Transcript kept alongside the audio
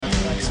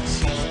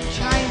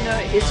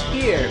is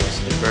here,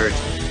 Mr. Burton.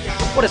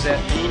 What does that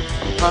mean?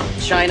 Huh?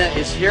 China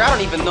is here? I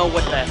don't even know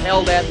what the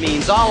hell that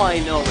means. All I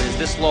know is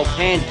this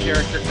Lopan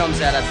character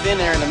comes out of thin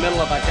air in the middle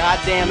of a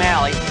goddamn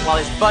alley while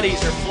his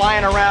buddies are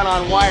flying around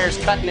on wires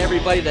cutting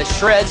everybody to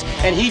shreds,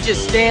 and he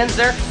just stands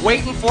there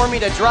waiting for me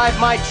to drive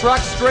my truck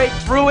straight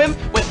through him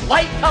with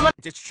light coming.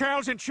 It's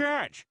Charles in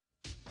charge.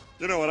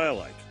 You know what I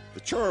like? The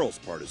Charles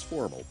part is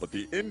formal, but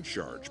the in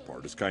charge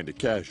part is kind of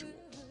casual.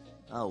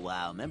 Oh,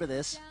 wow. Remember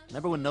this?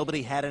 Remember when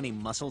nobody had any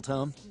muscle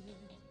tone?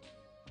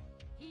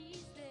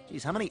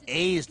 Geez, how many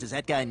A's does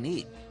that guy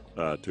need?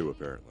 2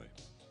 apparently.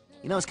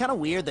 You know, it's kind of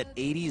weird that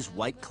 80s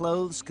white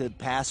clothes could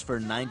pass for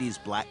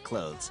 90s black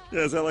clothes. Yeah,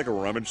 is that like a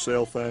rummage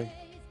sale thing?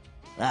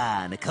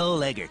 Ah,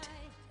 Nicole Eggert.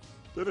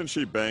 Didn't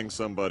she bang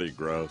somebody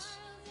gross?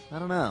 I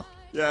don't know.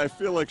 Yeah, I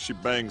feel like she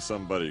banged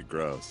somebody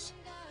gross.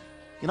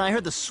 You know, I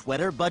heard the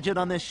sweater budget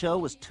on this show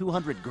was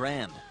 200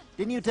 grand.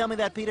 Didn't you tell me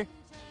that, Peter?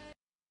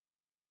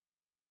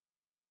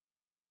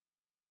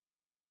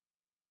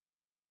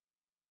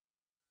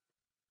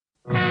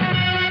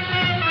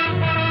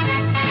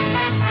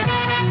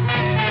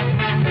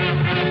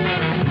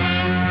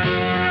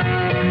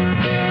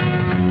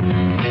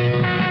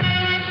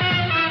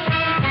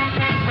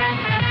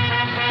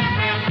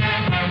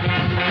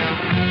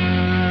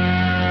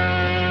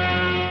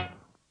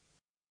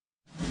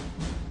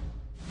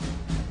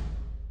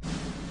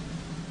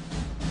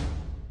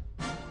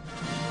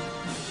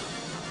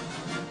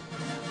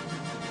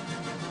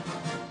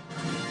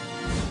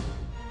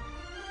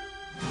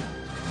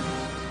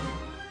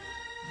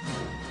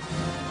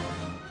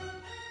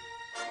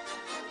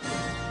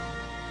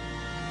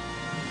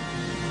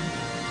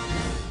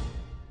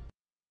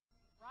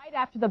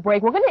 After the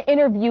break, we're going to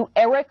interview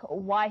Eric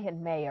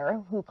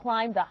Weihenmayer, who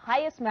climbed the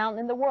highest mountain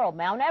in the world,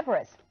 Mount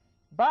Everest.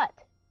 But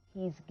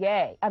he's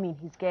gay.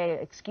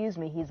 Excuse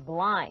me, he's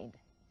blind.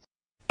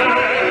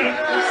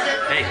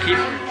 Hey,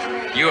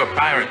 Keeper, you a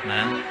pirate,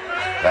 man.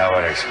 That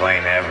would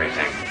explain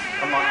everything.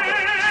 Come on.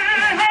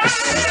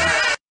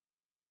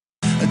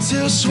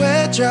 Until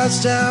sweat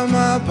drops down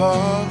my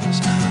balls.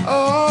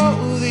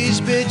 Oh,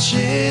 these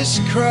bitches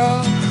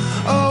crawl.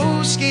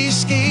 Oh, ski,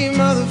 ski,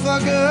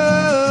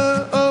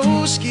 motherfucker.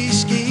 Oh, ski,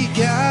 ski,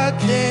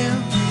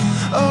 goddamn.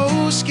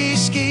 Oh, ski,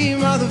 ski,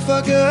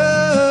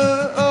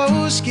 motherfucker.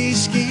 Oh, ski,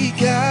 ski,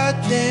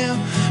 goddamn.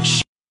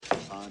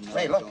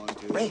 Ray,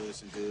 look. Ray.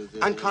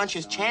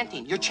 Unconscious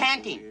chanting. You're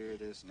chanting.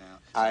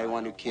 I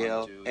want to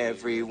kill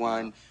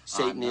everyone.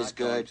 Satan is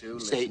good.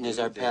 Satan is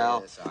our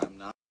pal.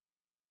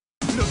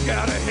 Look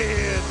out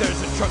ahead,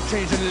 there's a truck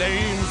changing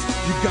lanes.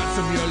 You got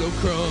some yellow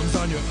crumbs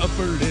on your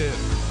upper lip,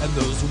 and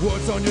those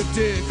warts on your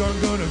dick aren't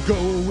gonna go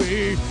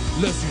away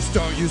unless you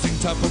start using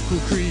topical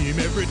cream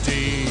every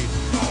day.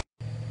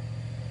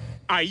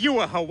 Are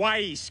you a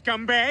Hawaii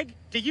scumbag?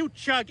 Do you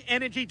chug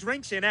energy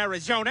drinks in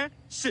Arizona?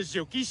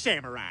 Suzuki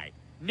Samurai.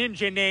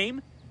 Ninja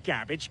name,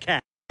 Garbage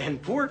Cat.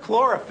 And poor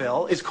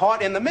chlorophyll is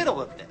caught in the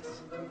middle of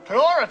this.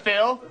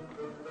 Chlorophyll?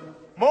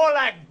 More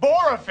like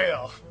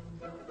borophyll.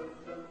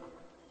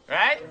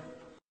 Right?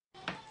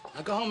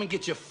 Now go home and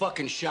get your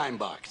fucking shine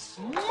box.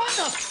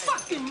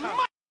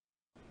 Motherfucking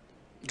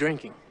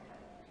Drinking.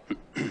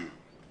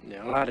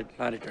 Yeah, a lot of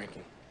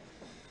drinking.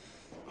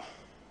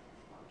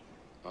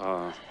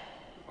 Are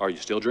you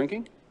still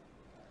drinking?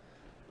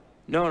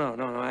 No,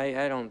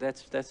 I don't.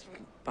 That's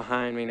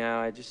behind me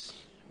now.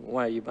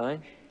 Why are you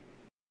buying?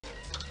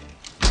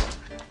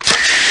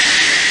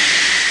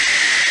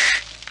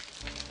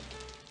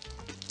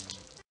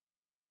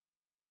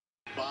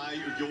 By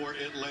your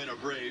Atlanta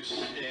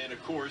Braves, and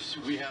of course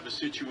we have a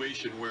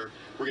situation where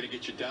we're going to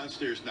get you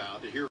downstairs now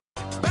to hear.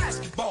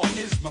 Basketball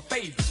is my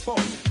favorite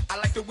sport. I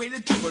like the way they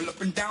dribble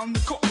up and down the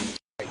court.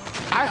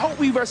 I hope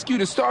we rescue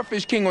the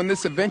Starfish King on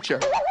this adventure.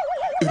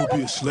 It'll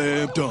be a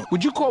slam dunk.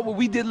 Would you call what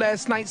we did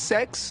last night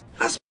sex?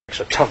 It's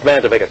a tough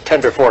man to make a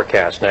tender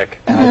forecast, Nick.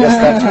 I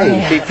guess that's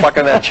me. Keep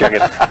fucking that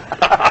chicken.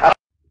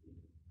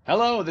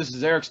 Hello, this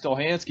is Eric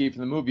Stolhansky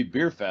from the movie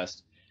Beer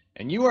Fest.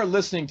 And you are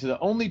listening to the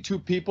only two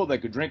people that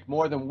could drink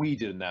more than we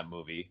did in that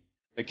movie,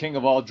 the king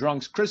of all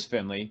drunks, Chris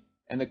Finley,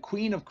 and the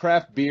queen of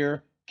craft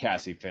beer,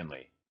 Cassie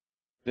Finley.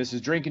 This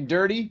is Drinking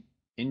Dirty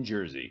in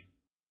Jersey.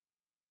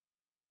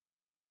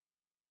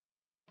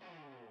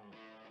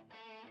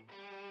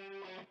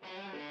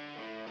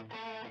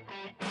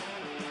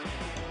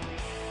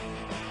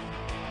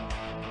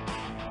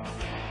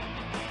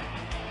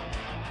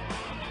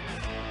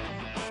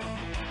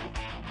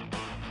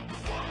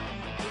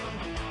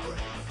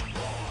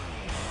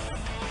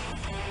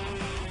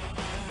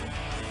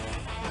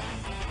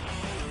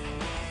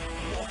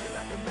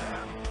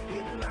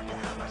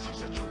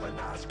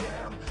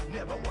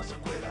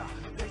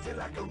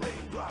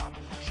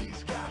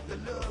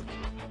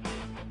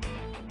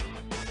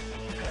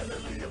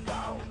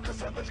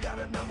 Got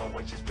a number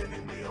when she's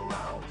spinning me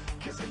around.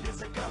 Kissing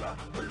is a color,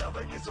 but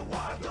loving is a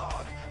wild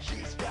dog.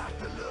 She's got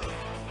the look.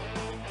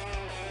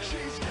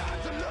 She's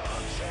got the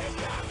look. She's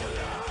got the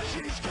look.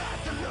 She's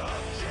got the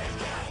look. She's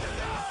got the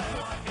look.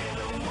 What in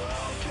the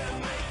world can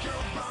make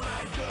your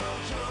brown-eyed girl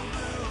turn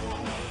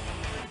blue?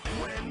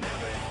 When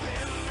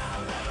everything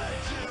I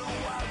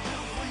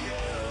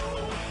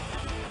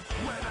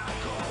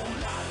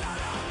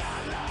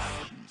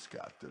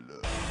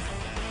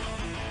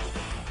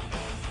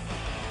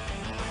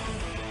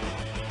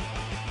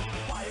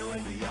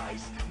the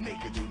ice.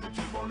 Naked to the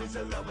T-bone is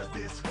a lover's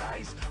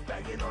disguise.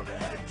 Banging on the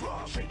head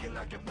drum, shaking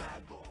like a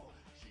mad bull.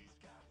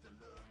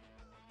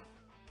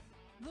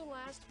 The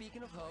last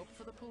beacon of hope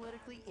for the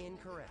politically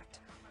incorrect.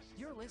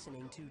 You're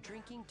listening to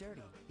Drinking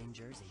Dirty in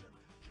Jersey.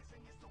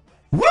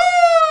 Woo!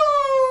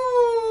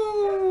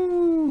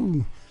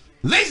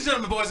 Ladies and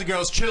gentlemen, boys and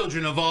girls,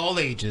 children of all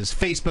ages,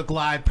 Facebook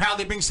Live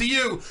proudly brings to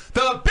you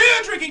the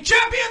beer drinking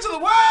champions of the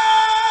world!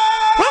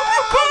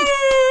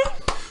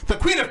 The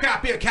queen of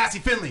craft beer, Cassie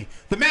Finley.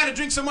 The man who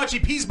drinks so much he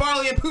pees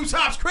barley and poops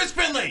hops, Chris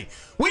Finley.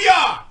 We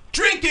are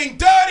Drinking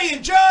Dirty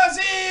in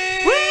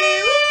Jersey!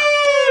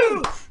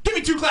 Woo! Give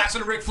me 2 claps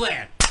on the Ric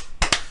Flair.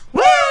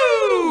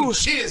 Woo!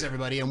 Cheers,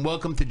 everybody, and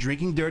welcome to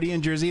Drinking Dirty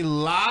in Jersey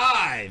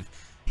live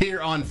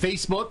here on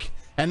Facebook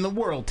and the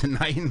world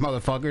tonight,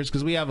 motherfuckers,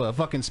 because we have a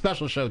fucking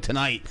special show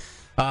tonight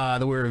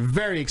that we're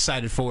very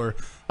excited for.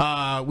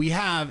 We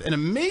have an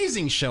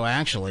amazing show,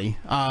 actually.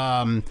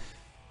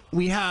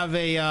 We have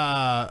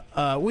about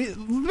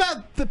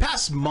the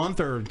past month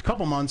or a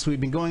couple months, we've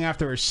been going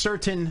after a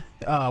certain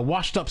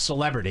washed-up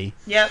celebrity.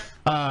 Yep.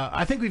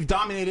 I think we've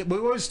dominated. Well,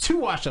 it was 2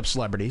 washed-up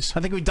celebrities.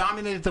 I think we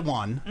dominated the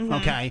one. Mhm.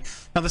 Okay.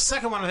 Now the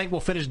second one, I think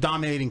we'll finish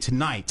dominating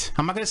tonight.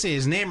 I'm not going to say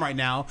his name right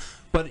now,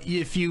 but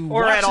if you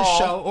watch the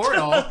show or at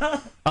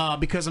all,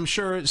 because I'm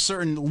sure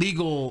certain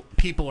legal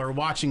people are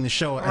watching the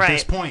show at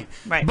this point.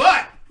 Right.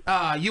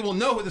 But you will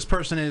know who this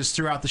person is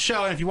throughout the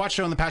show, and if you watch the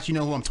show in the past, you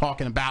know who I'm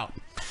talking about.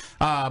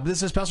 But this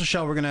is a special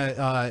show. We're going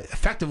to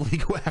effectively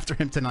go after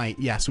him tonight.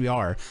 Yes, we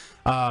are.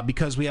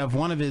 Because we have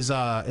one of his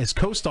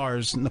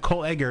co-stars,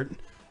 Nicole Eggert,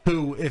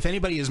 who, if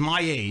anybody is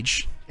my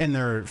age, in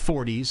their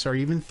 40s or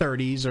even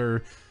 30s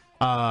or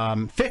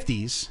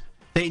 50s,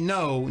 they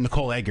know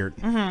Nicole Eggert.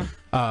 They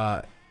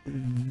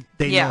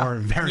know her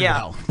very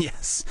well.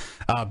 Yes.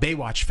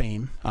 Baywatch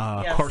fame.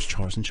 Of course,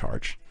 Charles in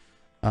Charge.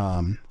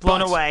 Blown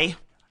away.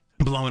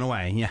 Blown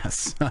away,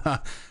 yes.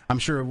 I'm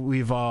sure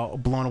we've all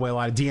blown away a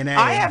lot of DNA.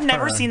 I have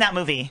never seen that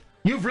movie.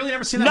 You've really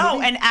never seen that movie?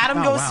 No, and Adam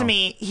Oh, goes wow. to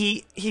me.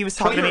 He was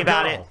talking to you're me a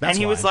about girl. it, That's and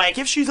he was why. like,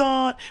 when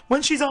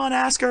she's on,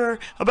 ask her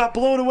about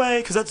Blown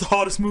Away because that's the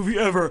hottest movie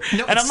ever.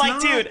 No, and I'm it's like,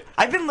 not. dude,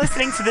 I've been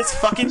listening to this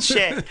fucking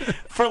shit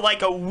for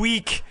like a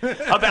week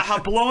about how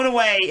Blown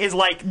Away is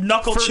like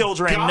knuckle For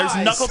children. guys.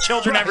 There's knuckle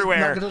children Right, everywhere.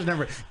 knuckle children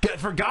everywhere.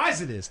 For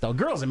guys, it is though.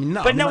 Girls, I mean,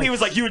 no. But I mean, no, like- he was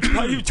like, you would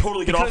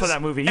totally get off of because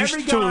that movie. You every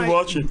should totally guy-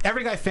 watch it.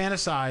 Every guy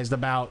fantasized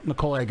about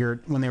Nicole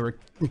Eggert when they were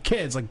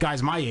kids, like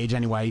guys my age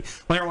anyway,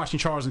 when they were watching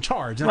Charles in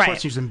Charge. And of Right. course,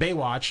 she was in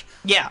Baywatch,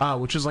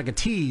 which was like a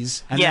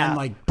tease, and Yeah. then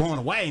like Blown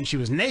Away, and she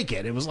was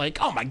naked. It was like,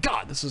 oh my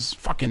god, this is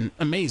fucking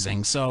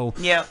amazing. So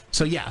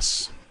so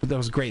yes, that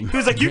was great. He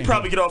was like, you'd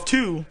probably get off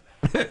too.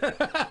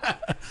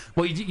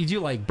 Well, you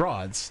do like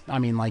broads. I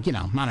mean, like, you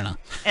know, I don't know.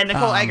 And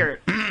Nicole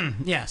Eggert.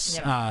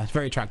 Yes,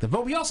 very attractive.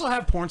 But we also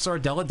have porn star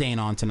Della Dane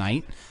on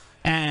tonight.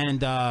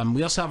 And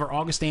we also have our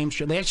August Ames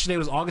show. Yesterday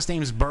was August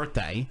Ames'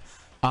 birthday.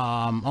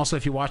 Also,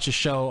 if you watch the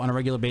show on a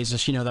regular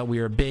basis, you know that we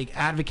are big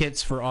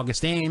advocates for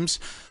August Ames.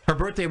 Her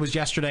birthday was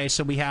yesterday,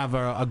 so we have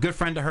a good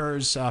friend of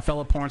hers,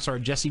 fellow porn star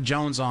Jesse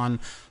Jones, on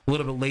a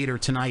little bit later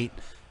tonight.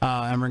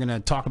 And we're going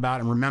to talk about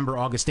and remember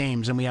August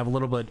Ames. And we have a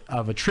little bit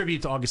of a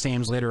tribute to August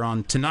Ames later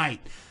on tonight.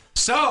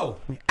 So,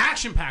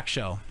 action-packed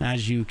show,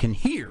 as you can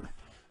hear.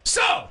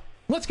 So,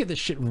 let's get this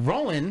shit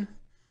rolling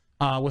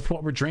with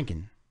what we're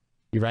drinking.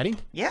 You ready?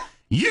 Yeah.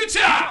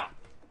 Utah!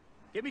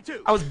 Give me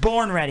 2. I was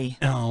born ready.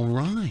 All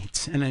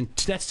right. And then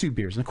that's 2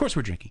 beers. And of course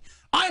we're drinking.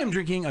 I am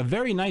drinking a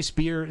very nice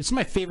beer. It's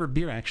my favorite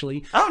beer,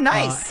 actually. Oh,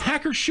 nice.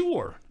 Hacker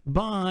Shore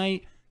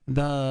by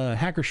the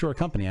Hacker Shore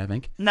Company, I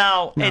think.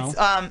 No, it's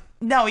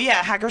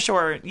Hacker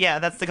Shore. Yeah,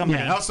 that's the company.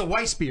 Yeah, also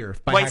Weiss Beer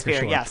by Weiss Hacker Beer,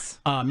 Shore. yes.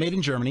 Made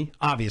in Germany,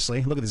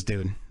 obviously. Look at this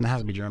dude. It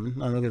has to be German.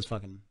 Oh, look at this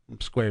fucking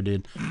square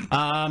dude.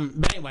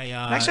 But anyway,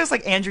 Actually, it's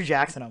like Andrew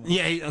Jackson on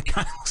yeah, he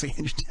kind of looks like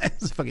Andrew Jackson.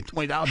 It's a fucking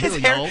 $20 bill,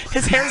 y'all.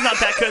 His hair's not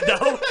that good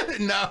though.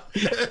 No,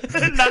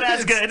 not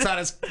as good. It's not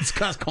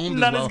as combed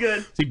Not as well. as good.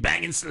 Is he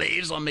banging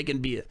slaves while making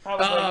beer?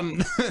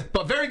 Probably.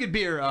 But very good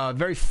beer.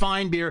 Very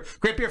fine beer.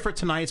 Great beer for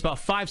tonight. It's about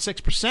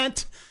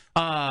 5-6%.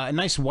 A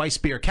nice Weiss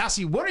beer.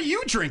 Cassie, what are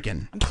you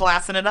drinking? I'm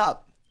classing it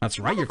up. That's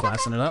right. You're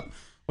classing it up.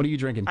 What are you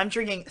drinking? I'm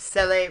drinking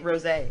Celle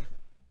Rosé.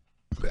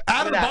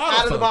 Out of the bottle,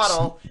 Out of the folks.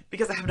 bottle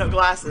because I have no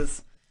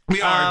glasses.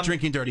 We are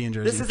drinking Dirty in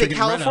Jersey. This is a Drinking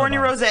right out of the California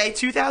bottle. Rosé.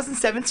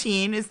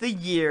 2017 is the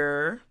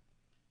year.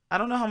 I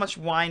don't know how much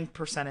wine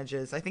percentage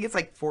is. I think it's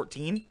like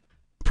 14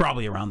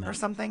 Probably around there. or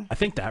something. I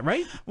think that,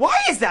 right? Why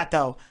is that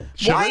though?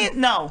 Sugar?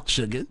 No.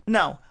 Sugar?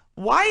 No.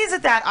 Why is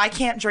it that I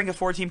can't drink a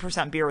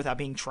 14% beer without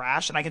being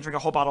trash, and I can drink a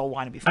whole bottle of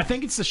wine and be fine? I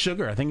think it's the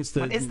sugar. I think it's the.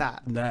 What is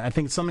that? I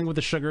think it's something with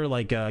the sugar,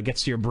 like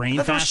gets to your brain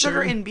But there's faster.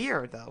 sugar in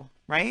beer, though,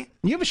 right?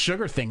 You have a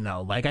sugar thing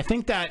though. Like I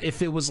think that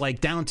if it was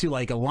like down to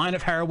like a line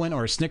of heroin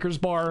or a Snickers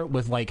bar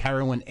with like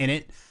heroin in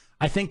it,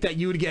 I think that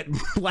you would get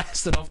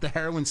blasted off the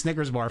heroin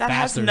Snickers bar That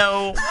faster. has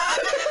no.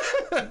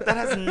 That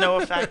has no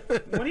effect.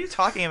 What are you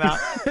talking about?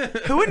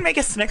 Who would make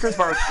a Snickers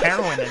bar with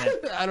heroin in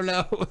it? I don't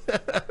know.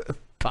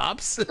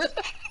 Pops.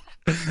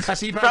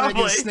 Actually, you probably make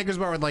Probably. a Snickers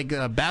bar with like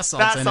bath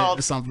salts Bath in it or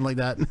salts. something like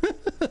that.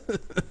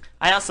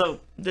 I also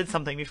did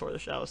something before the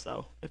show,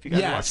 so if you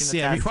guys are watching the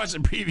if you test, watch the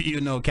preview,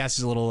 you know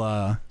Cassie's a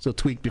little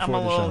tweaked before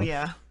I'm a the little, show.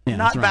 yeah. Yeah,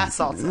 Not that's right. bath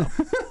salts,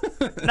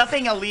 though.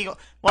 Nothing illegal.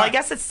 Well, I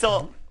guess it's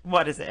still,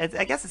 what is it?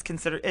 I guess it's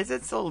considered, is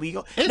it still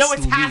legal? No,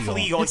 it's half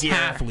legal It's here.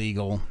 half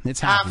legal.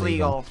 It's Half half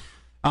legal.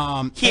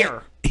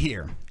 Here.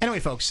 Here. Anyway,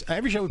 folks,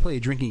 every show we play a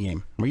drinking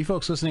game where you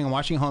folks listening and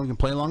watching at home can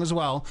play along as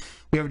well.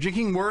 We have a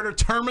drinking word or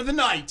term of the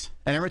night,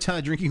 and every time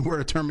a drinking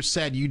word or term is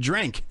said, you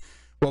drink.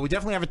 Well, we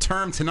definitely have a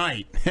term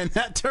tonight, and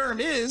that term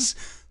is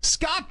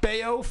Scott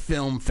Baio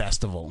Film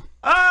Festival.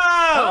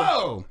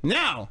 Oh!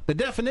 Now, the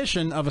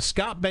definition of a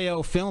Scott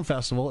Baio Film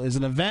Festival is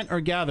an event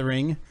or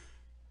gathering.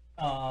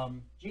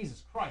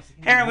 Jesus Christ.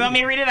 Aaron, you want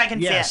me to read it? I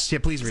can Yes, see it.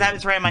 yeah, please read Because it.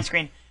 it's right on my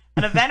screen.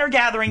 An event or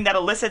gathering that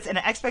elicits an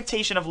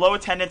expectation of low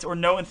attendance or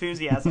no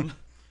enthusiasm.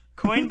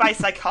 Coined by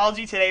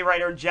Psychology Today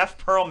writer Jeff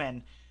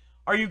Pearlman.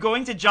 Are you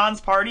going to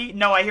John's party?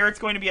 No, I hear it's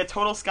going to be a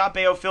total Scott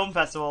Baio Film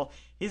Festival.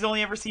 He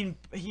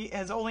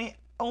has only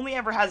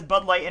ever has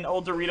Bud Light and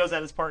old Doritos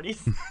at his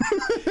parties.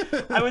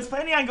 I was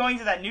planning on going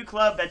to that new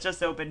club that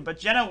just opened, but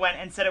Jenna went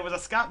and said it was a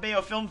Scott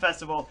Baio Film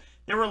Festival.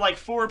 There were like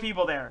 4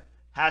 people there.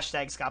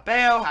 Hashtag Scott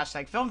Baio,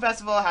 hashtag Film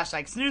Festival,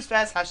 hashtag Snooze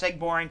Fest, hashtag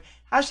boring,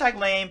 hashtag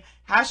lame,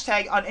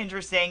 hashtag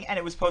uninteresting, and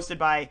it was posted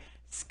by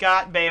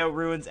Scott Baio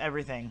Ruins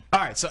Everything. All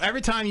right, so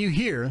every time you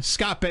hear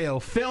Scott Baio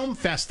Film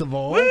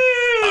Festival,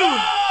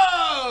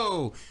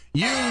 oh,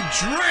 you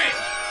drink.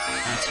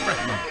 That's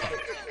right.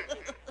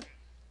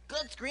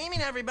 Good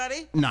screaming,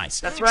 everybody. Nice.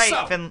 That's right,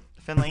 So-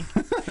 Finley.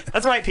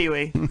 That's right,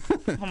 Pee-wee.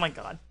 Oh my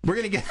God. We're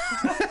gonna get. wait.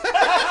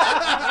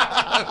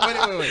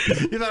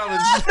 You thought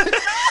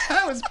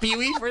I was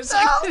Pee-wee for a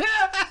second?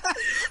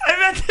 I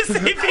meant to say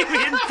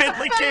Pee-wee and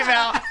Finley came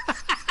out.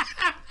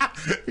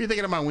 You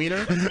thinking of my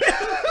wiener?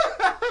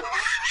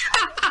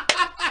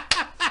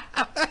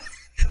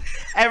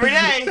 Every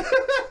day.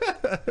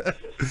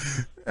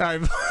 All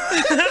right.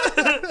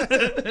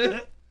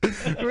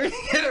 We're gonna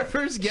get our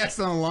first guest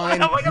on the line.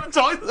 How am I gonna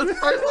talk to the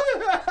first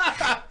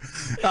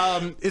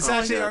It's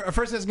actually our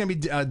first guest is gonna be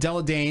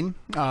Della Dane.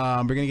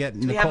 We're gonna get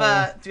Do we Nicole.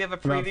 have a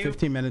About preview?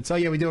 15 minutes. Oh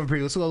yeah, we do have a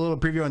preview. Let's do a little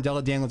preview on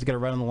Della Dane. Let's get her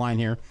right on the line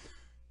here.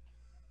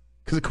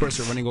 Because of course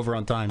we're running over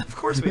on time. Of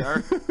course we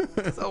are.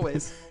 As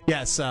always.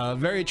 Yes,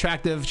 very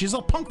attractive. She's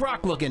a punk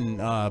rock looking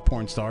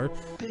porn star,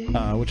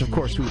 which of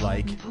course we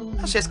like.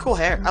 Oh, she has cool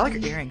hair. I like her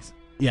earrings.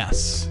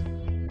 Yes.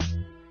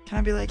 Can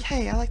I be like,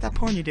 hey, I like that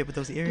porn you did with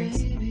those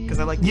earrings? Because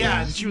I like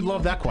Yeah, she would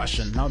love that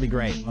question. That would be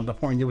great. Love the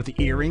porn you did with the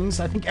earrings.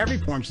 I think every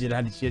porn she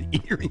had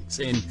earrings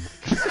in.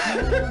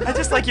 I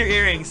just like your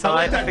earrings, so I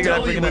like that figured I'd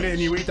deli bring when it up.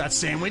 you ate that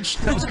sandwich.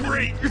 That was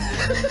great.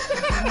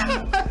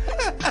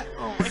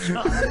 Oh my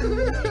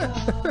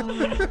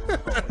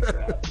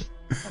God.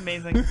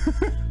 Amazing.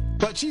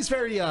 But she's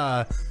very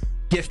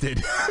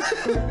gifted.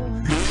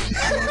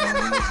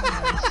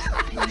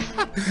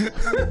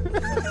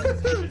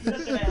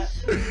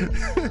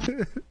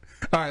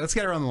 All right, let's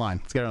get her on the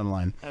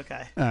line.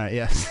 Okay. All right,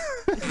 yes.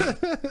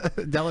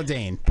 Della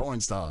Dane, porn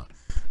star.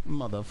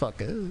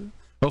 Motherfucker.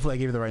 Hopefully I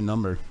gave you the right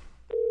number.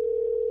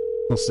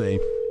 We'll see.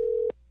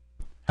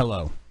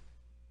 Hello.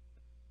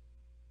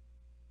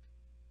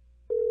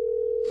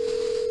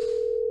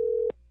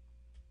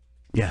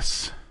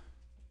 Yes.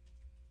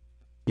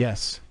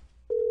 Yes.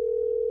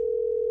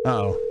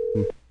 Uh-oh.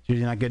 It's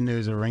usually not good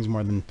news if it rings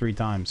more than 3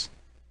 times.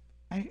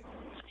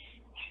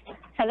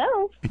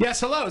 Hello. Yes,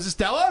 hello. Is this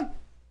Della?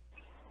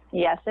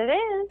 Yes, it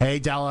is. Hey,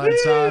 Della.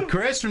 It's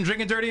Chris from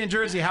Drinking Dirty in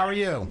Jersey. How are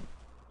you?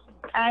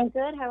 I'm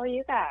good. How are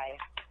you guys?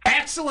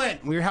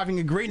 Excellent. We're having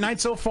a great night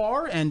so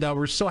far, and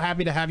we're so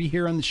happy to have you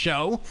here on the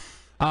show.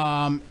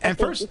 And Thank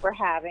first, you for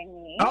having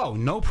me. oh,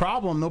 no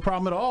problem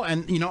at all.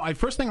 And you know,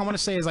 first thing I want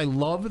to say is I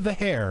love the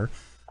hair.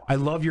 I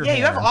love your Yeah, hair.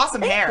 you have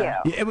awesome Thank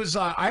hair. you. It was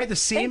I had the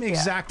same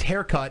exact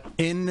haircut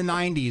in the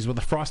 90s with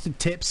the frosted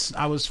tips.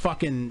 I was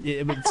fucking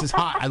it was just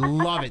hot. I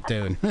love it,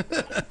 dude.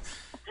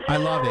 I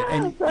love it.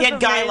 And He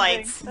had guy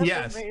lights.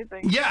 yes.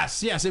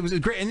 Yes, it was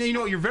great. And you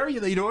know, you're very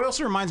it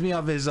also reminds me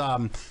of his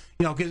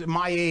you know, cuz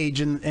my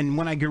age and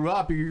when I grew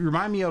up, you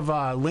remind me of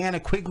Lana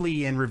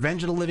Quigley in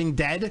Revenge of the Living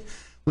Dead.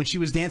 When she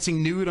was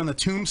dancing nude on the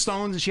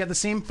tombstones, and she had the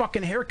same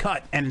fucking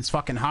haircut, and it's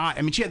fucking hot.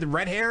 I mean, she had the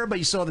red hair, but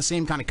you saw the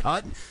same kind of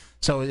cut,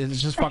 so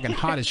it's just fucking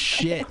hot as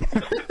shit.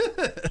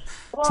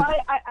 Well,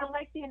 I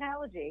like the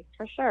analogy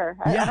for sure.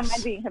 I don't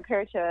mind being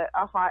compared to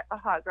a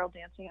hot girl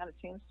dancing on a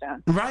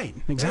tombstone. Right,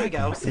 exactly. There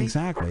you go, see?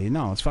 Exactly.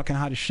 No, it's fucking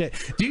hot as shit.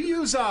 Do you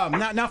use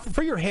now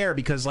for your hair,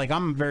 because like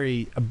I'm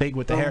very big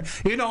with the hair.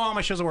 You know, all my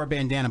shows I wear a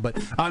bandana, but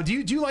do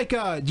you like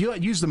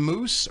use the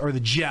mousse or the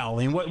gel?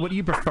 I mean, what do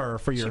you prefer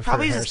for your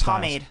probably for uses hairstyles?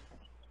 pomade.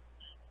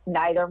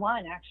 Neither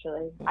one,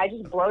 actually. I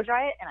just blow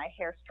dry it and I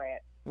hairspray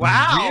it.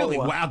 Wow. Really?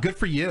 Wow, good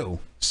for you.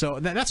 So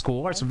that's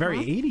cool. It's very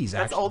 80s, actually.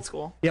 That's old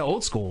school. Yeah,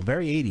 old school.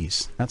 Very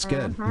 80s. That's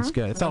good. That's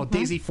good. That's how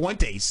Daisy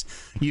Fuentes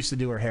used to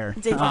do her hair.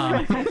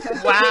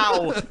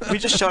 Wow. We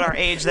just showed our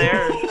age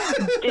there.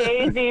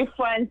 Daisy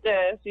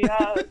Fuentes,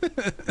 yes.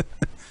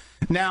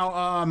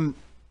 Now,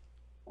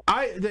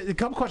 a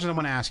couple questions I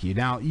want to ask you.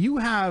 Now, you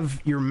have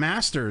your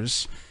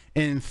master's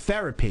in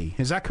therapy.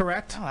 Is that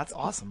correct? Oh, that's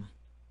awesome.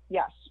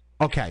 Yes.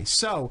 Okay,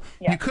 so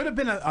you could have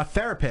been a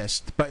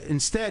therapist, but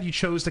instead you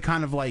chose to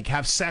kind of like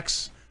have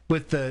sex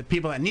with the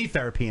people that need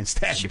therapy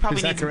instead. She probably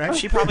Is that needs. correct?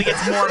 She probably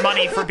gets more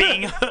money for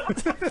being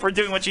for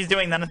doing what she's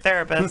doing than a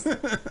therapist.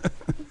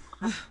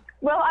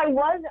 Well, I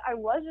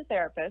was a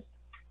therapist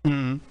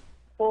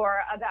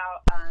for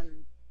about,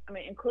 I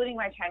mean, including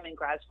my time in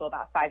grad school,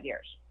 about 5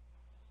 years.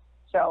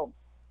 So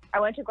I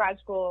went to grad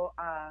school,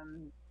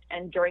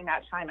 and during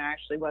that time, I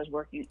actually was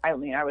working. I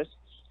mean,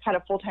 had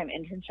a full-time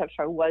internship,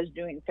 so I was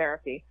doing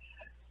therapy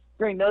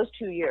during those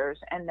 2 years,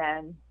 and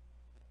then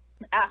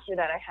after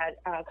that, I had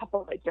a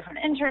couple of like different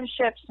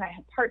internships, and I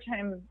had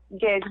part-time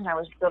gigs, and I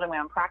was building my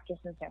own practice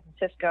in San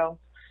Francisco.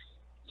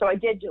 So I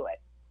did do it,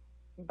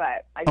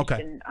 but I just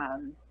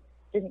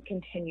didn't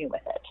continue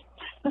with it.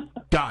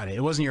 Got it.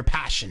 It wasn't your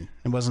passion.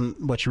 It wasn't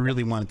what you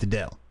really wanted to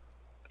do.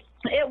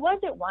 It was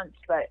at once,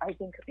 but I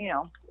think, you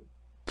know,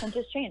 it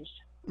just changed.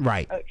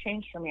 Right. It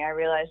changed for me. I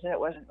realized that it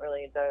wasn't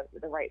really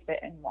the right fit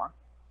anymore.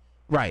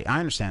 Right, I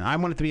understand. I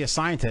wanted to be a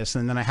scientist,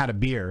 and then I had a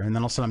beer, and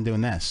then all of a sudden I'm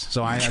doing this.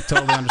 So I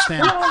totally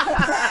understand.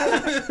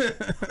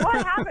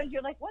 What happens?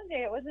 You're like, one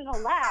day it was in a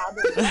lab.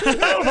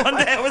 One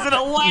day it was in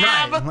a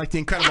lab. Right, like the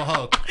Incredible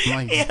Hulk.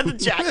 Like, He had the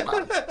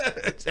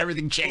jacket.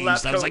 everything changed. Lab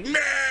I was coat. like, nah,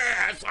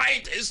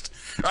 scientist.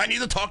 I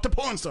need to talk to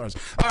porn stars.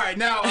 All right,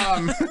 now,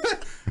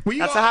 were you,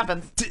 That's what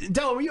happens.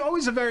 Della, were you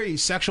always a very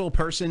sexual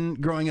person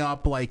growing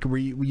up? Like, were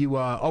you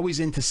always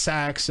into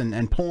sex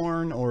and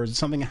porn, or is it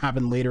something that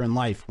happened later in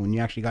life when you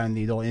actually got in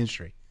the adult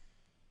industry?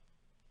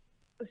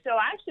 So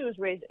I actually was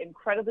raised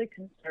incredibly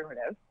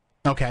conservative.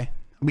 Okay,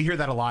 we hear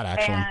that a lot,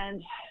 actually.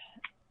 And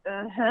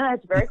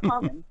it's very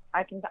common.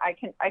 I can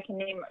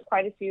name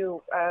quite a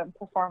few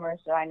performers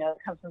that I know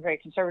that come from very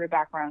conservative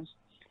backgrounds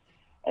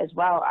as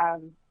well.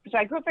 So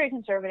I grew up very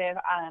conservative.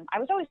 I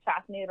was always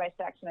fascinated by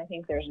sex, and I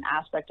think there's an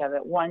aspect of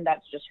it. One,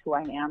 that's just who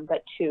I am,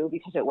 but two,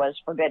 because it was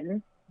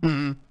forbidden.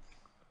 Mm-hmm.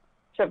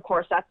 So of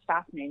course that's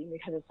fascinating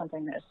because it's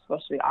something that's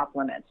supposed to be off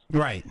limits.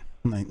 Right.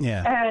 Like,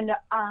 yeah. And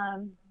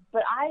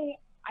but I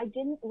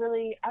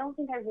don't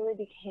think I really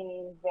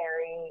became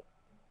very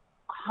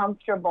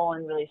comfortable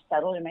and really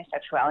settled in my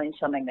sexuality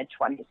until my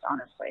mid-20s,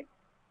 honestly.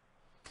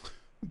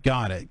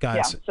 Got it.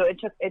 Yeah. So it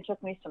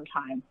took me some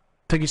time.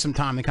 Took you some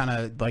time to kind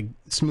of like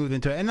smooth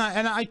into it, and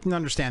I can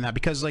understand that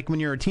because like when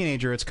you're a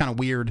teenager, it's kind of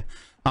weird,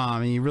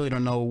 and you really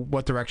don't know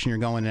what direction you're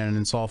going in, and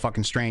it's all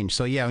fucking strange.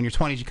 So yeah, when you're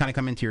 20s, you kind of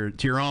come into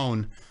your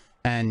own,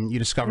 and you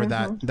discover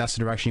that that's the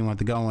direction you want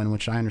to go in,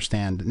 which I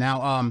understand.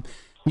 Now,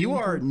 you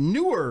are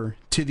newer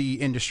to the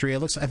industry. It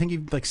looks. I think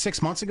you like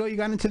 6 months ago you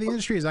got into the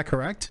industry. Is that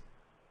correct?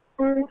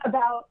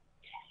 About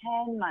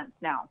 10 months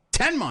now.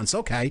 10 months.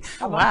 Okay.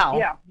 Oh, wow.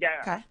 Yeah.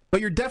 Okay.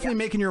 But you're definitely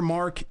making your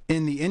mark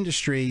in the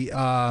industry.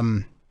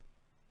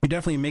 You're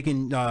definitely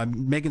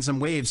making some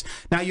waves.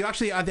 Now, you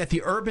actually at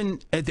the Urban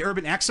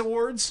X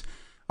Awards,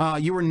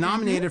 you were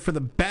nominated for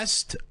the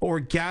best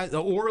orgasmic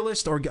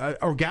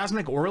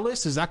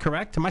oralist. Is that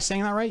correct? Am I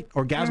saying that right?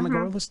 Orgasmic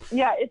oralist.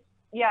 Yeah,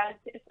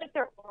 it's like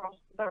their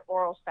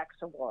oral sex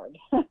award.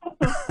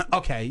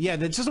 Okay, yeah,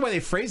 that's just the way they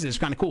phrase it. It's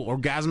kind of cool.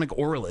 Orgasmic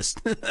oralist.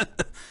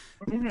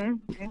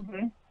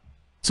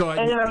 So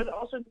and then I was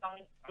also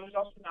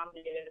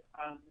nominated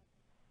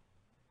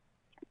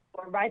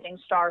for Rising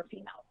Star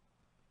Female.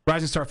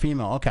 Rising Star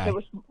Female. Okay. It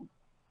was a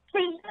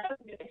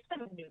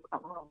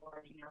newcomer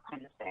award,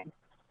 kind of thing.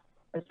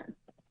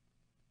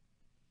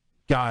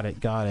 Got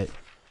it.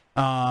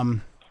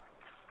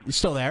 You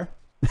still there?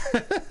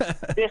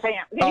 Yes, I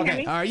am. Can you hear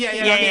me? All right.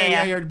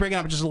 Yeah. You're breaking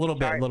up just a little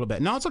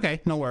bit. No, it's okay.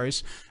 No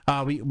worries.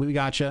 We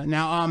got you.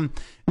 Now,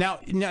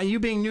 you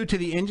being new to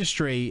the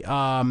industry,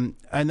 and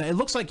it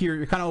looks like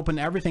you're kind of open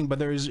to everything.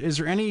 But is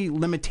there any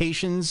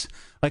limitations,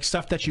 like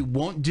stuff that you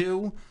won't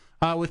do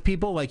with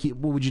people? Like,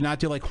 would you not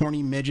do like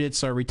horny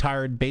midgets or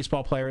retired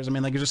baseball players? I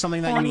mean, like, is there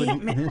something that you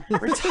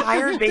would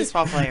retired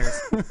baseball players?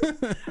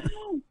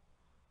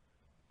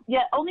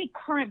 Yeah, only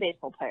current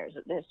baseball players.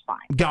 It's fine.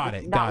 Got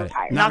it.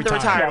 Retired. Not the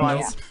retired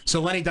ones. Nope. So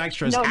Lenny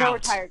Dykstra's out. No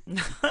retired.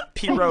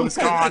 Pete Rose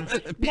gone.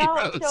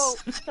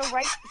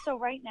 So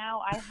right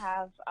now I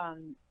have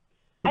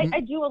I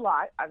do a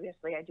lot.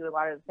 Obviously, I do a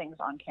lot of things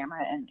on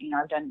camera, and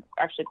I've done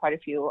actually quite a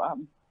few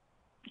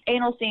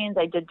anal scenes.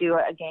 I did do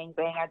a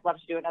gangbang. I'd love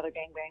to do another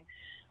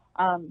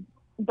gangbang.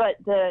 But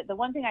the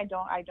one thing I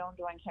don't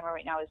do on camera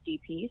right now is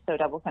DP, so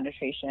double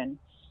penetration.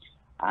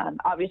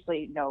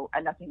 Obviously,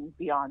 nothing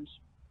beyond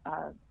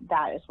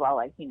that as well.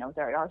 Like,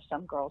 there are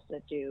some girls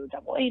that do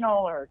double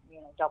anal or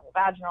double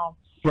vaginal.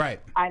 Right.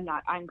 I'm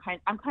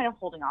kind of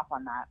holding off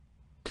on that.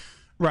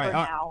 Right. For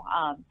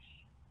now.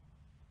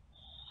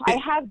 I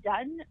have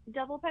done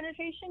double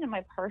penetration in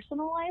my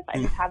personal life. I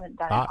just haven't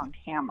done it on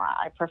camera.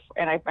 I prefer,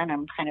 and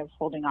I'm kind of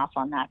holding off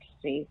on that to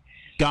see.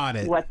 Got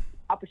it. What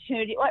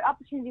opportunities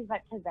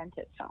might present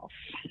itself.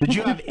 Did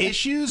you have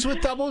issues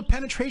with double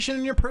penetration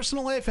in your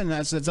personal life, and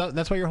that's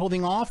why you're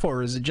holding off,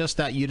 or is it just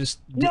that you just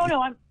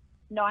I'm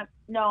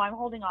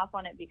holding off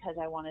on it because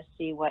I want to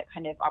see what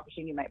kind of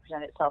opportunity might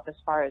present itself as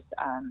far as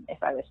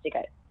if I was to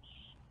get,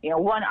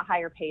 a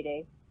higher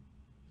payday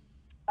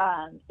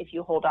if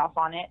you hold off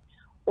on it,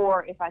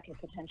 or if I could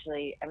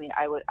potentially, I mean,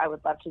 I would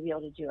love to be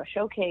able to do a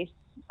showcase,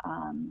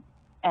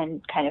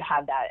 and kind of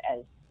have that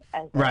as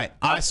Right.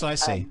 So I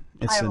see.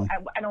 I don't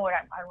know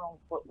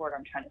what word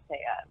I'm trying to say.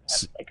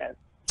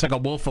 It's like a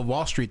Wolf of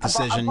Wall Street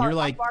decision. You're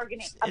like a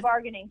bargaining.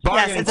 Bargaining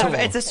tool.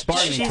 It's a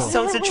strategic.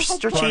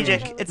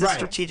 It's a Right.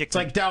 strategic. It's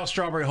like Dallas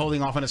Strawberry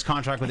holding off on his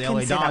contract with the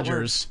LA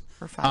Dodgers.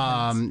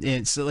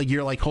 It's like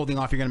you're like holding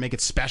off. You're gonna make it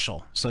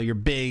special. So your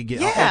big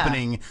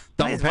opening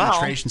double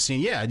penetration scene.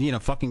 Yeah, you know,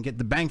 fucking get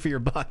the bang for your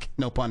buck.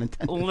 No pun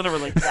intended.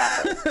 Literally.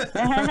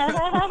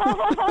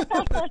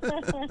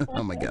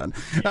 Oh my god.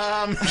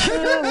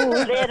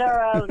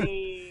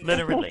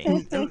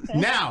 Literally.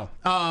 Now,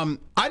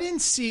 I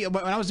didn't see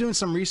when I was doing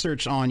some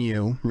research on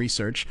you.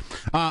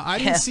 I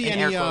didn't see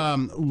any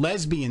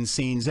lesbian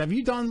scenes. Have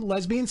you done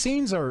lesbian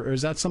scenes, or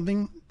is that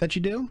something that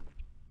you do?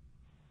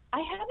 I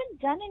haven't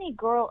done any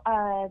girl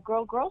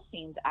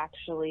scenes,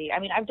 actually. I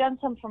mean, I've done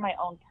some for my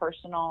own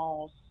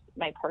personal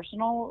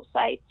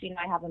sites. You know,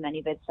 I have a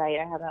ManyVid site.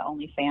 I have an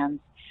OnlyFans.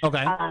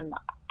 Okay.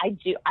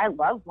 I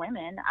love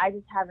women. I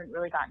just haven't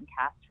really gotten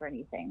cast for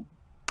anything.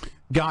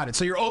 Got it.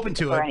 So you're open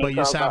to it, but you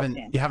just haven't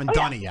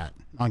done it yet.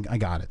 I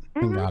got it.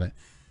 Mm-hmm. I got it.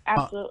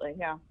 Absolutely,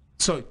 yeah.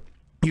 So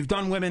you've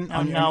done women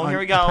on here we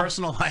your go.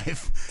 personal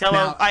life. Dello,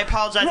 Now- I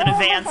apologize in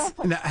advance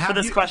for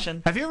this you-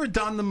 question. Have you ever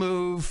done the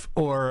move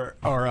or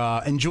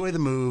enjoy the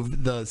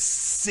move, the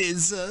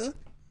scissor?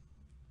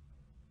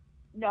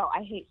 No,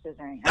 I hate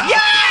scissoring.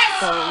 Yes!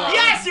 So,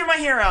 Yes, you're my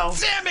hero.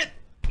 Damn it!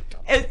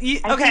 I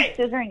Okay.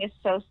 think scissoring is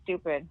so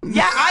stupid.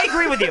 Yeah, I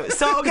agree with you.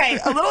 So, okay,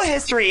 a little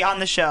history on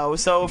the show.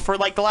 So, for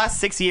like the last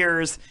 6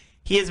 years,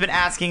 he has been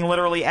asking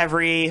literally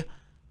every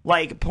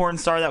like porn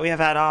star that we have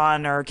had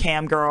on, or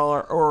cam girl,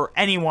 or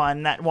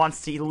anyone that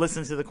wants to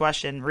listen to the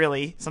question.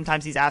 Really,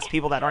 sometimes he's asked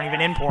people that aren't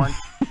even in porn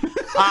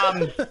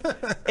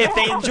if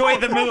they enjoy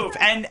the move,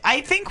 and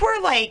I think we're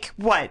like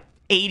what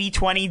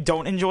 80-20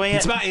 don't enjoy it.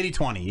 It's about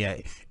 80-20, yeah.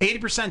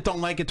 80% don't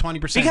like it,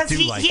 20% Because do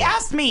like it. he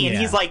asked me, and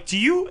Yeah. he's like, "Do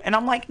you?" And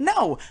I'm like,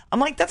 "No." I'm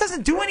like, "That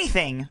doesn't do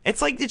anything.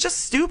 It's like it's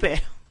just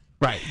stupid."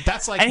 Right.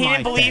 That's like and he my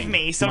didn't believe thing.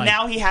 me, so Like-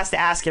 now he has to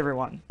ask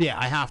everyone. Yeah,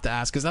 I have to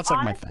ask because that's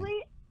like my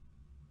thing.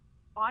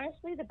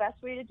 Honestly, the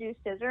best way to do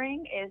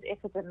scissoring is if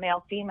it's a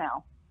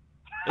male-female.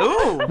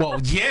 Ooh. Well,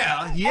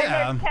 yeah.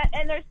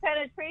 And there's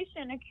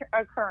penetration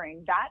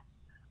occurring.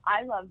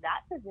 I love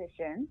that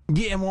position.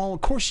 Yeah, well,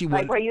 of course you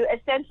would. Like where you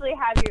essentially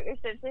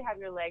have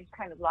your legs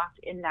kind of locked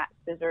in that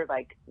scissor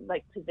like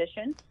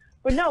position.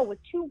 But no, with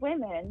two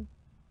women,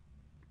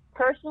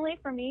 personally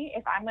for me,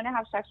 if I'm gonna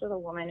have sex with a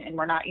woman and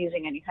we're not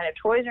using any kind of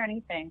toys or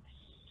anything,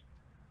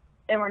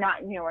 and we're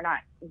not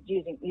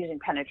using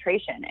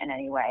penetration in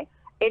any way,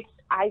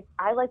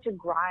 I like to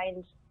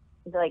grind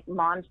like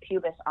mons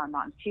pubis on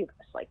mons pubis.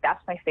 Like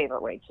that's my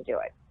favorite way to do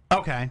it.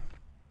 Okay.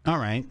 All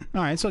right.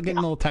 So getting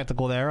a little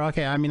technical there.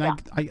 Okay. I mean, I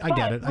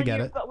get it. I get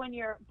it. But when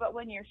you're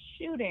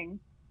shooting,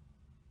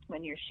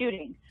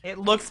 it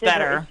looks scissor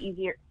better. is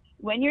easier.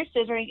 When you're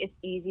scissoring, it's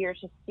easier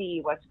to see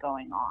what's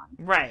going on.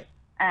 Right.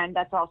 And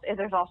that's also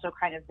there's also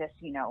kind of this,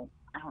 you know,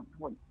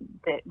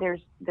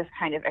 there's this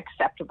kind of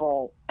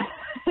acceptable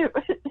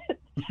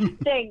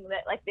thing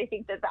that like they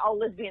think that all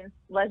lesbians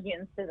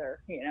scissor,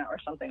 you know, or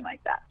something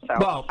like that. So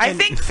Well, I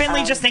think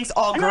Finley just thinks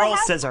all girls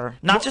scissor,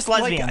 not just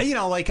lesbians. Like, you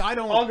know, like I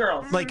don't. All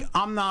girls. Like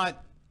I'm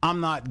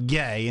not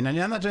gay, and I'm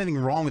not doing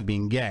anything wrong with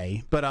being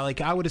gay. But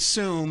I would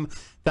assume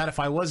that if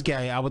I was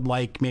gay, I would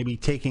like maybe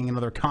taking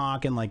another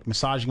cock and like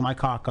massaging my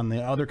cock on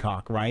the other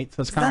cock, right?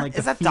 So it's kind of like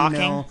is the that docking?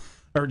 female.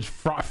 Or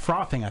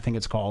frothing, I think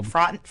it's called.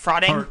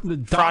 Frauding? Or the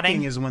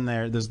docking is when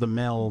there's the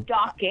male.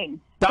 Docking.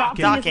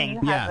 Docking. Is when you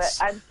have Yes.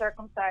 the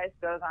uncircumcised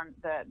goes on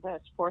the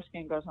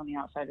foreskin goes on the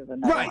outside of the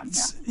nether Right. one.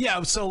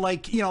 Yeah. So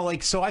like, you know,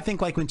 like, so I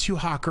think like when two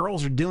hot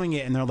girls are doing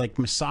it and they're like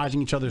massaging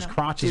each other's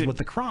crotches with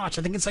the crotch,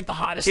 I think it's like the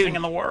hottest thing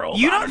in the world.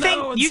 You I don't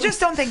know, think it's just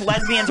don't think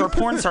lesbians or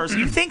porn stars.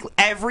 You think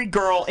every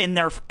girl in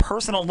their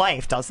personal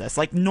life does this,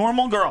 like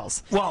normal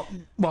girls. Well,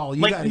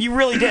 you like gotta, you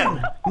really do.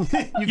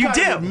 you do.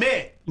 gotta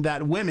admit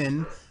that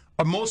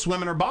most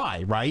women are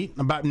bi, right?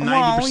 About 90%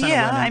 Well, of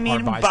yeah, women I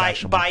mean, are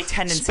bisexual. bi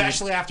tendencies.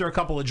 Especially after a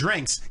couple of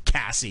drinks,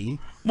 Cassie.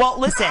 Well,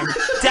 listen,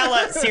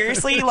 Della,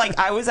 seriously, like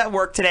I was at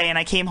work today and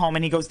I came home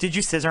and he goes, "Did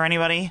you scissor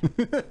anybody?"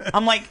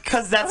 I'm like,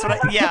 "Cause that's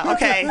what yeah,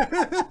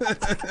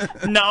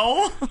 okay."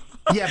 No.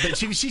 Yeah, but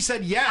she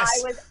said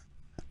yes.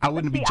 I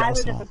wouldn't be I jealous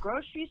was at at all. the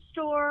grocery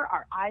store.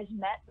 Our eyes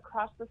met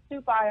across the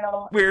soup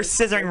aisle. We were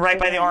scissoring right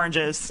by the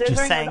oranges. Scissoring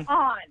Just saying.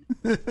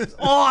 was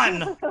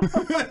on. On.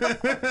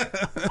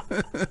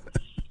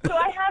 So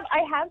I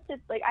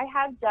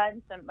have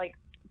done some like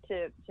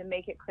to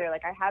make it clear,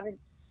 like I haven't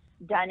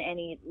done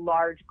any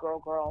large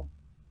girl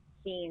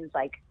scenes,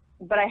 like,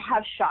 but I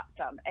have shot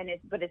some, and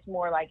it's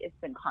more like it's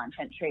been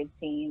content trade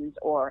scenes,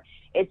 or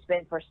it's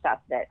been for stuff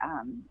that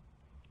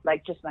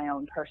like just my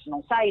own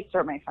personal sites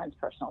or my friends'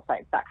 personal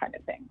sites, that kind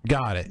of thing.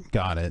 Got it.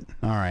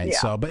 All right. Yeah.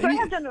 So, but I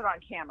have done it on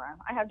camera.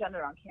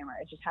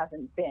 It just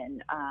hasn't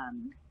been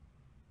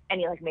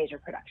any like major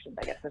productions,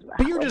 I guess. Is what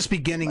But you're happens. just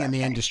beginning in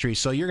the industry,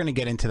 so you're going to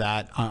get into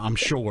that, I'm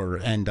sure.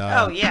 And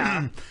Oh,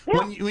 yeah.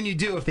 when you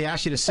do, if they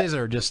ask you to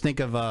scissor, just think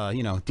of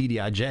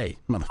DDIJ.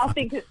 I'll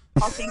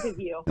think of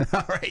you.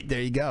 All right,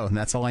 there you go.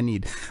 That's all I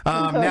need.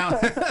 Now,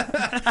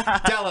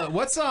 Della,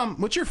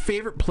 what's your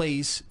favorite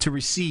place to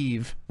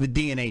receive the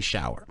DNA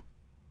shower?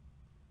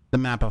 The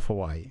map of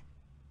Hawaii.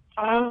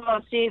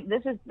 See,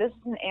 this is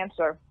an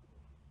answer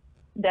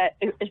that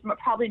is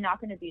probably not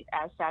going to be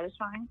as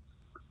satisfying,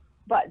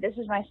 but this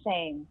is my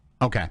saying.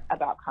 Okay.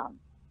 About cum.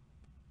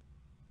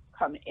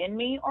 Come in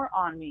me or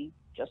on me,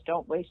 just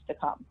don't waste the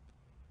cum.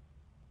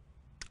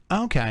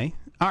 Okay.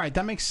 All right,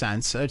 that makes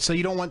sense. So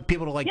you don't want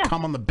people to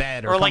come on the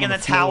bed Or, come like, on in the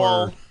the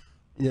towel. floor.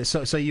 Yeah.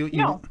 So you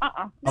No.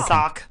 Okay.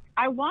 Sock.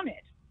 I want it.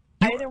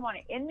 I either want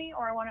it in me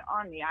or I want it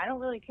on me. I don't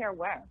really care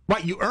where.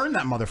 Right, you earned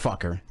that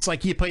motherfucker. It's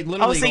like you played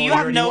Little League so all you year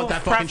have and you no want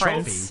that fucking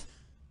preference. trophy.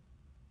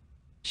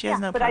 She has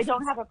no but preference. I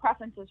don't have a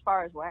preference as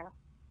far as where.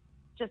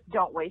 Just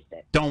don't waste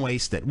it. Don't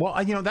waste it. Well,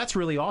 that's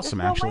really awesome,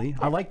 don't actually.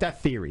 waste I like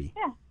that theory.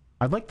 Yeah.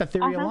 I like that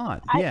theory a Uh-huh.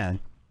 lot. I- Yeah.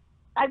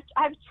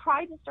 I've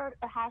tried to start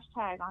a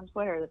hashtag on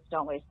Twitter that's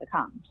don't waste the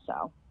cum.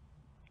 So.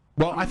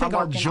 Well, I think I'm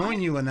I'll working on join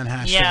it. you in that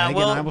hashtag, Yeah,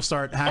 well- and I will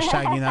start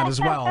hashtagging that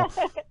as well,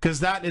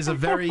 because that is a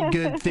very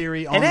good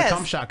theory on It the is.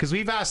 cum shot. Because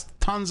we've asked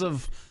tons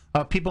of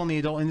people in the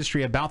adult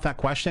industry about that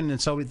question, and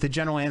so the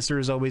general answer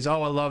is always,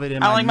 "Oh, I love it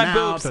in I my like my mouth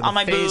boobs, or the on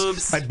my face."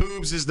 boobs. My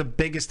boobs is the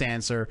biggest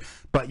answer,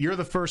 but you're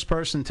the first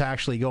person to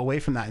actually go away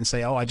from that and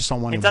say, "Oh, I just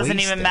don't want to." It doesn't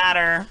waste even it.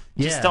 matter.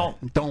 Yeah, Just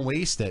don't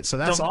waste it. So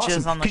that's don't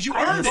awesome jizz on the- because you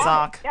on earned the it.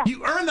 sock.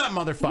 You earned that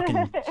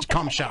motherfucking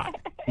cum shot.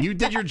 You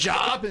did your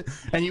job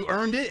and you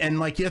earned it, and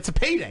like it's a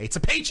payday. It's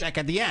a paycheck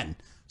at the end.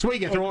 So what,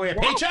 you gonna throw away a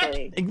paycheck?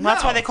 Well,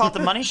 that's why they call it the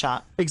money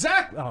shot.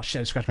 Exactly. Oh shit!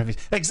 I scratched my face.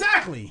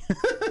 Exactly.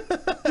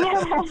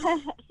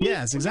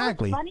 Yes,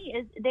 exactly. What's funny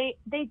is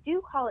they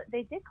do call it.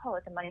 They did call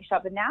it the money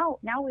shot, but now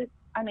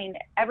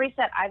every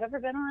set I've ever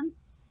been on,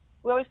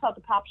 we always call it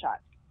the pop shot.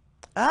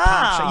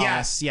 Pop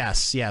shot.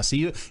 Yes. So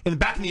you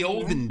back in the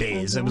olden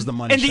days, it was the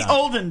money In the shot.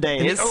 olden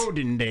days. In the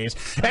olden days,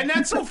 and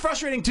that's so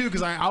frustrating too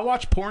because I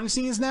watch porn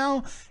scenes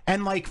now,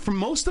 and like for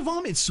most of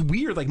them, it's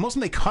weird. Like most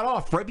of them, they cut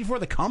off right before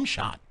the cum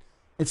shot.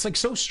 It's like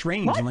so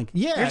strange. What? And like,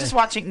 yeah, You're just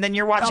watching. Then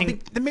you're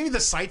watching. Maybe the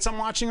sites I'm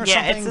watching or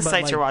Yeah, something. it's the but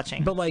sites like, you're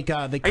watching. But like, they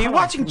Are you cut off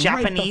watching right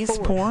Japanese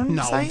before. porn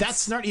No, sites?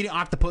 that's not eating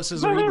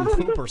octopuses or eating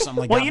poop or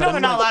something like Well, that. you but know I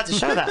they're mean, not allowed to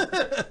show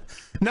that.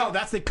 No,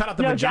 that's they cut out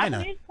the No, vagina.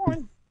 Japanese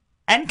porn.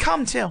 And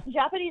cum too.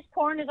 Japanese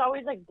porn is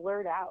always like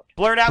blurred out.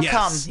 Blurred out Yes,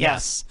 cum.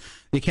 yes.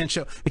 You can't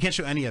show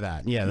any of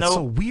that. Yeah, that's No.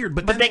 so weird.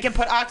 But But then they can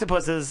put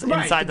octopuses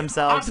Right, inside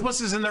themselves.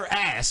 Octopuses in their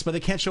ass, but they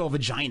can't show a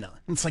vagina.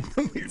 It's like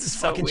the weirdest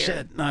So fucking weird.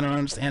 shit. I don't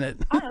understand it.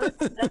 I don't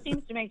know, that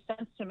seems to make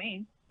sense to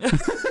me.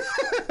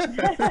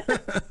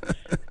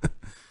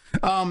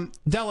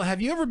 Della,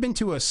 have you ever been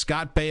to a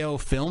Scott Baio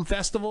film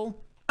festival?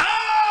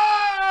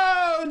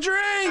 Oh,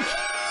 drink!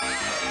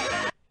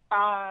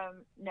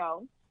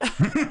 No.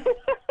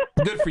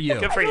 Good for you.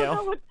 Good for I don't you.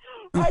 know what-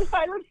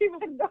 I don't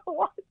even know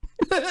what.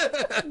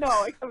 No,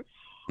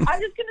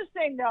 I'm just gonna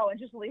say no and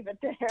just leave it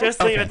there.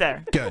 Just leave it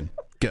there. Good.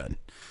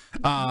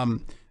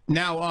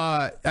 Now,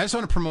 I just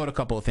want to promote a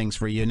couple of things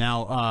for you.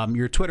 Now,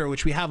 your Twitter,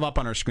 which we have up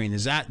on our screen,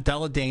 is at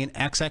Della Dane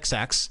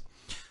XXX.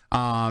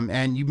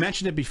 And you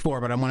mentioned it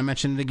before, but I want to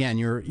mention it again.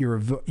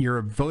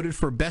 You're voted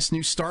for Best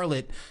New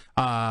Starlet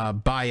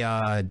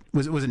by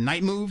was it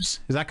Night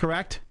Moves? Is that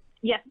correct?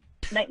 Yes,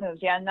 Night Moves.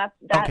 Yeah, and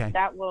Okay.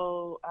 that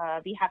will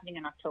be happening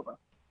in October.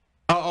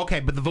 Oh, okay.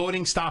 But the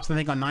voting stops, I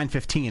think, on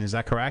 9/15. Is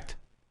that correct?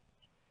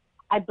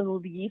 I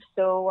believe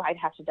so. I'd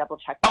have to double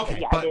check. Okay,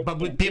 yeah, but- it is.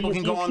 but people You-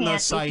 can you go on the you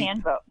site.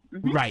 can vote.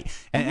 Mhm. Right,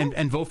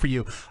 and vote for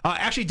you.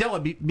 Actually,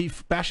 Della,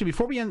 actually,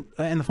 before we end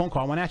the phone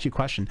call, I want to ask you a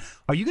question.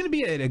 Are you going to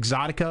be at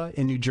Exotica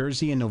in New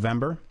Jersey in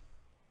November?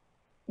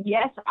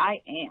 Yes,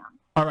 I am.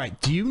 All right.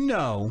 Do you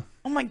know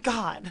Oh my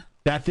God.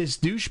 that this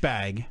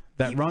douchebag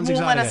that runs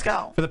won't Exotica, let us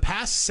go. for the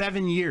past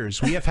 7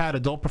 years, we have had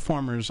adult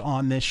performers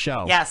on this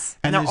show. Yes,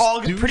 and they're this all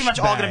pretty much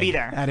all gonna be douchebag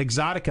there. At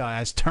Exotica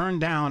has turned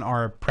down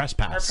our press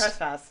pass. Our press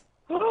pass.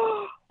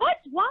 What?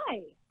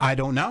 Why? I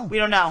don't know. We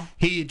don't know.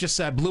 He just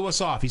blew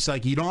us off. He's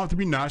like, you don't have to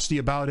be nasty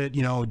about it.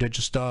 You know, they're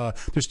just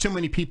there's too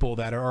many people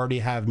that already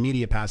have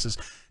media passes.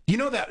 Do you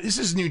know that this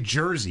is New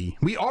Jersey?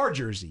 We are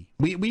Jersey.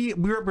 We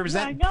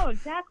represent. Yeah, I know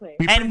exactly.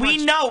 And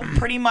we know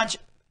pretty much,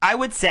 I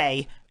would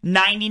say,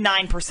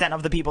 99%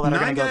 of the people that are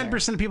going to go there.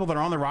 99% of people that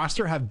are on the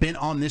roster have been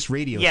on this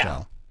radio Yeah.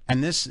 show.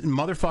 And this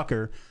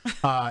motherfucker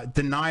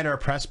denied our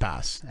press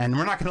pass. And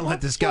we're not going to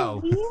let this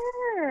go.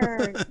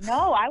 Weird.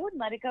 No, I wouldn't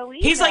let it go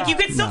either. He's like, you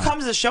can still No. come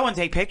to the show and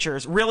take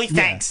pictures. Really,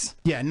 thanks.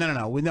 Yeah,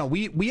 no.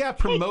 We have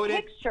promoted.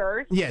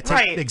 pictures. Yeah,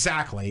 Right.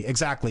 exactly.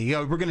 You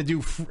know, we're gonna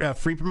do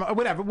free promo,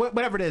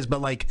 whatever it is.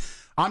 But like,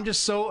 I'm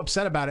just so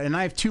upset about it, and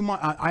I have 2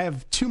 months. I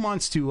have 2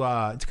 months to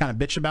kind of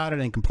bitch about it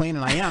and complain,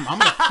 and I am. I'm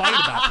gonna fight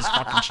about this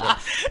fucking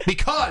shit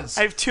because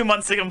I have 2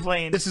 months to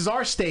complain. This is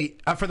our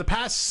state. For the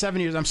past 7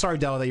 years, I'm sorry,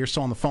 Della, that you're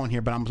still on the phone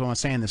here, but I'm only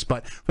saying this.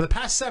 But for the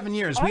past 7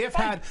 years, we have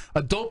had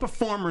adult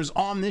performers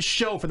on this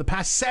show for the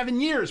past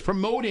 7 years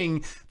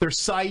promoting their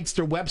sites,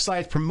 their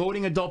websites,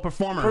 promoting adult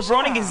performers. We're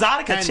promoting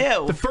Exotica And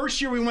too. The first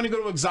year we want to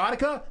go to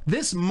Exotica,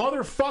 this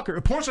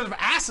motherfucker, porn stars have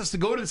asked us to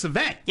go to this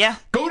event. Yeah.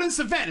 Go to this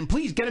event and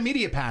please get a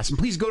media pass and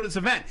please go to this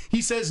event.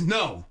 He says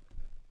no.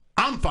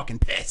 I'm fucking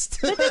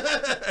pissed. That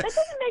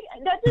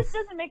just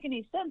doesn't make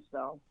any sense,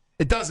 though.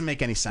 It doesn't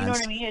make any sense. You know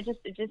what I mean?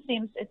 It just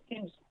seems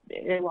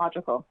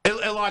illogical.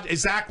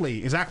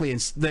 Exactly. It's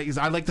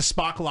I like the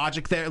Spock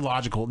logic there.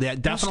 Logical. Yeah,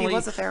 definitely. She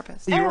was a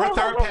therapist. You're a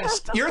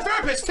therapist. You're a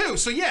therapist too.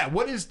 So yeah,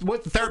 what's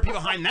the therapy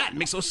behind that? It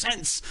makes no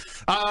sense.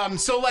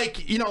 So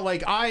like, you know,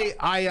 like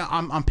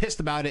I'm pissed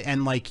about it,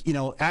 and like, you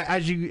know,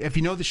 if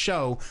you know the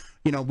show,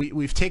 you know,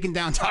 we've taken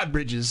down Todd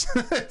Bridges.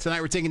 Tonight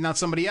we're taking down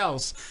somebody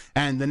else,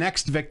 and the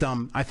next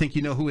victim, I think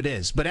you know who it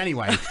is. But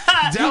anyway,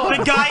 Della.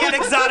 The guy at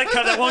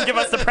Exotica that won't give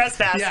us the press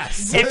pass.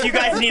 Yes. If you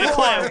guys need a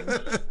clue.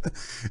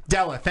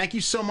 Della, thank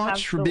you so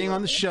much for being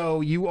on the show.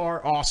 You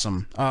are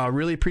awesome.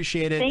 Really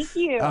appreciate it. Thank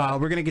you.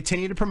 We're going to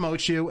continue to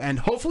promote you, and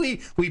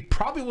hopefully we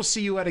probably will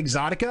see you at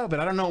Exotica,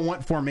 but I don't know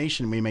what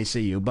formation we may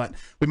see you. But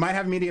we might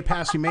have a media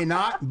pass, we may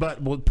not,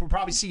 but we'll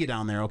probably see you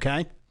down there,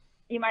 okay?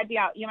 You might be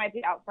out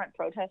front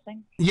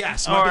protesting.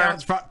 Yes, or might be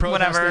out front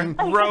protesting.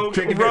 Whatever.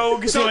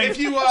 Rogue So doing, if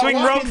you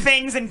doing rogue in,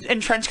 things in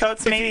trench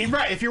coats, maybe.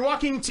 Right. If you're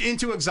walking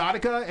into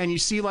Exotica and you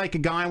see like a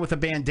guy with a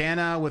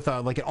bandana with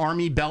like an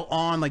army belt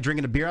on, like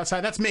drinking a beer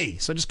outside, that's me.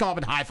 So just come up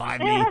and high five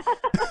me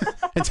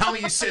and tell me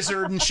you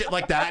scissored and shit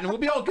like that, and we'll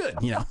be all good,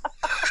 you know.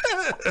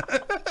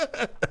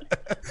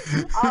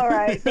 All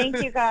right.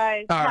 Thank you,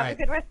 guys. All Have right. a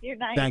good rest of your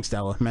night. Thanks,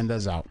 Della.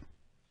 Mendez out.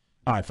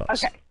 All right,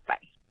 folks. Okay. Bye.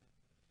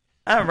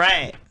 All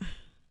right.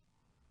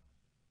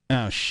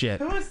 Oh shit.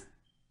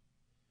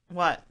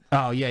 What?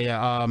 Oh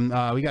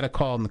yeah. We got to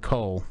call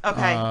Nicole.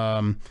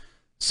 Okay.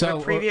 So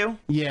preview?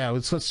 Yeah.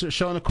 Let's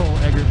show Nicole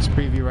Eggert's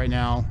preview right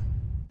now.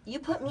 You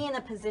put me in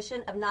a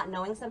position of not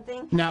knowing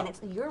something, Now, and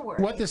it's your word.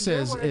 what It's this your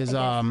is word is,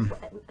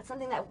 against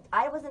something that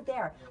I wasn't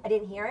there. I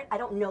didn't hear it. I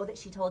don't know that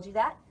she told you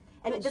that.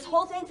 And this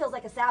whole thing feels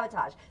like a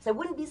sabotage. So I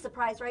wouldn't be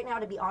surprised right now,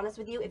 to be honest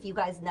with you, if you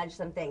guys nudged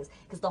some things,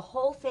 because the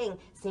whole thing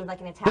seemed like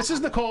an attack. This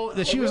is Nicole.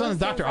 She was on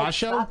the Dr. Oz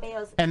show,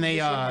 and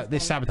they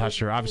sabotaged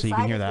her. Obviously, you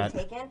can hear that.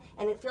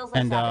 And it feels like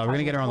And we're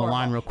gonna get her on the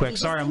line real quick.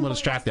 Sorry, I'm a little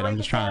distracted. I'm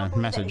just trying to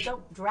message.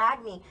 Don't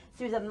drag me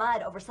through the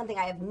mud over something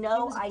I have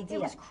no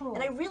idea.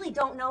 And I really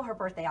don't know her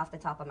birthday off the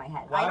top of my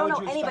head. I don't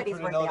know anybody's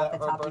birthday off the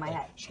top of my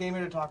head. She came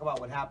here to talk about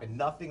what happened.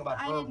 Nothing about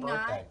her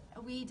birthday.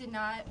 We did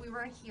not. We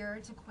were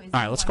here to quiz. All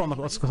right, let's call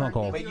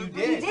Nicole. But you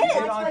did. You did. That's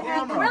on what camera.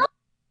 happened. All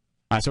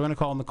right, so we're gonna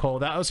call Nicole.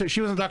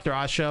 She was on the Dr.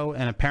 Oz show,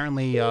 and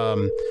apparently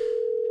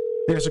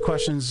there's some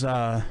questions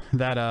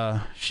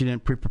that she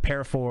didn't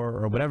prepare for,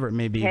 or whatever it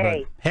may be.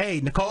 Hey. But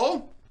hey,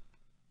 Nicole.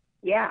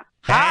 Yeah.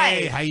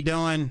 Hey, how you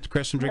doing?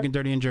 Chris from Drinking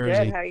Dirty in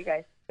Jersey. Good. How are you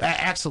guys?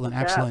 Excellent,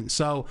 What's excellent. up?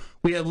 So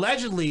we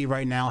allegedly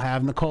right now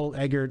have Nicole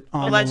Eggert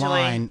on Allegedly. the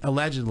line.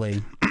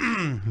 Allegedly.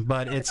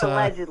 But it's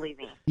Allegedly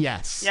me.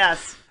 Yes.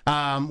 Yes.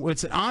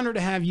 It's an honor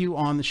to have you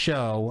on the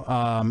show,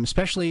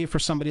 especially for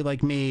somebody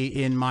like me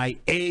in my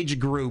age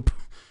group.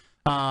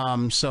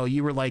 So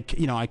you were like,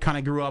 you know, I kind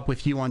of grew up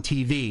with you on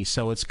TV,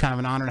 so it's kind of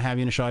an honor to have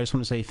you on the show. I just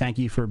want to say thank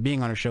you for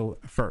being on our show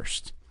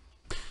first.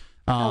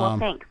 Well,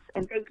 thanks.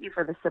 And thank you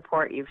for the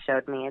support you've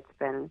showed me. It's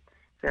been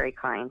very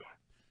kind.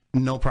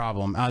 No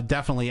problem.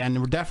 Definitely. And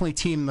we're definitely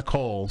Team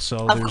Nicole.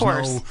 So Of there's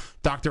course. no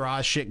Dr.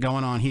 Oz shit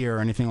going on here or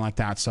anything like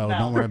that. So No.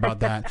 don't worry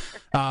about that.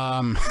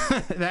 And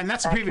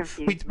that's a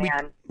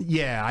preview.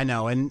 Yeah, I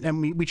know.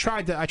 And we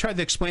tried to, I tried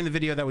to explain the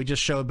video that we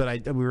just showed,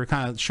 but we were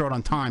kind of short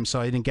on time,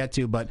 so I didn't get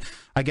to. But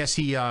I guess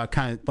he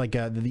kind of like,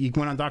 you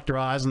went on Dr.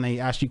 Oz and they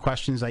asked you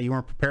questions that you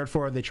weren't prepared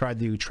for. They tried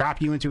to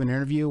trap you into an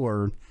interview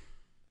or.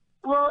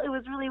 Well, it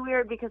was really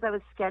weird because I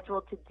was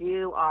scheduled to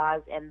do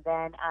Oz, and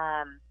then,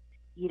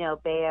 you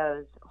know,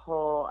 Bayo's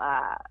whole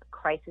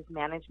crisis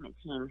management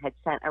team had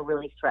sent a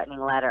really threatening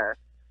letter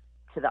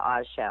to the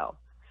Oz show,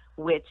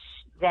 which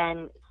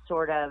then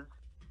sort of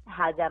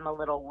had them a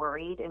little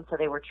worried, and so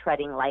they were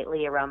treading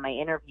lightly around my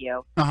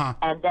interview. Uh-huh.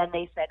 And then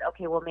they said,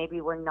 okay, well,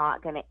 maybe we're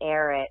not going to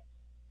air it.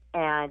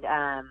 And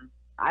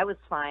I was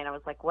fine. I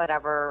was like,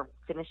 whatever,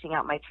 finishing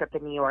out my trip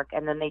in New York.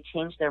 And then they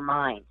changed their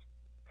mind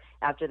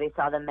after they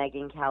saw the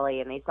Megyn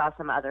Kelly and they saw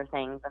some other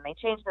things, and they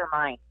changed their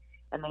mind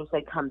and they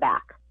said, come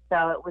back.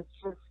 So it was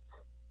just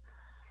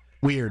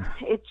Weird.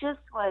 It just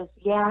was,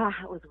 yeah,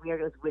 it was weird.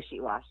 It was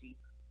wishy-washy.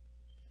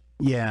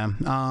 Yeah,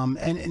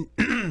 and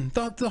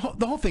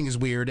the whole thing is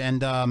weird,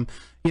 and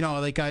you know,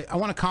 like I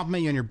want to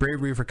compliment you on your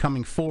bravery for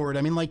coming forward.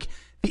 I mean, like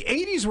the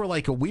 '80s were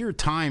like a weird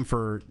time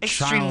for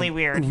Extremely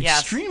weird,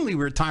 yes. extremely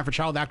weird time for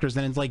child actors.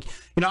 And it's like,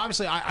 you know,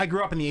 obviously I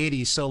grew up in the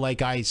 '80s, so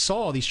like I saw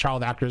all these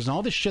child actors and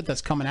all this shit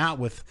that's coming out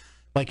with.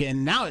 Like,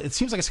 and now it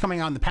seems like it's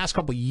coming out in the past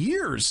couple of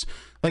years.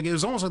 Like, it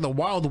was almost like the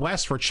Wild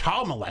West for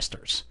child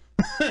molesters.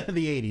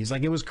 the 80s.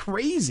 Like it was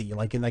crazy.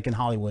 Like in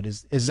Hollywood.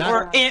 Is that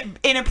or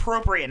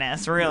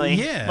inappropriateness? Really?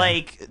 Yeah.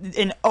 Like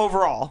in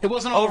overall, it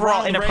wasn't all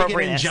overall Ronald Reagan and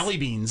inappropriateness. jelly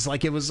beans.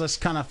 Like it was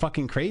just kind of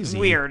fucking crazy.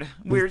 Weird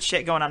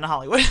shit going on in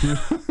Hollywood.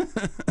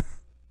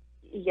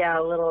 Yeah,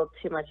 a little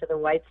too much of the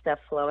white stuff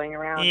flowing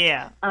around.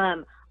 Yeah. I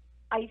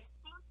think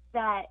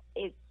that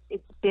it's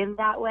been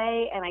that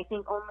way, and I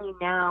think only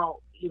now,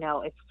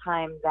 it's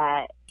time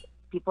that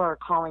people are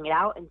calling it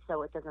out, and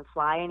so it doesn't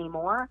fly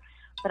anymore.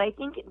 But I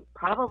think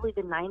probably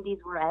the 90s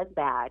were as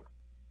bad.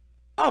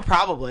 Oh,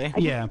 probably. I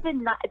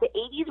think the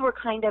 80s were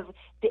kind of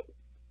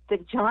the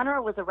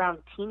genre was around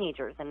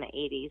teenagers in the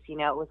 80s. It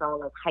was all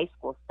like high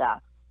school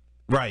stuff.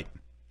 Right.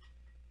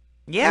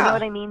 Yeah. You know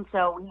what I mean?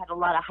 So we had a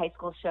lot of high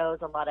school shows,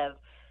 a lot of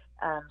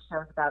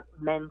shows about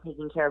men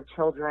taking care of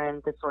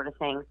children, this sort of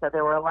thing. So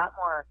there were a lot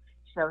more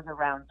shows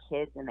around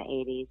kids in the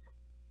 80s.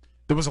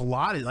 There was a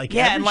lot of like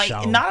and like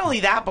not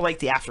only that, but like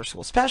the after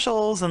school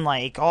specials and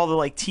like all the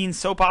like teen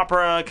soap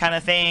opera kind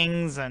of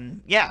things,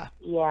 and yeah,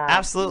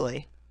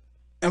 absolutely.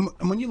 And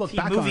when you look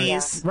back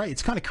movies. on it, right,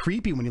 it's kind of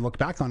creepy when you look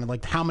back on it,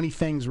 like how many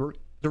things were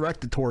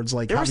directed towards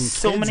like There were having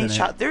so kids many in it.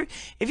 child. There,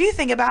 if you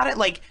think about it,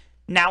 like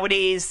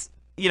nowadays,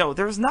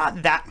 there's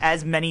not that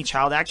as many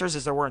child actors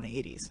as there were in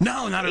the 80s.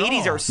 No, not at all.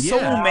 80s are so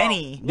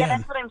many. Yeah,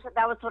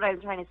 that was what I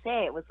was trying to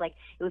say. It was like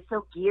it was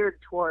so geared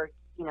towards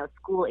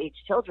school age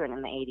children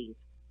in the 80s.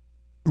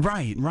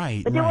 Right.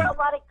 But there were a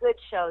lot of good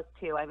shows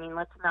too. I mean,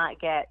 let's not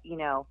get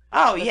let's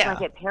not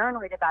get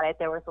paranoid about it.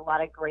 There was a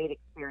lot of great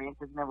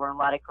experiences, and there were a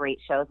lot of great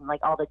shows, and like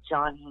all the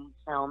John Hughes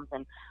films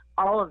and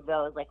all of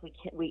those. Like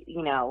we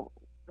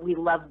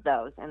love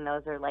those, and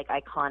those are like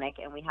iconic,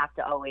 and we have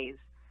to always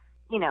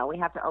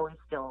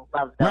still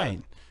love those.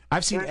 Right.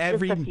 I've seen There's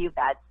every just a few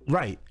bad scenes.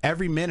 right.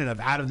 Every minute of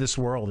Out of This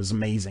World is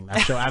amazing. That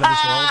show, Out of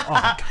This World.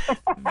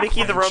 Oh my God.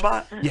 Vicky the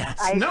Robot. Yes.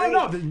 I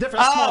No, agree. different.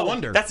 That's Small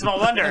Wonder. That's Small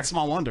Wonder. That's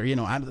Small Wonder.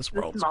 Out of This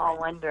World. Small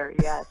Wonder,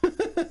 yes,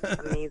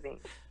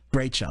 amazing.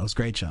 Great shows.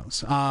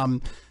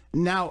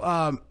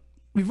 Now,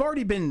 we've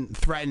already been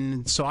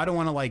threatened, so I don't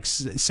want to like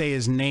say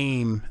his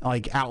name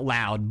like out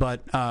loud,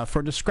 but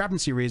for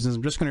discrepancy reasons,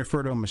 I'm just going to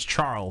refer to him as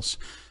Charles.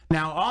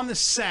 Now, on the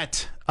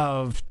set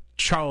of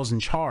Charles in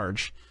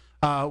Charge,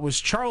 was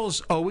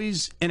Charles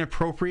always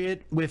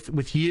inappropriate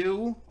with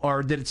you,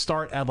 or did it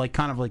start at like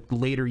kind of like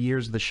later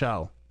years of the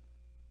show?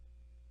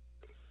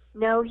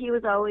 No, he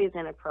was always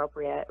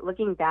inappropriate.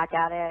 Looking back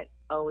at it,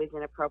 always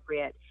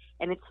inappropriate.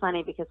 And it's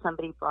funny because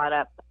somebody brought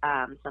up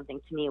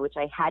something to me which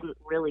I hadn't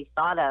really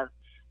thought of,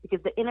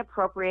 because the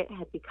inappropriate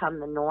had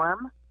become the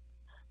norm,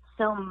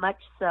 so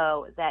much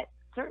so that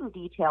certain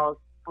details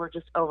were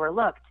just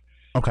overlooked.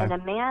 Okay. And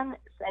a man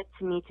said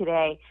to me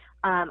today,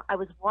 I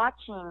was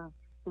watching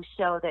the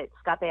show that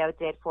Scott Baio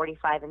did,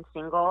 45 and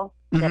Single,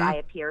 that I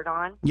appeared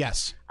on.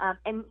 Yes.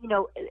 And,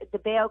 the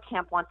Baio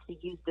camp wants to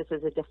use this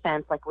as a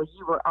defense, like, well,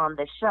 you were on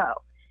this show.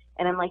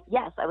 And I'm like,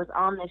 yes, I was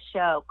on this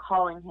show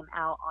calling him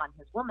out on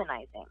his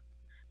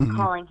womanizing,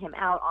 calling him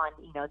out on,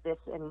 this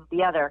and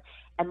the other.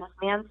 And this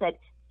man said,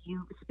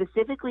 you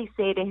specifically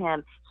say to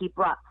him, he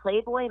brought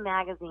Playboy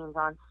magazines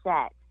on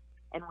set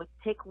and would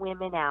pick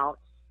women out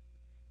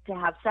to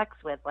have sex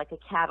with, like a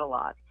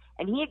catalog.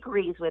 And he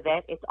agrees with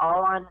it. It's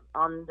all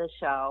on the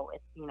show.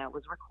 It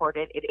was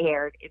recorded. It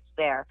aired. It's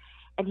there.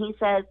 And he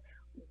says,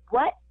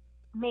 what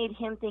made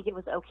him think it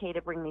was okay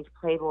to bring these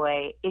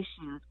Playboy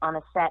issues on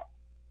a set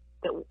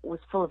that was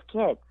full of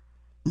kids?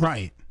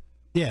 Right.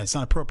 Yeah, it's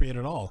not appropriate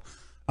at all.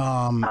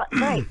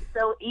 Right.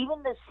 So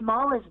even the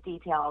smallest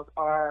details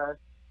are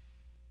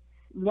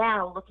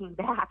now looking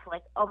back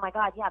like, oh my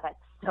God, yeah, that's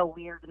so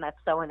weird and that's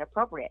so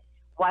inappropriate.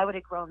 Why would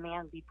a grown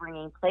man be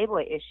bringing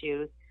Playboy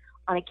issues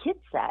on a kid's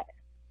set?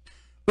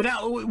 But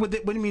now, what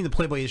do you mean the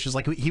Playboy issues?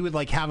 Like he would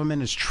like have them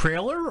in his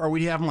trailer, or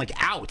would he have them like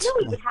out? No,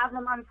 we would have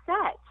them on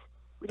set.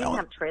 We didn't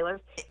have trailers.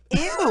 Ew.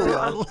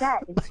 On set.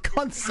 Like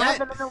on set. Have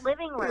them in the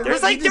living room. There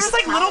was like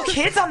little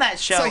kids on that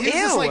show. So he was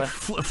Ew. just like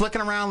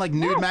flicking around like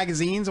nude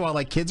magazines while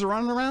like kids are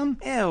running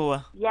around.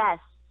 Ew. Yes.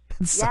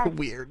 It's so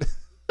weird.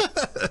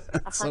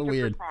 That's so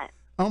weird.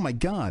 Oh my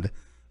God.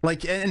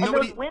 Like and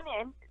nobody. Those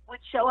women would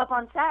show up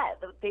on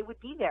set. They would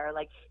be there.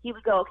 Like he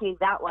would go, okay,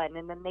 that one,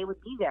 and then they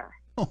would be there.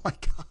 Oh my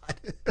God.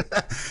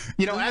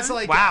 As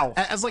like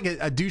as like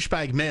a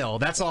douchebag male,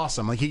 that's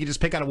awesome. Like he could just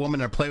pick out a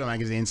woman in a Playboy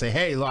magazine and say,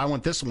 "Hey, look, I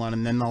want this one,"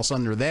 and then all of a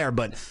sudden they're there.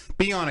 But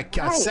being on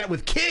a set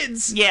with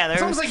kids, yeah,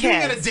 it's almost like kids.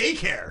 being at a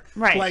daycare,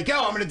 right? Like,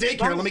 oh, I'm in a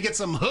daycare. Let me get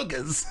some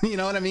hookahs. You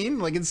know what I mean?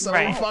 Like it's so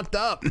fucked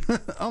up.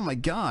 Oh my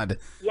God.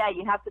 Yeah,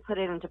 you have to put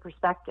it into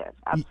perspective.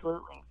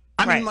 Absolutely.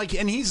 I mean, like,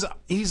 and he's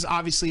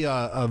obviously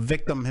a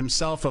victim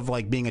himself of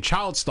like being a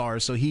child star,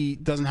 so he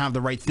doesn't have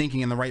the right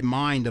thinking and the right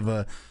mind of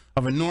a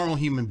normal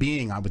human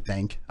being, I would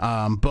think.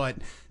 But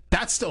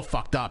that's still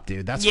fucked up,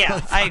 dude. That's really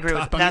fucked I agree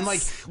with up. that. I mean,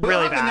 like, we really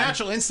all have bad. the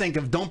natural instinct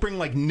of don't bring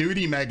like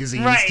nudie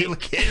magazines to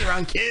kids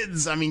around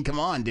kids. I mean, come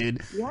on,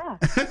 dude. Yeah.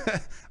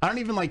 I don't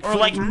even like or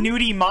like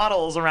nudie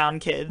models around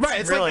kids. Right,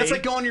 it's really.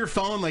 like go on your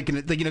phone, like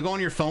go on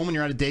your phone when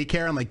you're at a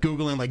daycare and like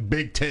googling like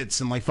big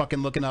tits and like fucking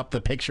looking up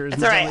the pictures.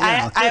 It's all right.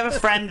 I have a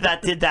friend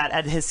that did that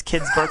at his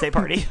kid's birthday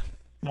party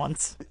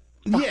once.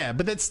 Yeah,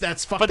 but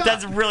that's fucked But up.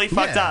 that's really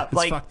fucked Yeah, up. it's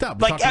Like, fucked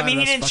up. We talked I about mean,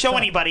 it he as didn't fucked show up.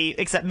 anybody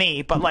except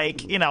me. But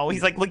like, you know,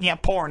 he's like looking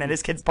at porn at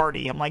his kid's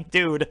party. I'm like,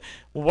 dude,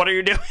 what are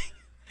you doing?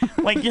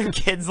 Like, your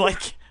kid's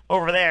like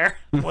over there.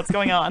 What's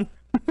going on?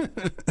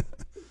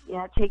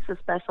 Yeah, it takes a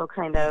special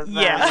kind of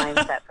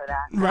mindset for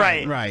that.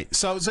 Right.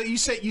 So you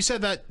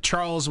said that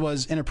Charles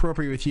was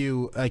inappropriate with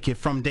you like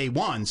from day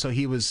one. So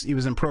he was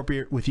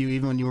inappropriate with you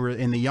even when you were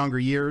in the younger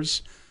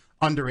years,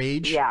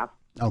 underage. Yeah.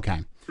 Okay.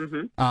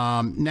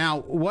 Mm-hmm. Now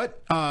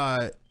what?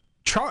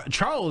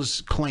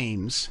 Charles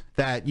claims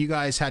that you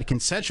guys had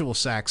consensual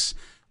sex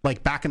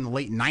like back in the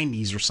late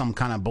 90s or some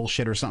kind of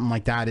bullshit or something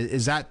like that.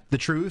 Is that the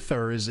truth,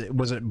 or was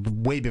it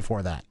way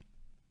before that?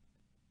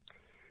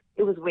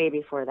 It was way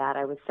before that.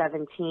 I was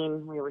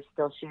 17. We were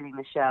still shooting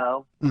the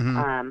show.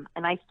 Mhm.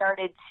 And I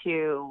started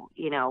to,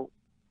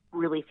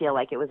 really feel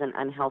like it was an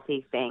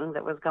unhealthy thing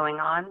that was going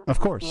on. Of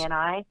course. With he and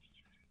I.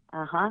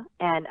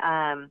 And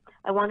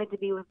I wanted to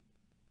be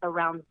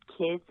around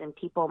kids and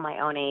people my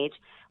own age.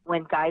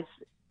 When guy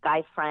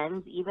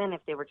friends, even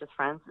if they were just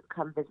friends, would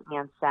come visit me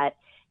on set,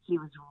 he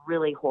was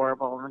really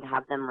horrible and would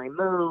have them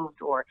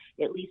removed or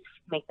at least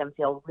make them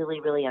feel really,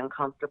 really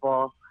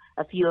uncomfortable.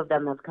 A few of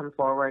them have come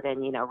forward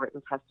and,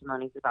 written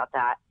testimonies about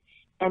that.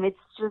 And it's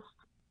just,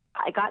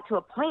 I got to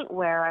a point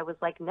where I was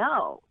like,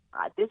 no,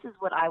 this is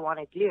what I want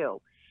to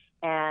do.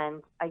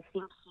 And I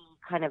think he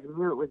kind of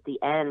knew it was the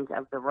end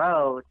of the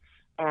road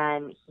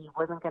and he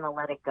wasn't going to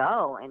let it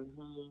go. And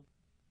he,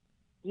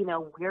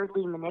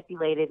 weirdly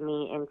manipulated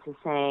me into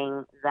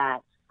saying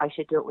that I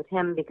should do it with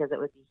him because it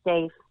would be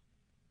safe.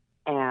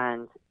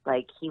 And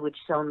like, he would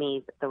show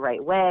me the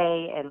right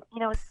way. And,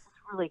 it's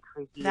really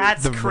creepy.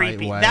 That's The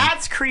creepy. right way.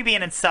 That's creepy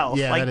in itself.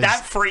 Yeah, like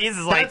that phrase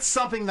is like that's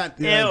something that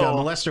ew. a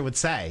molester would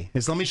say.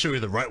 Is let me show you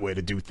the right way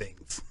to do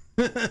things.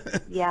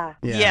 Yeah.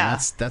 Yeah.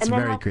 That's And then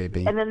very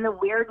creepy. And then the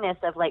weirdness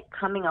of like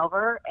coming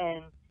over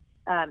and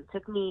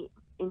took me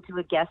into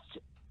a guest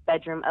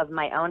bedroom of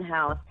my own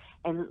house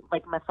and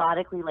like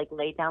methodically like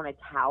laid down a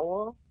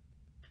towel.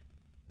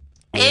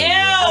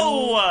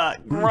 Ew!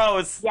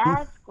 Gross.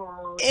 Yes,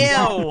 gross. Ew.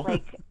 Yes,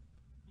 like,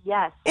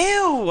 yes.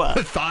 Ew.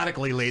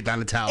 Methodically laid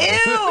down a towel.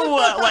 Ew!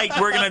 Like,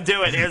 we're gonna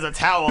do it. Here's a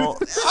towel.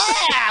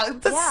 Ah,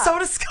 that's Yeah. so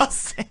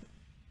disgusting.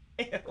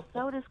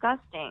 So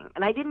disgusting.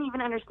 And I didn't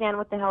even understand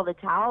what the hell the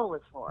towel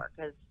was for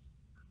because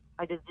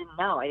I just didn't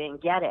know. I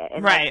didn't get it.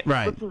 And Right. like,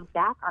 Right. looking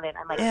back on it,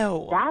 I'm like,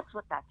 Ew. that's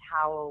what that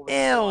towel was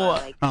Ew.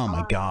 for. Like, Oh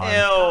my god.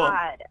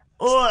 God.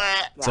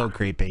 Ugh. So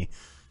creepy.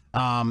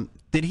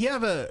 Did he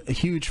have a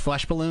huge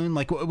flesh balloon?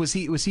 Like, was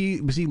he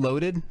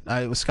loaded?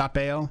 Was Scott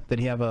Baio? Did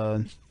he have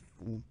a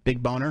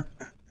big boner?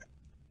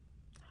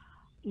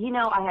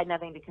 I had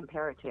nothing to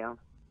compare it to.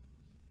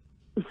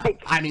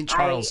 Like, I mean,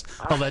 Charles,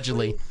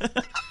 allegedly.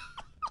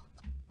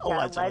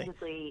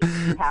 Allegedly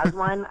he has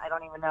one. I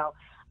don't even know.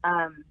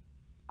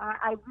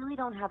 I really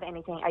don't have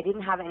anything. I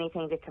didn't have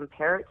anything to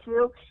compare it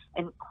to.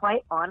 And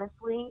quite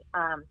honestly,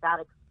 that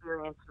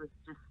experience was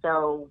just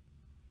so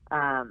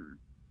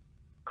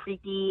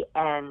creepy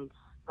and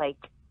like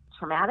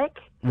traumatic.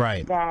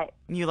 Right. That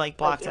you like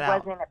blocked it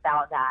out. It wasn't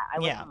about that. I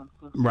Yeah. wasn't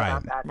thinking Right.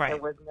 about that. Right.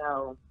 There was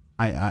no.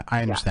 I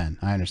understand.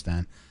 I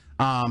understand.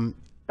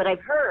 But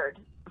I've heard.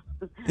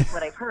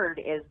 What I've heard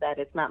is that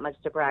it's not much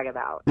to brag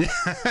about.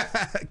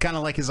 Kind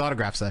of like his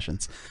autograph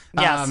sessions.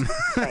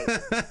 Yes. Right.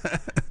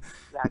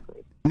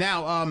 Exactly.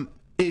 Now,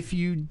 if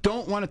you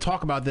don't want to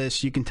talk about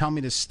this, you can tell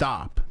me to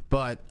stop.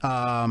 But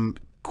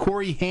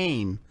Corey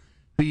Haim,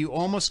 who you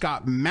almost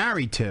got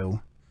married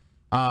to,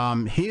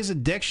 his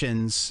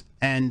addictions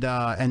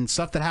and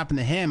stuff that happened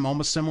to him,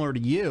 almost similar to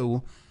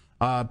you,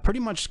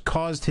 pretty much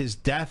caused his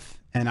death.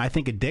 And I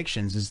think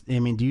addictions. Do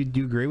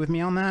you agree with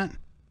me on that?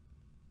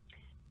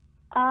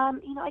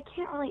 I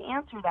can't really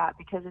answer that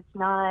because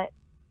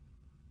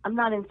I'm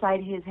not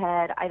inside his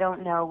head. I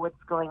don't know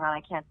what's going on.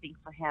 I can't speak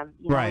for him.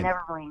 I Right.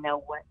 never really know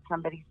what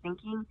somebody's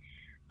thinking.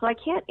 So I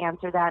can't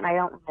answer that, and I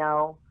don't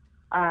know.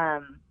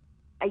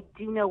 I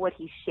do know what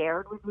he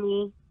shared with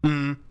me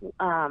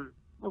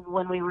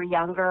when we were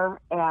younger,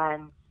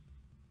 and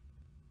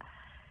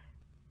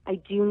I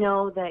do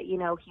know that,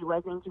 he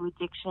was into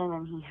addiction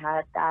and he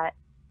had that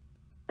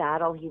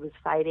battle he was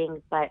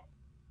fighting, but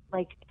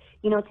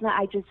it's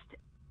not,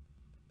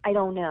 I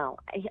don't know.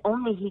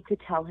 Only he could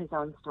tell his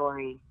own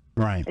story.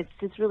 Right. It's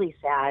just really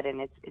sad,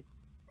 and it's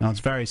No, it's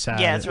very sad.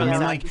 Yeah, it's really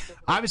sad.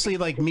 Obviously,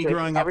 me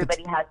growing up.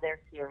 Everybody has their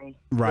theory.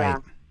 Right. Yeah.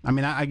 I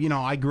mean,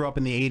 I grew up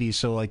in the '80s,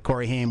 so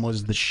Corey Haim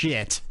was the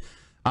shit.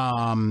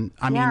 Mean,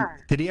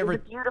 did he ever?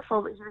 He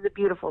was a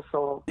beautiful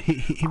soul.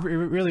 He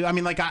really.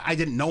 I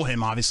didn't know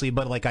him obviously,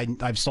 but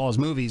I saw his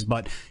movies,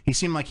 but he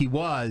seemed like he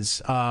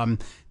was.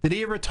 Did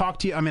he ever talk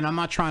to you? I'm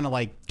not trying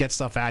to get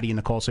stuff out of you,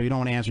 Nicole. So you don't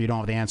want to answer, you don't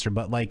have to answer.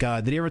 But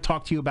did he ever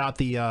talk to you about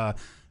the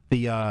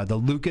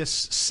Lucas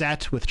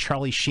set with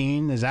Charlie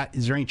Sheen? Is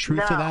there any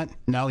truth to No. that?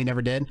 No, he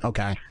never did.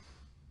 Okay.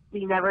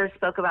 He never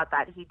spoke about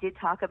that. He did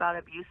talk about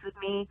abuse with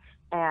me,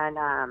 and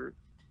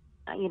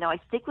I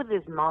stick with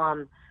his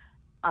mom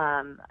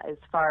as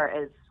far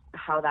as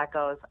how that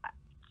goes.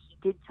 He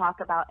did talk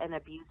about an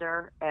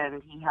abuser,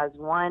 and he has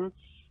one,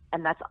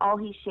 and that's all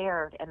he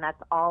shared, and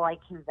that's all I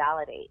can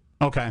validate.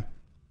 Okay.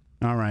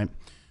 All right.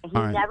 And he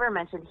All right. never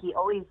mentioned. He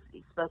always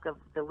spoke of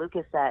the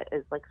Lucas set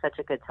as like such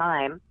a good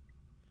time,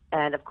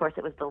 and of course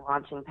it was the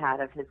launching pad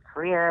of his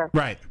career.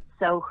 Right.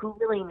 So who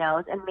really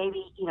knows? And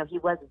maybe, you know, he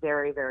was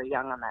very, very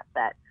young on that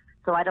set.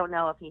 So I don't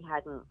know if he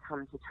hadn't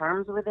come to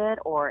terms with it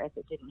or if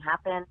it didn't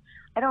happen.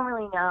 I don't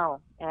really know.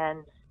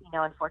 And, you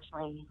know,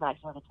 unfortunately, he's not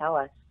here to tell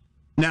us.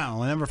 No,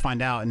 we'll never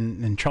find out.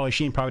 And Charlie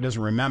Sheen probably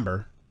doesn't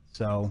remember.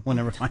 So we'll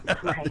never find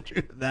out the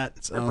truth of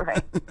that. So.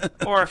 Right.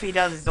 Or if he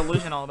does, he's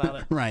delusional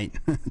about it. Right.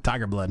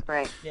 Tiger blood.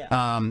 Right.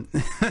 Yeah.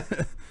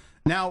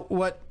 Now,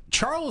 what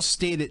Charles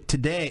stated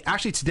today,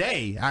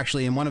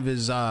 in one of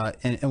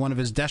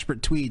his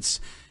desperate tweets,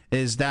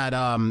 is that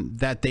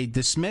that they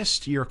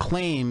dismissed your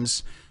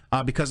claims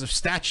because of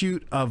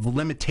statute of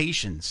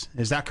limitations.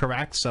 Is that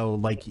correct? So,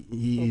 like,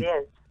 It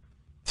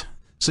is.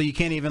 So you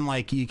can't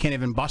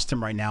even bust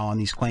him right now on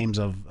these claims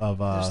of It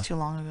was too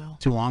long ago.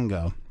 Too long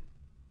ago.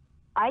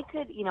 I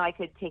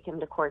could take him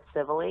to court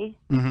civilly,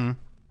 Mm-hmm.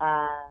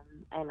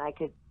 and I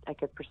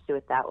could pursue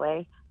it that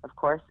way, of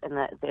course. And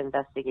the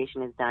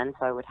investigation is done,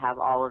 so I would have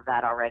all of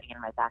that already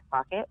in my back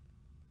pocket.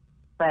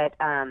 But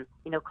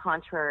you know,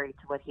 contrary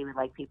to what he would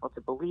like people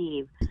to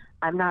believe,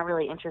 I'm not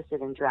really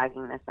interested in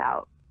dragging this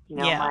out. You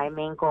know, my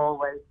main goal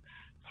was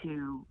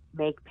to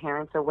make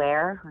parents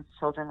aware whose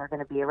children are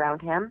going to be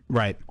around him.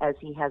 Right. As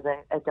he has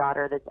a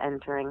daughter that's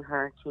entering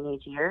her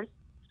teenage years.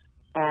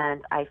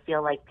 And I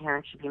feel like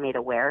parents should be made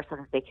aware so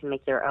that they can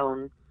make their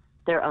own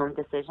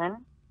decision.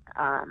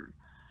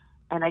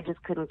 And I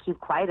just couldn't keep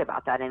quiet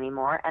about that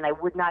anymore. And I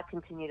would not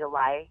continue to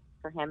lie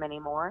for him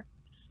anymore.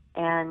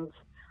 And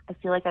I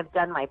feel like I've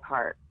done my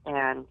part.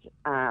 And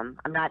I'm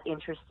not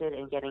interested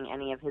in getting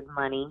any of his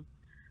money.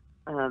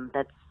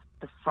 That's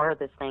the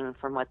farthest thing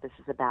from what this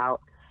is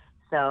about.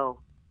 So,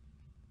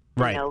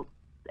 right. You know,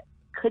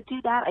 could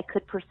do that. I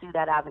could pursue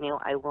that avenue.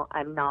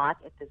 I'm not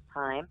at this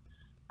time.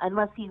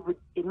 Unless he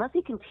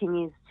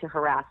continues to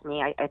harass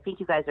me. I think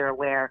you guys are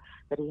aware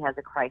that he has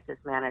a crisis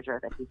manager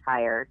that he's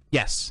hired.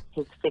 Yes.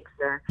 His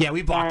fixer. Yeah,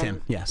 we blocked And,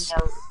 him. Yes.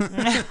 You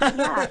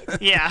know,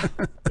 Yeah.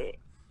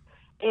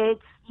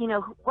 It's, you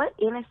know, what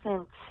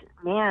innocent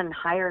man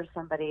hires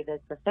somebody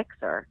that's a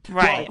fixer?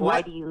 Right. Like,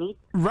 why do you need?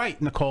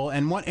 Right, Nicole.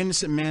 And what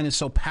innocent man is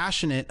so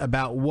passionate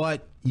about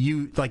what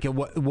you like,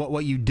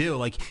 what you do?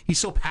 Like, he's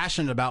so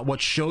passionate about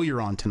what show you're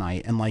on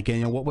tonight, and like,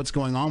 you know, what's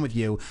going on with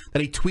you,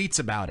 that he tweets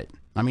about it.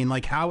 I mean,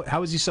 like, how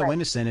is he so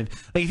innocent?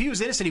 If he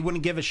was innocent, he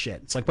wouldn't give a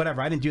shit. It's like,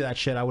 whatever, I didn't do that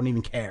shit, I wouldn't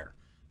even care.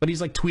 But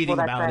he's like tweeting Well,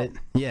 that's about right. it.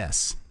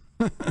 Yes.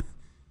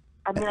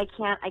 I mean, I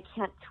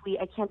can't tweet.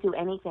 I can't do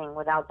anything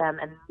without them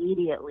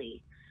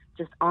immediately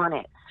just on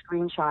it,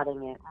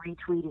 screenshotting it,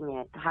 retweeting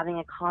it, having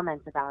a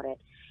comment about it.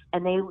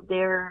 And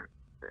they're,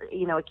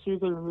 you know,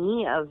 accusing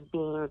me of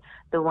being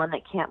the one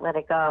that can't let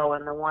it go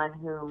and the one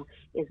who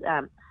is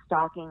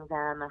stalking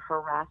them,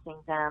 harassing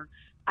them.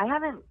 I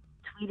haven't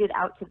tweeted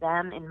out to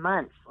them in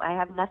months. I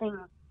have nothing.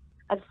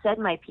 I've said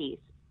my piece.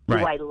 Do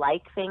I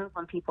like things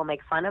when people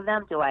make fun of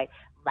them? Do I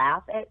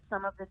laugh at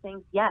some of the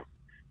things? Yes,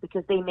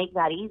 because they make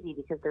that easy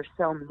because they're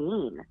so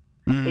mean.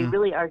 Mm. They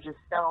really are just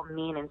so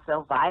mean and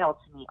so vile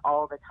to me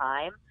all the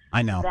time.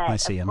 I know. That, I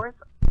see of him. course,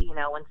 you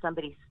know, when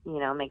somebody, you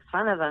know, makes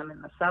fun of them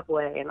in the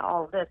subway and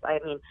all of this, I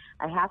mean,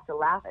 I have to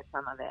laugh at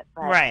some of it.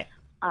 But, Right.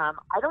 I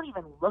don't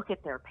even look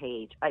at their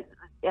page. I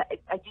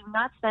do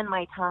not spend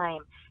my time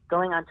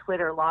going on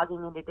Twitter,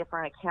 logging into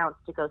different accounts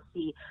to go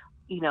see,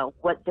 you know,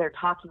 what they're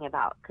talking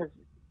about, because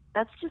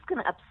that's just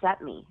going to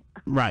upset me.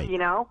 Right. You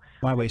know?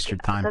 Why waste your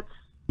time?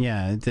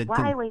 Yeah.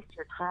 Why waste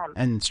your time?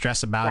 And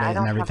stress about Yeah, I it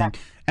don't and have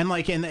everything. And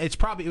like, and it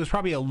was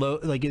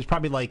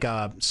probably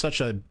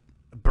such a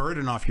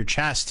burden off your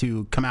chest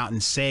to come out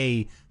and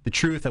say the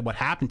truth of what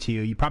happened to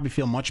you. You probably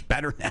feel much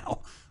better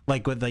now.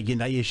 Like, with, like, you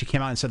know, you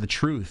came out and said the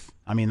truth.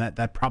 I mean,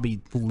 that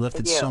probably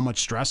lifted do. so much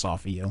stress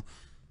off of you.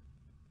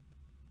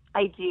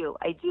 I do,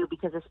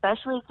 because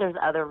especially if there's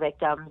other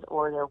victims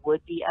or there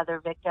would be other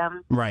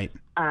victims. Right.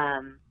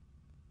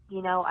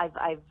 You know,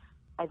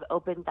 I've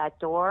opened that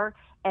door,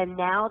 and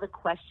now the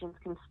questions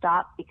can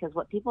stop, because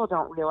what people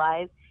don't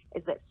realize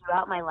is that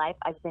throughout my life,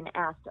 I've been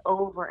asked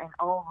over and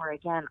over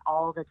again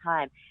all the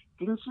time,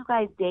 didn't you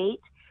guys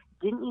date?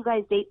 Didn't you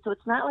guys date? So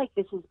it's not like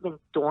this has been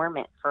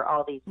dormant for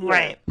all these years.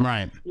 Right.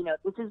 Right. You know,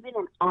 this has been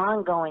an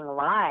ongoing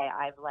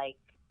lie.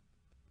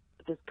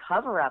 This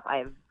cover-up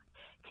I've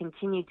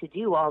continued to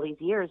do all these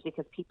years,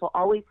 because people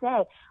always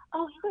say,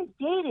 oh, you guys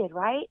dated,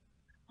 right?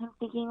 I'm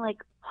thinking, like,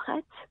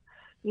 what?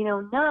 You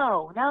know,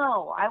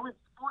 no, I was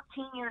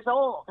 14 years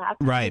old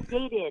after Right. we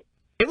dated.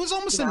 It was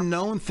almost a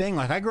known thing.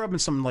 Like, I grew up in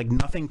some, like,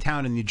 nothing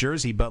town in New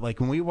Jersey, but, like,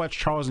 when we watched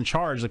Charles in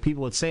Charge, like,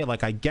 people would say,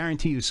 like, I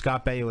guarantee you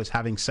Scott Baio was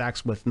having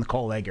sex with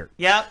Nicole Eggert.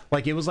 Yep.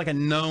 Like, it was, like, a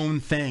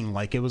known thing.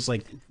 Like, it was,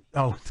 like,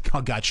 oh,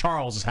 God,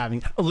 Charles is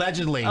having...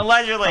 Allegedly.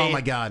 Allegedly. Oh,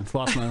 my God.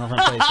 Lost my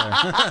place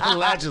there.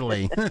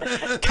 Allegedly.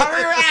 Cover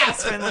your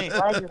ass, Finley.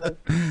 Allegedly.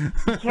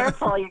 Be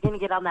careful, you're going to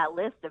get on that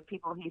list of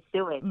people he's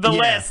suing. The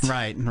list.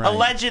 Right.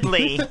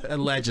 Allegedly.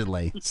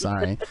 Allegedly.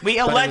 Sorry. We But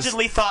it was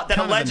allegedly thought that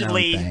kind of a known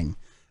allegedly... thing.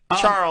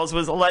 Charles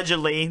was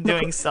allegedly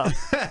doing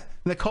stuff.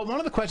 Nicole, one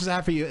of the questions I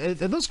have for you are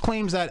those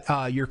claims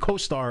that your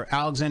co-star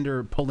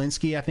Alexander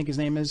Polinsky, I think his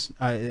name is,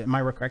 am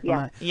I correct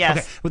on that? Yes.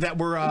 Okay. With that,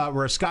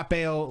 were Scott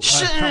Baio,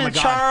 oh my God,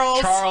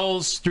 Charles.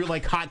 Charles threw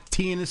like hot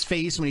tea in his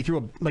face when he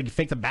threw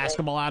faked a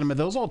basketball at him. Are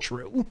those all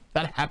true?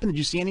 That happened? Did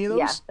you see any of those?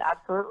 Yes,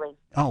 absolutely.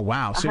 Oh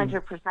wow. So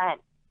 100%.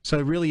 So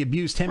he really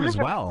abused him as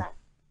well.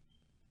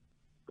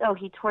 Oh,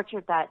 he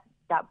tortured that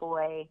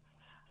boy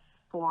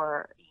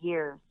for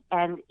years.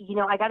 And, you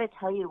know, I got to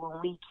tell you,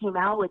 when we came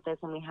out with this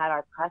and we had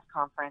our press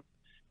conference,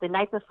 the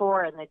night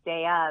before and the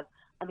day of,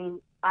 I mean,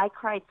 I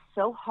cried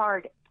so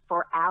hard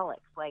for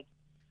Alex. Like,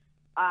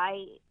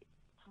 I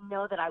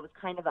know that I was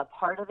kind of a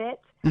part of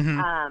it.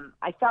 Mm-hmm.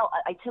 I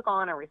took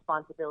on a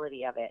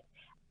responsibility of it.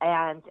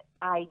 And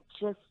I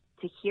just,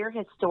 to hear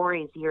his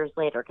stories years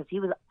later, because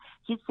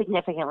he's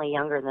significantly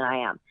younger than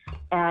I am,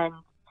 and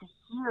to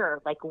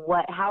hear, like,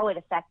 how it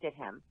affected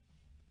him.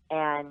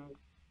 And,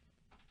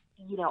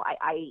 you know,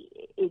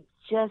 it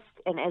just,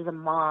 and as a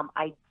mom,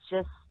 I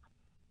just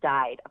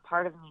died. A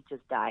part of me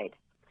just died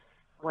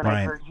when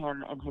I heard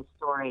him and his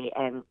story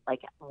and,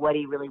 like, what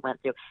he really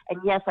went through. And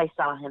yes, I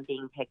saw him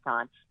being picked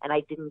on, and I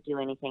didn't do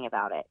anything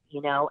about it,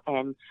 you know,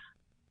 and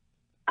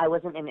I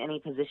wasn't in any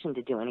position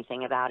to do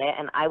anything about it,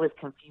 and I was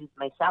confused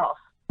myself.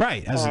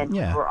 Right.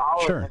 We're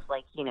all sure. in this,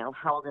 like, you know,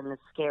 held in this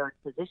scared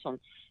position.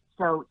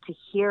 So to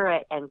hear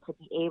it and to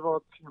be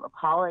able to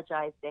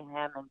apologize to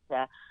him and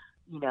to,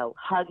 you know,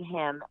 hug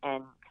him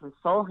and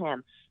console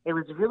him, it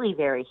was really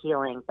very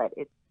healing, but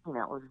it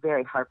was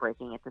very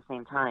heartbreaking at the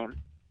same time.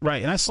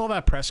 Right, and I saw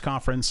that press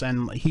conference,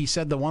 and he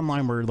said the one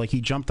line where, like,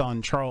 he jumped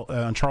on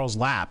Charles'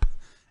 lap,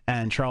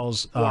 and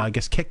Charles, I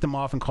guess, kicked him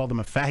off and called him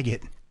a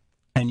faggot,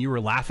 and you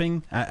were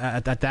laughing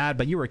at that,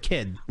 but you were a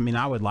kid. I mean,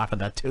 I would laugh at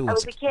that too. I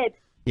was a kid.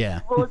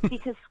 Yeah. Well, it's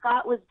because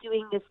Scott was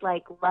doing this,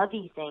 like,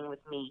 lovey thing with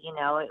me. You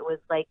know, it was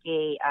like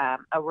a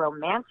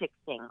romantic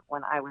thing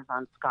when I was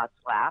on Scott's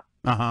lap.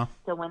 Uh-huh.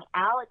 So when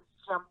Alex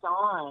jumped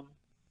on,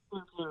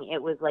 thinking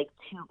it was like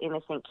two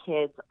innocent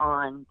kids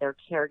on their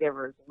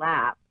caregiver's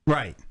lap.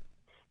 Right.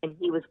 And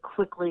he was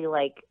quickly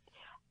like,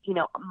 you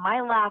know, my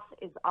laugh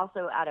is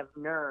also out of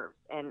nerves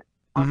and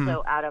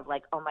also out of,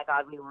 like, oh my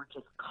God, we were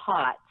just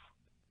caught.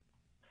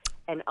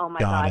 And oh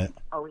my God,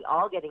 are we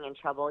all getting in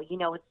trouble? You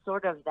know, it's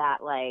sort of that,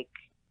 like,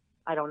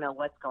 I don't know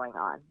what's going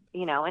on,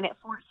 you know. And at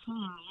 14,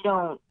 you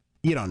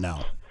don't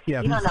know. You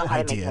have don't know no how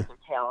to idea. make heads or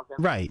tails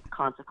of Right.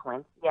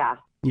 consequence. Yeah.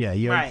 Yeah,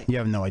 you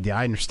have no idea.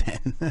 I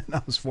understand.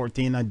 I was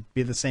 14. I'd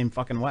be the same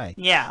fucking way.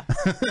 Yeah.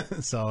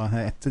 So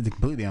I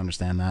completely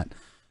understand that.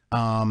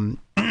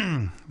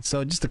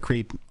 So just a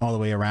creep all the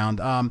way around.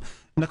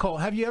 Nicole,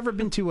 have you ever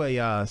been to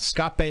a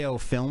Scott Baio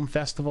film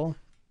festival?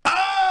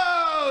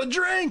 Oh,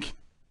 drink!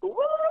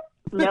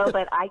 No,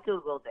 but I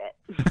Googled it.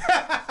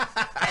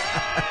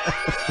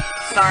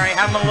 Sorry,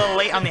 I'm a little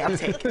late on the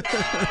uptake. No,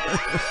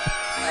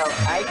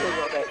 I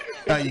Googled it.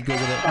 Oh, you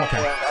Googled it?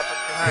 Okay.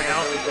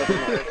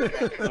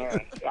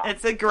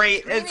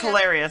 It's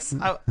hilarious.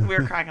 We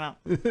were cracking up.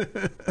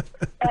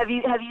 Have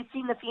you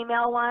seen the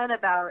female one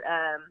about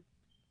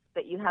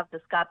that you have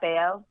the Scott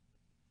Baio?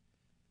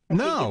 I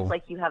think it's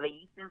like you have a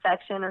yeast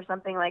infection or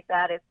something like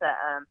that. It's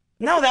a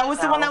no, that was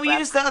the one that we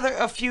used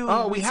a few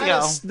weeks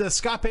ago. The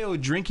Scott Baio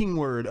drinking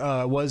word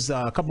was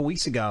a couple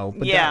weeks ago,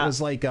 but Yeah. that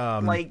was like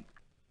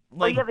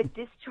you have a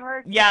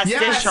discharge? Yes,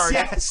 discharge.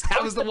 Yes,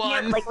 that was the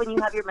one. Like when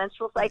you have your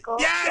menstrual cycle?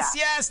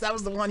 Yes, that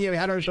was the one. Yeah, we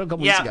had on our show a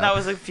couple weeks ago. Yeah, that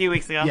was a few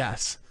weeks ago.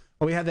 Yes.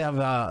 Well, we had to have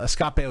a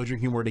Scott Baio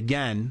drinking word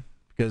again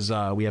because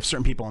we have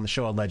certain people on the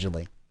show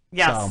allegedly.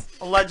 Yes,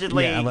 So,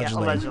 allegedly. yeah,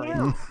 allegedly.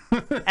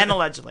 And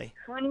allegedly.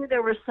 Who knew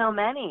there were so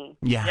many?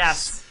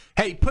 Yes.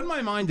 Hey, put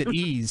my mind at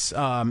ease.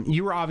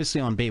 You were obviously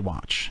on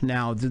Baywatch.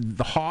 Now, did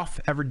the Hoff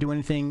ever do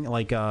anything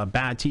like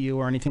bad to you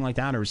or anything like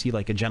that, or was he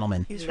like a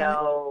gentleman?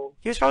 No.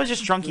 He was probably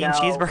just drunk eating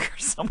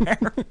cheeseburgers somewhere,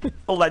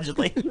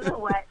 allegedly. You know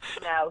what?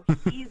 No,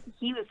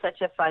 he was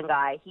such a fun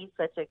guy. He's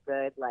such a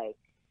good, like,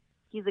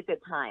 he's a good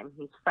time.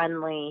 He's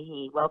friendly.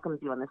 He welcomes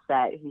you on the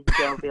set. He's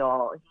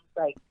jovial.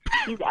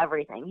 He's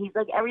everything. He's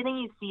like everything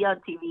you see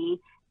on TV.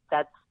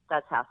 That's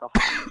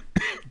Hasselhoff.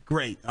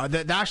 Great.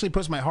 That actually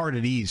puts my heart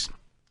at ease.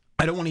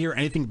 I don't want to hear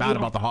anything bad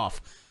about the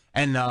Hoff.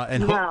 And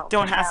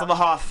don't hassle the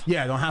Hoff.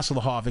 Yeah, don't hassle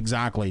the Hoff,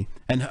 exactly.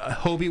 And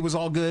Hobie was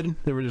all good.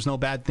 There's no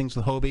bad things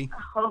with Hobie.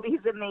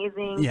 Hobie's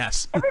amazing.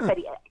 Yes.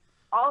 Everybody,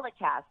 all the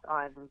cast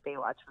on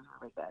Baywatch was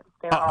really good.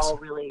 They're all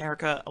really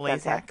Erica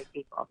fantastic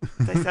people.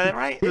 Did I say that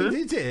right?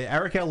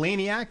 Erica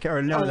Laniak?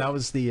 Or no, that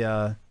was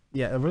the...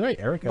 yeah, right,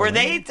 Erica. Were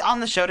they on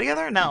the show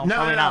together? No, No,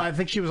 probably not. I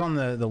think she was on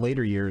the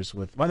later years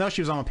with... Well, no,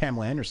 she was on with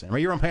Pamela Anderson.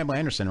 Right, you were on Pamela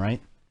Anderson,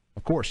 right?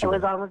 Of course you I were.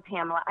 was on with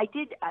Pamela. I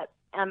did...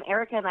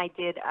 Erica and I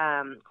did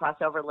cross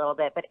over a little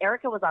bit, but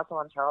Erica was also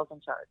on Charles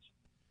in Charge.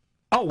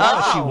 Oh,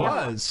 wow, she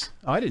was.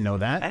 Oh, I didn't know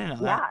that. I didn't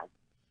know Yeah. that.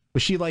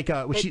 Was she like...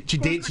 she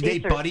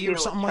date Buddy or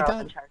something like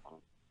that?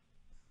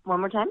 One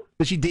more time?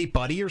 Did she date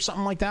Buddy or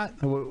something like that?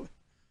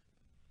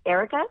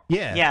 Erica?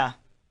 Yeah. Yeah.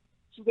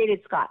 She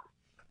dated Scott.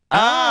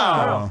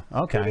 Oh,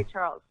 okay. Dated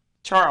Charles.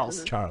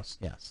 Charles. Charles,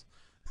 yes.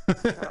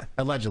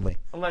 Allegedly.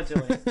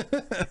 Allegedly.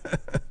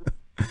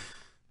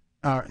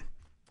 All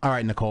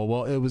right, Nicole.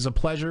 Well, it was a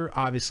pleasure,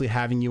 obviously,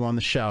 having you on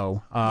the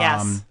show.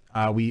 Yes.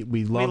 We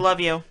love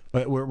you.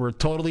 We're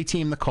totally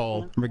Team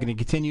Nicole. We're going to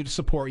continue to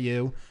support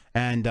you,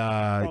 and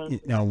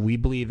we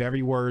believe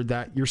every word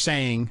that you're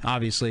saying.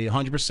 Obviously,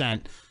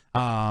 100%.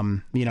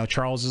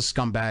 Charles is a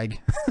scumbag.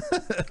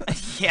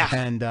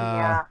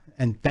 Yeah.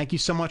 And thank you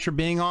so much for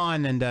being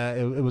on, and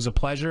it was a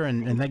pleasure,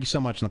 and thank you so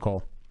much,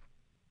 Nicole.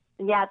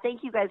 Yeah,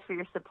 thank you guys for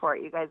your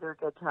support. You guys are a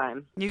good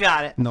time. You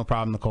got it. No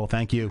problem, Nicole.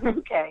 Thank you.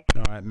 Okay.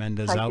 All right,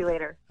 Mendez Talk out. to you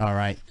later. All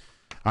right,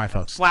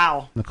 folks.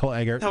 Wow. Nicole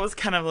Eggert. That was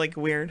kind of like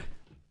weird.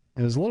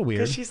 It was a little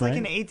weird. Because she's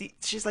right? like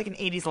she's like an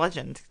 80s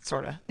legend,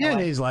 sort of. Yeah, an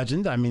 80s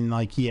legend. I mean,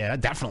 like, yeah,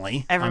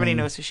 definitely. Everybody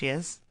knows who she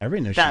is.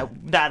 Everybody knows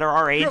that are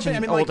our age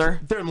and older.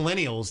 Like, there are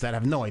millennials that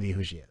have no idea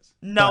who she is.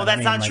 No,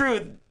 that's not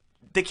true.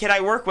 The kid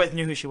I work with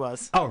knew who she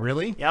was. Oh,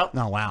 really? Yep.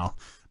 Oh, wow.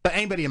 But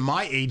anybody in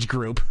my age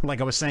group, like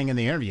I was saying in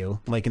the interview,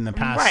 like in the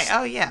past, Right.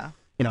 Oh, yeah.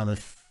 The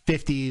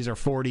 50s or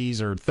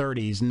 40s or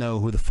 30s, know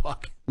who the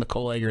fuck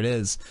Nicole Eggert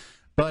is.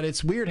 But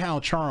it's weird how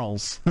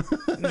Charles.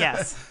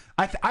 Yes.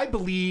 I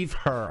believe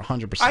her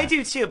 100%. I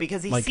do too,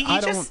 because you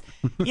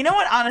know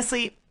what?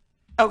 Honestly,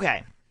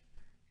 okay.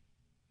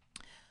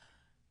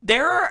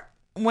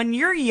 When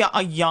you're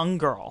a young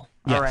girl,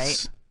 Yes. all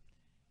right,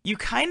 you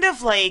kind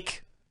of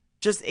like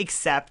just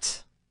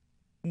accept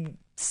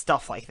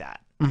stuff like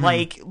that. Mhm.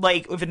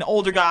 Like if an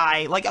older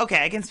guy, like,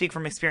 okay, I can speak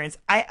from experience.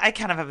 I'm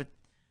kind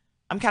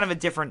of a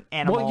different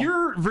animal. Well,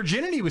 your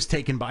virginity was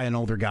taken by an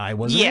older guy,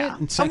 wasn't Yeah.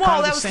 it? It's Well, kind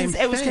of that the was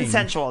same it was thing.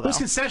 consensual, It was though.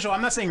 consensual.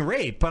 I'm not saying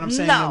rape, but I'm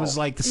saying it was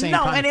like the same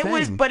kind of thing.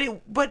 Was,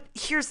 but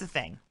here's the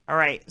thing. All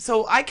right,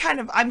 so I'm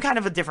kind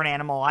of a different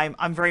animal.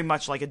 I'm very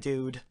much like a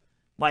dude.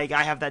 Like,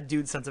 I have that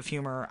dude sense of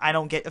humor. I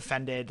don't get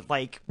offended.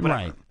 Like,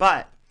 whatever. Right.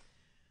 But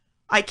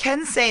I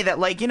can say that,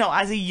 like,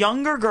 as a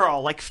younger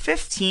girl, like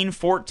 15,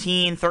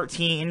 14,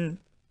 13,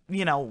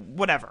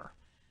 whatever.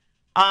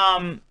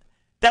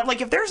 That, like,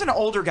 if there's an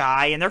older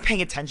guy and they're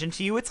paying attention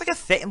to you, it's like a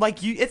thing.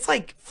 Like, it's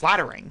like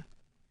flattering.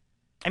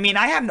 I mean,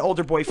 I had an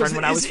older boyfriend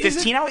when I was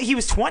 15. He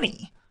was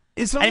 20.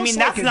 It's I almost mean,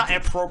 that's like not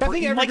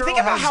inappropriate. Like, think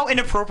about how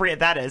inappropriate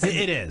that is.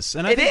 It is.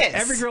 And I think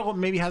every girl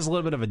maybe has a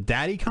little bit of a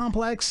daddy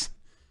complex,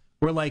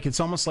 where, like, it's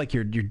almost like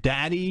your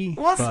daddy.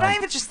 Well, it's not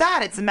even just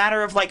that. It's a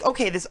matter of, like,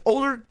 okay, this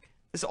older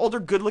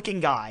good-looking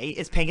guy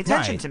is paying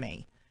attention Right. to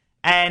me.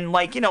 And,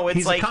 like, it's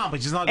He's like,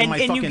 accomplished. He's not and my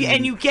you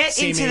fucking get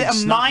same into age a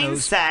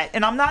snot-nosed. mindset,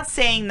 and I'm not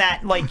saying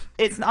that, like,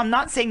 I'm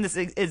not saying this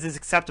is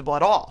acceptable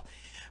at all.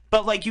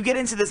 But, like, you get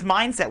into this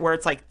mindset where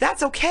it's like,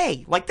 that's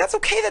okay. Like, that's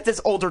okay that this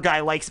older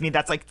guy likes me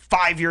that's, like,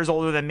 5 years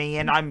older than me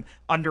and I'm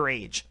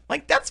underage.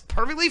 Like, that's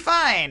perfectly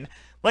fine.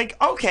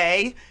 Like,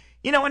 okay.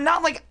 And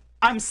not like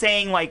I'm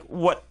saying, like,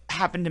 what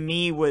happened to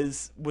me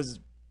was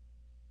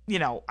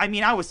I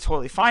mean, I was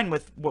totally fine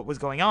with what was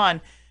going on.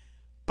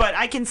 But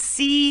I can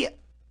see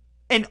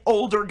an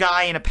older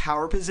guy in a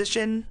power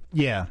position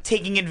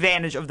taking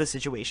advantage of the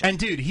situation. And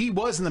dude, he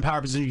was in the power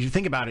position. You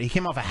think about it. He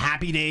came off of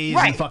Happy Days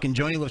Right. and fucking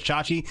Joni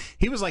Chachi.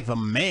 He was like the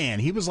man.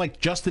 He was like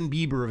Justin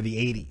Bieber of the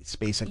 80s,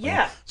 basically.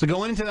 Yeah. So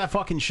going into that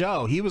fucking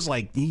show, he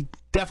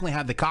definitely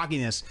had the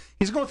cockiness.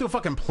 He's going through a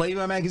fucking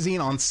Playboy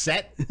magazine on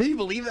set. Can you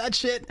believe that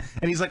shit?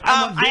 And he's like,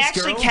 I want this I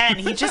actually girl. can.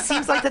 He just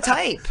seems like the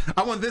type.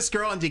 I want this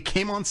girl. And he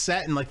came on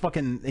set and like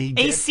fucking... He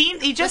Does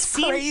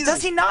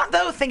he not,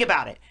 though? Think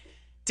about it.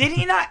 Did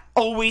he not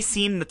always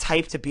seem the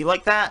type to be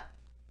like that?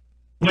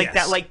 Like Yes.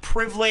 that, like,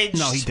 privileged...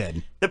 No, he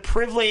did. The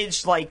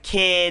privileged, like,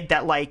 kid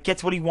that, like,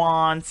 gets what he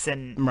wants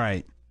and...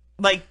 Right.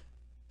 Like...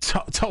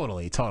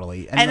 Totally.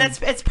 And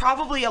it's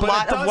probably a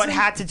lot of what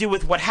had to do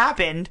with what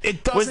happened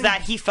was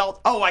that he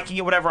felt, oh, I can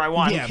get whatever I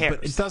want. Yeah, Who cares?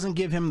 but it doesn't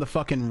give him the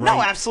fucking right.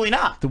 No, absolutely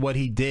not. To what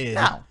he did.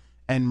 No.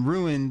 And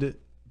ruined...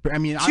 I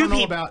mean, I Two don't know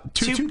people-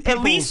 about at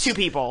least two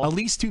people. At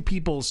least two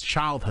people's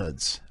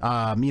childhoods.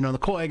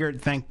 Nicole Eggert,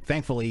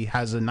 thankfully,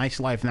 has a nice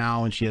life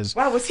now, and she has.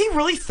 Wow, was he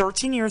really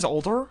 13 years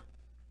older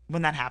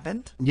when that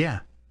happened? Yeah.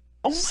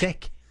 Oh,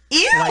 sick.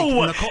 Ew!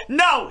 Like,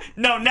 No.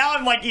 Now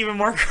I'm like even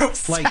more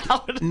grossed Like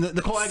out.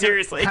 Nicole Eggert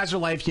Seriously. has her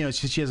life.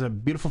 She has a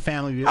beautiful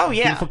family. Oh,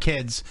 yeah. Beautiful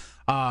kids.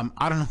 I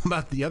don't know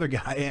about the other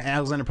guy,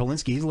 Alexander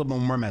Polinsky. He's a little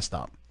bit more messed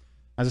up.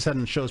 As I said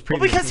in the show's Well,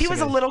 previous. because he was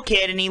a little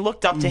kid and he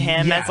looked up to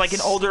him as like an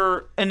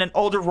older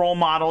role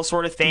model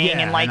sort of thing, Yeah,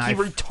 and like and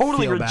he I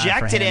totally feel bad for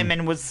rejected him. him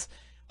and was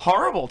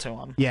horrible to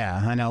him.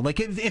 Yeah, I know. Like,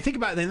 think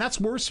about it, and that's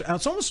worse.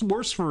 It's almost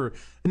worse for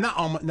not.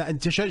 I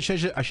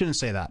shouldn't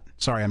say that.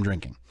 Sorry, I'm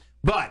drinking.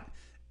 But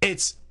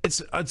it's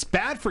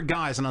bad for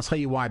guys, and I'll tell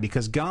you why.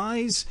 Because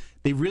guys,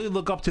 they really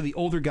look up to the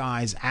older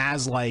guys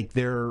as like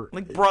their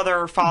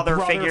brother, father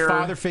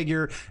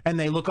figure, and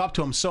they look up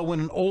to him. So when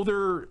an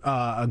older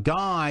a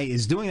guy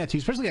is doing that to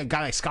you, especially a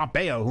guy like Scott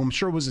Baio, who I'm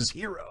sure was his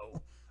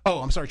hero. Oh,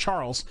 I'm sorry,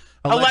 Charles.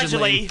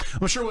 Allegedly.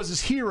 I'm sure was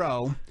his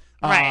hero.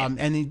 Right.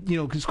 And he,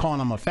 he's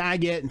calling him a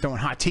faggot and throwing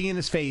hot tea in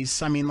his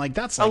face. I mean, like,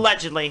 that's like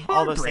Allegedly,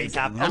 all those things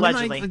happen. I mean,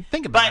 Allegedly, like,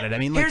 think about it. I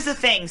mean, like, here's the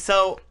thing.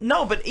 So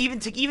no, but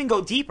even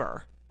go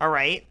deeper. All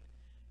right.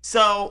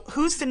 So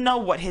who's to know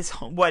what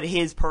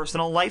his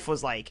personal life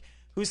was like?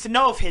 who's to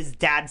know if his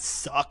dad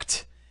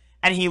sucked,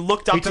 and he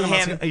looked up to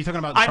him. Are you talking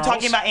about I'm Charles?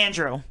 talking about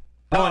Andrew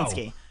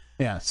Nowinski.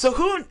 Yes. So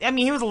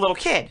he was a little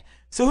kid.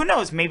 So who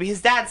knows? Maybe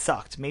his dad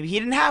sucked. Maybe he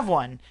didn't have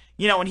one.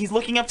 You know, and he's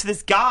looking up to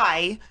this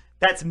guy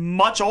that's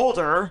much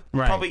older,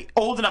 Right. probably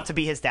old enough to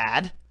be his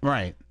dad.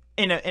 Right.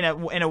 In a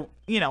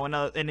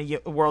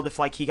world if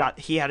like he got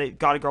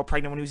a girl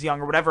pregnant when he was young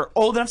or whatever,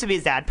 old enough to be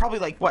his dad, probably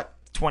like what,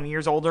 20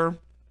 years older,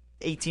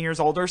 18 years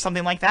older,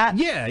 something like that.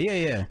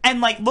 Yeah. And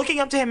like looking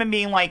up to him and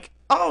being like,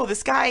 oh,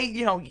 this guy,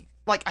 you know,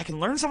 like I can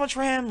learn so much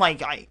from him,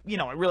 like I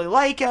really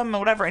like him or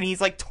whatever, and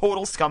he's like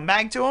total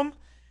scumbag to him.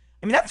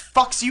 I mean, that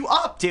fucks you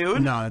up,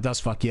 dude. No, it does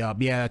fuck you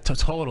up. Yeah,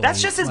 totally.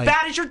 That's just as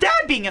bad as your dad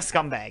being a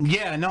scumbag.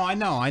 Yeah, no, I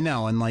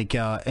know, and like,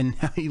 and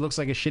he looks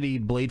like a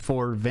shitty Blade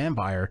 4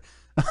 vampire.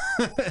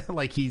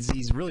 Like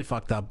he's really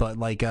fucked up, but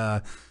like,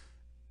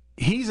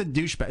 he's a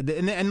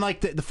douchebag, and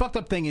like the fucked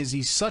up thing is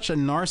he's such a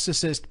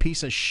narcissist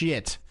piece of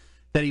shit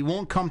that he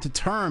won't come to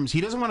terms. He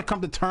doesn't want to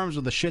come to terms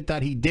with the shit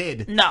that he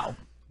did. No,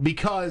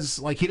 because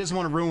like he doesn't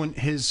want to ruin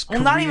his.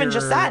 Well, not even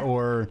just that.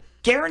 Or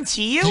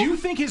guarantee you. Do you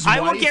think his I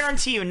will wife-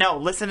 guarantee you. No,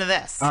 listen to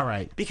this. All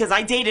right. Because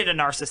I dated a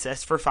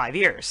narcissist for 5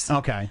 years.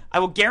 Okay. I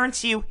will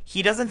guarantee you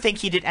he doesn't think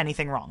he did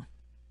anything wrong.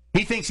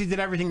 He thinks he did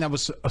everything that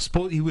was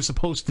he was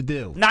supposed to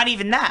do. Not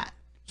even that.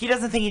 He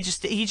doesn't think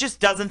he just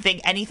doesn't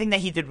think anything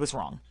that he did was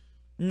wrong.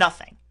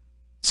 Nothing.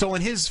 So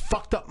in his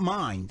fucked up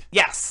mind,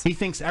 yes, he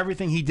thinks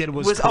everything he did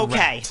was okay.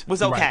 correct.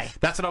 Was okay. Right.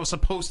 That's what I was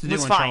supposed to do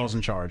Was when fine. Charles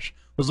in charge.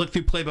 Was look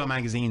through Playboy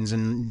magazines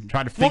and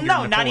try to figure. Well,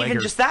 no, Nicole not even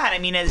Eggers. just that. I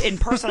mean, in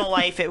personal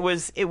life, it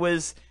was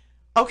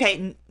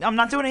okay. I'm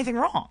not doing anything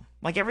wrong.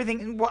 Like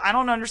everything. Well, I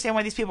don't understand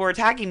why these people are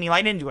attacking me.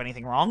 I didn't do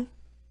anything wrong.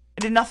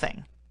 I did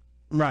nothing.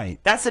 Right.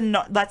 That's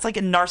like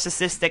a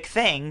narcissistic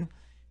thing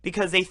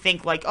because they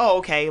think like, oh,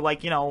 okay,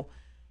 like, you know,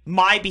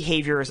 my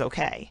behavior is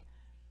okay,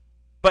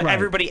 but Right.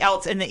 everybody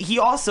else, and he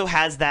also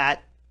has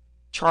that.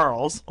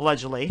 Charles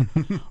allegedly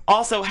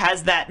also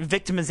has that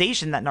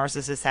victimization that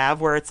narcissists have,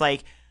 where it's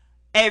like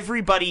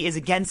everybody is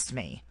against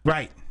me.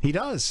 Right. He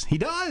does. He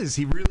does.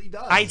 He really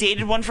does. I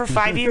dated one for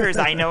 5 years.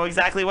 I know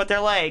exactly what they're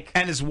like.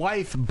 And his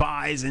wife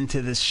buys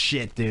into this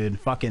shit, dude.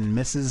 Fucking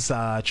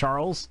Mrs.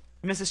 Charles.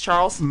 Mrs.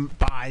 Charles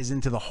buys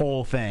into the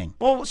whole thing.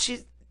 Well,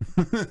 she's.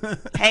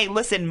 Hey,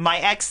 listen, my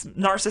ex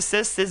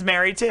narcissist is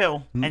married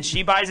too, and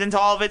she buys into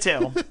all of it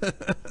too.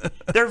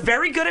 They're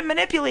very good at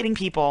manipulating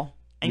people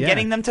and Yeah.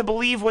 getting them to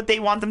believe what they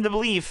want them to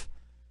believe.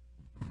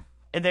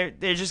 And they're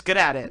just good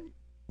at it.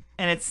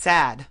 And it's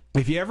sad.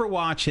 If you ever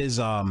watch his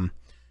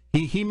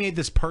he made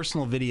this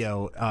personal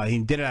video. He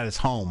did it at his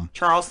home.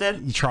 Charles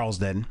did? Charles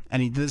did.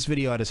 And he did this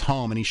video at his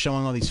home and he's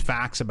showing all these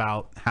facts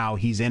about how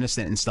he's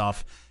innocent and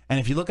stuff. And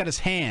if you look at his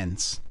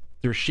hands,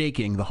 they're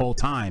shaking the whole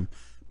time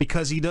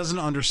because he doesn't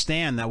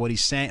understand that what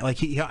he's saying, like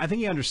I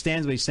think he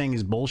understands what he's saying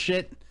is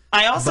bullshit.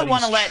 I also but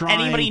want to he's let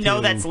trying anybody know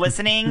to- that's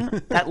listening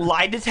that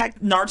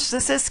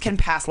narcissists can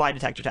pass lie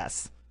detector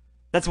tests.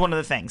 That's one of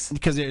the things.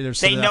 Because they're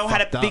so They know how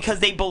fucked to, up. because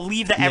they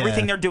believe that Yeah.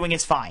 everything they're doing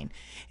is fine.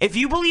 If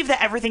you believe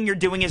that everything you're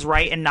doing is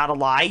right and not a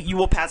lie, you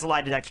will pass a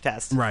lie detector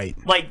test. Right.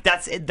 Like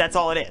that's it, that's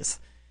all it is.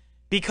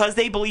 Because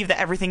they believe that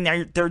everything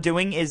they're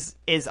doing is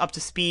up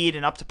to speed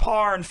and up to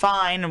par and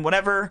fine and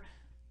whatever,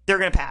 they're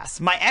gonna pass.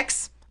 My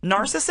ex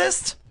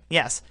narcissist,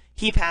 yes,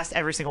 he passed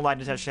every single lie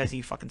detector test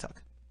he fucking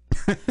took.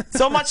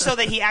 So much so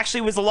that he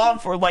actually was a law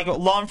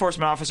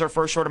enforcement officer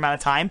for a short amount of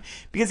time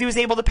because he was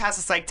able to pass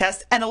a psych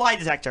test and a lie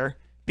detector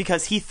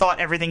because he thought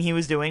everything he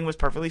was doing was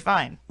perfectly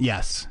fine.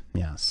 Yes.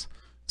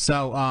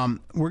 So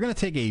we're gonna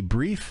take a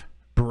brief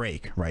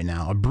break right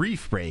now. A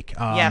brief break.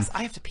 Yes,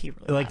 I have to pee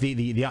really like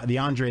the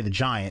Andre the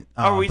Giant.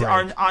 Are we break.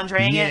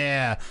 Andreing it?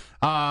 Yeah.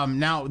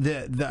 Now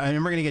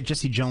and we're gonna get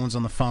Jesse Jones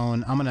on the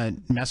phone. I'm gonna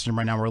message him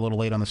right now. We're a little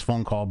late on this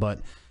phone call,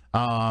 but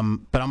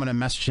I'm gonna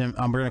message him.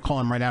 We're gonna call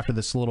him right after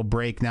this little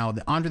break. Now,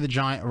 the Andre the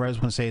Giant, what I was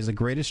gonna say, is the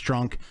greatest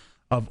drunk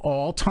of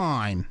all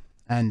time,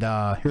 and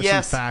here's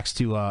Yes. some facts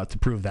to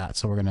prove that.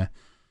 So we're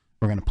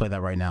gonna play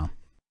that right now.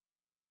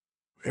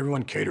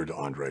 Everyone catered to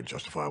Andre,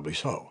 justifiably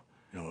so.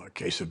 You know, a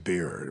case of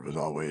beer, it was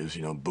always,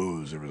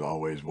 booze, it was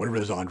always whatever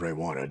it is Andre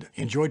wanted.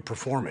 He enjoyed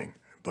performing,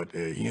 but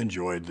he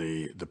enjoyed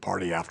the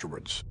party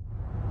afterwards.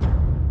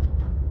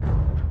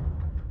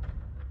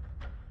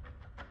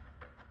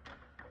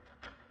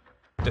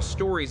 The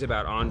stories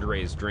about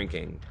Andre's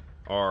drinking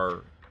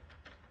are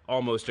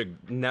almost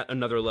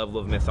another level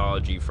of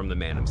mythology from the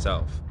man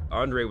himself.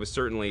 Andre was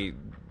certainly,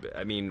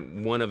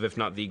 one of, if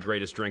not the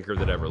greatest drinker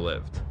that ever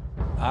lived.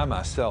 I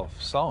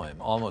myself saw him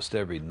almost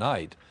every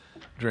night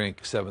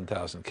drink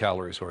 7,000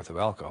 calories worth of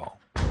alcohol.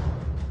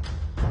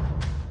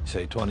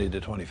 Say 20 to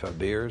 25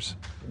 beers,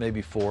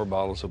 maybe 4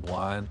 bottles of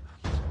wine,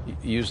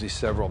 usually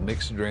several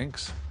mixed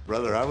drinks.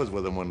 Brother, I was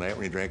with him one night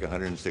when he drank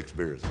 106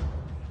 beers.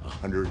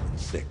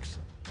 106.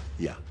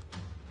 Yeah.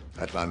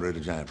 That's Andre the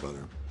Giant,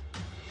 brother.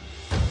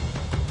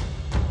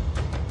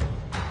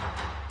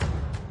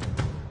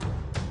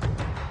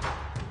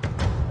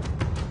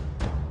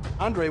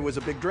 Andre was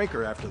a big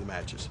drinker after the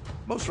matches.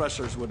 Most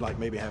wrestlers would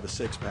maybe have a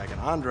 6-pack, and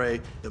Andre,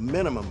 the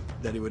minimum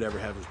that he would ever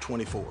have was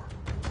 24.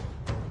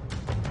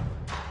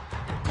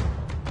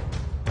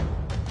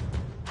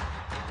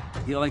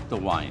 He liked the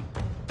wine.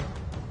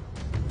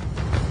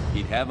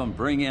 He'd have him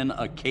bring in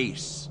a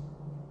case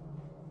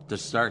to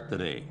start the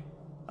day.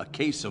 A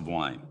case of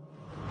wine.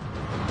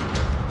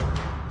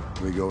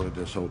 We go to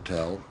this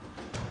hotel.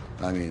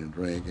 I mean,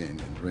 drinking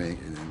and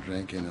drinking and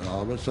drinking, and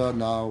all of a sudden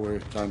now we're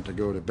time to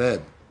go to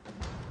bed.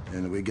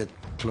 And we get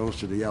close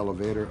to the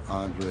elevator,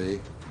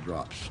 Andre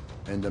drops.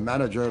 And the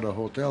manager of the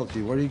hotel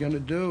says, "What are you going to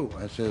do?"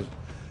 I says,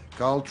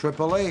 "Call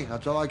AAA,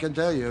 that's all I can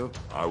tell you."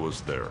 I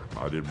was there.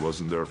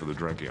 Wasn't there for the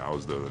drinking. I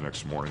was there the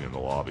next morning in the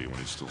lobby when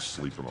he's still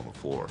sleeping on the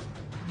floor.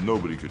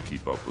 Nobody could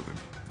keep up with him.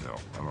 No,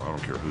 I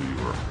don't care who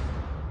you were.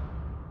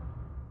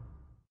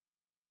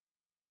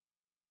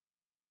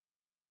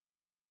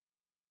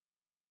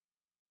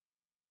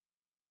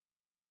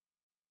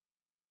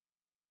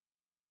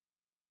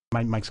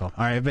 My mic's off.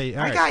 All right, everybody.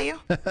 All I right. got you.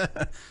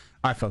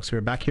 All right, folks,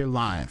 we're back here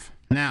live.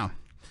 Now,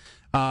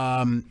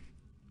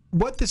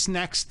 what this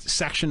next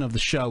section of the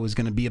show is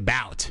going to be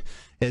about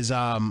is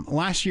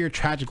last year,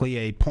 tragically,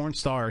 a porn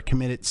star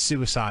committed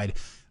suicide.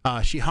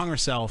 She hung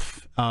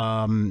herself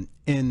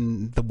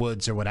in the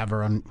woods or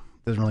whatever.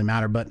 Doesn't really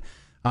matter. But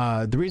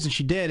the reason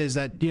she did is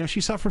that,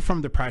 she suffered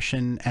from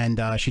depression, and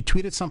she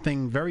tweeted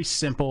something very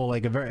simple,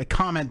 like a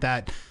comment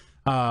that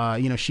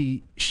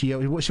she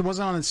wasn't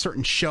on a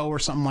certain show or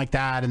something like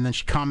that, and then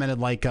she commented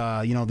like,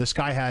 this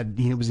guy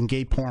he was in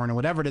gay porn or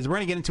whatever it is. We're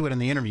gonna get into it in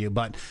the interview,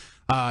 but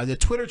the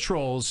Twitter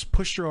trolls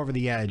pushed her over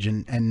the edge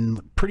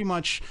and pretty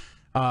much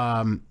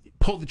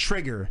pulled the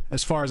trigger,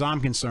 as far as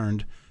I'm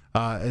concerned,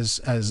 as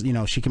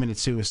she committed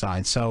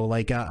suicide. So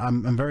like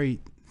I'm very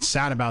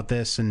sad about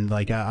this, and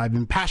like I've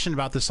been passionate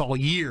about this all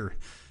year.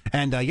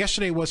 And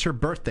yesterday was her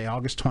birthday,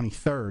 August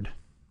 23rd.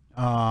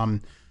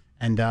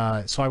 And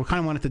so I kind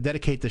of wanted to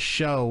dedicate the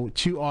show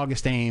to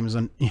August Ames,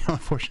 and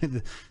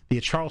unfortunately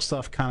the Charles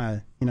stuff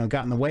kind of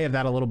got in the way of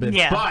that a little bit.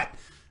 Yeah.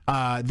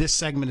 But this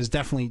segment is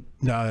definitely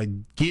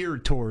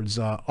geared towards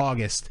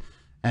August.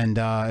 And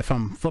if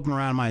I'm flipping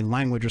around my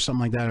language or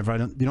something like that, if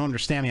you don't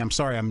understand me, I'm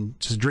sorry. I'm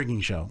just a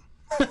drinking show.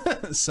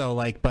 So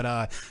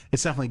but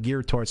it's definitely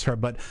geared towards her.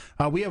 But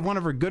we have one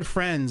of her good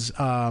friends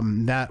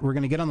that we're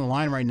gonna get on the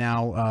line right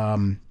now.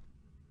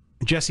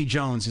 Jesse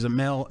Jones. He's a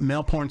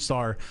male porn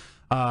star.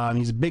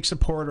 He's a big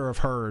supporter of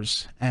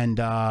hers, and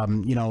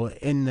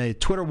in the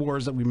Twitter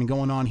wars that we've been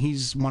going on,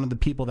 he's one of the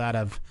people that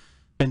have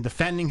been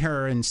defending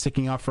her and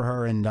sticking up for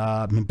her and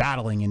been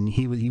battling. And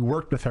he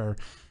worked with her,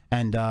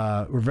 and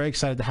we're very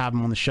excited to have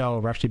him on the show.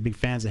 We're actually big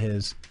fans of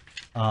his. Is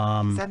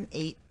that an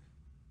 8?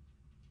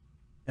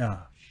 Oh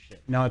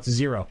shit! No, it's a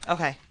 0.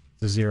 Okay.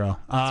 It's a 0. That's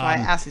why I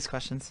ask these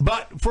questions.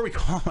 But before we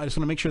call him, I just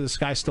want to make sure this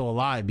guy's still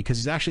alive, because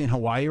he's actually in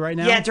Hawaii right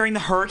now. Yeah, during the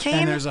hurricane.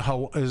 And there's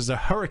a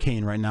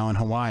hurricane right now in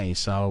Hawaii,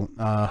 so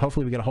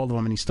hopefully we get a hold of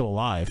him and he's still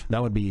alive.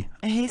 That would be.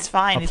 He's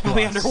fine. He's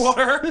probably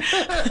underwater.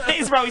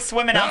 He's probably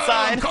swimming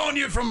outside. I'm calling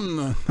you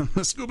from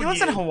the scuba. He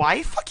lives in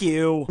Hawaii. Fuck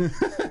you.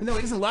 No,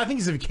 he doesn't. I think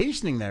he's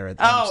vacationing there. At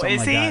is like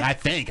he? That. I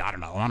think. I don't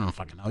know. I don't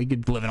fucking know. He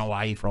could live in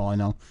Hawaii for all I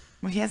know.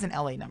 Well, he has an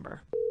LA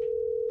number.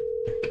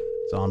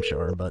 So I'm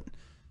sure, but.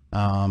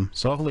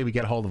 So hopefully we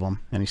get a hold of him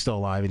and he's still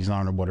alive and he's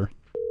not underwater.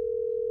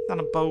 He's on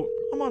a boat.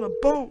 I'm on a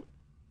boat.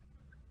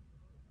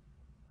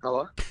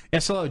 Hello?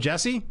 Yes, hello,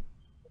 Jesse?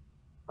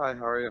 Hi,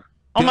 how are you?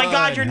 Oh my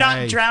God, you're not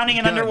Hey, drowning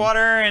and good.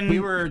 underwater, and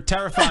We were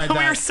terrified we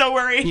that, were so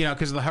worried.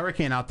 because of the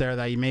hurricane out there,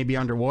 that you may be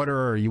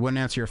underwater or you wouldn't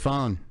answer your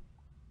phone.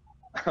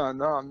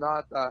 No, I'm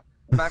not.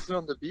 I'm actually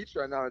on the beach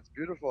right now. It's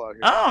beautiful out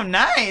here. Oh,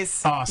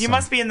 nice. Awesome. You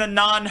must be in the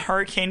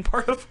non-hurricane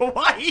part of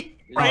Hawaii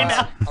right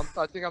now.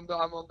 I think I'm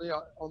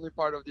only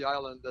part of the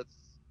island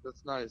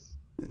that's nice.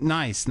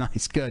 Nice.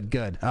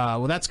 Good.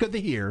 Well, that's good to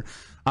hear.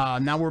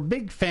 Now we're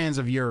big fans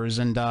of yours,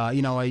 and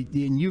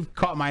and you've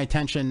caught my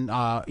attention,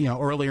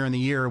 earlier in the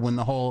year when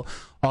the whole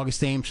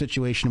August Ames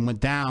situation went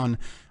down.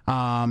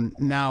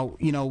 Now,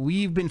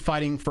 we've been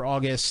fighting for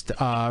August,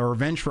 or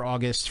revenge for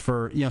August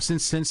for,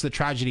 since the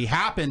tragedy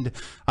happened.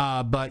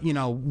 But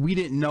we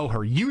didn't know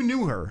her. You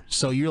knew her,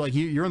 so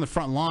you're in the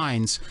front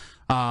lines.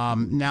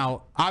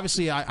 Now,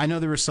 obviously, I know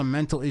there were some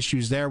mental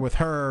issues there with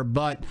her,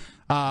 but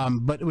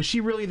was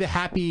she really the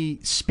happy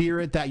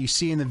spirit that you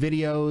see in the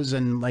videos,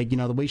 and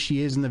the way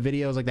she is in the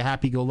videos, like the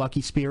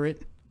happy-go-lucky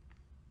spirit?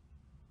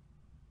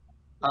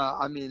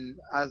 I mean,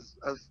 as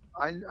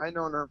I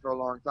known her for a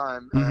long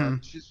time, Mm-hmm.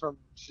 and she's from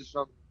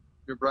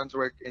New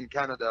Brunswick in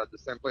Canada, the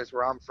same place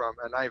where I'm from,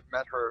 and I've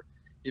met her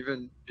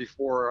even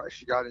before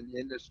she got in the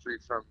industry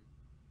from.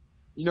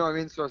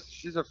 So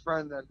she's a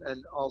friend,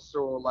 and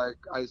also like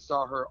I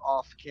saw her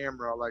off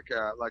camera, like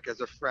as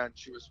a friend.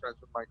 She was friends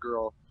with my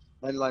girl,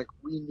 and like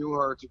we knew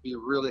her to be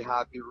really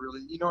happy,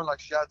 really, like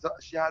she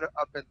had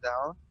up and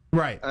down.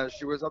 Right.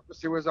 She was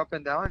up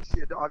and down. She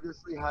had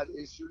obviously had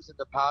issues in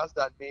the past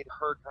that made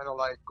her kind of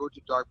like go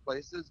to dark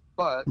places.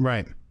 But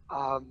right.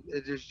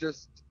 It is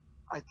just,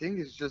 I think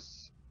it's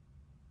just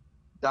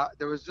that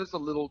there was just a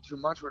little too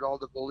much with all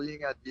the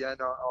bullying at the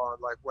end, or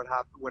like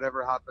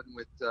whatever happened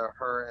with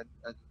her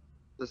and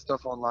the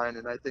stuff online.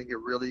 And I think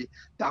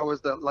that was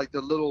the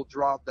little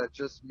drop that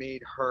just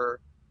made her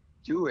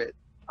do it.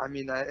 I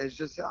mean, it's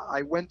just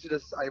I went to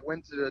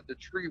the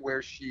tree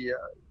where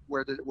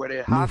where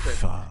it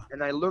happened,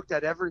 and I looked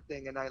at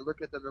everything, and I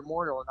looked at the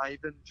memorial, and I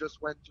even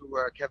just went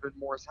to Kevin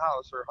Moore's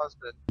house, her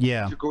husband,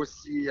 to go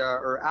see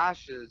her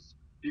ashes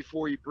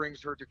before he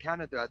brings her to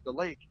Canada at the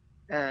lake.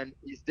 And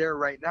he's there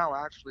right now,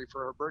 actually,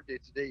 for her birthday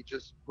today. He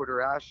just put her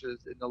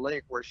ashes in the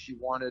lake where she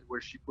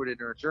put in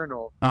her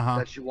journal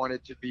that she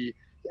wanted to be.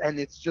 And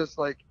it's just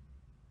like,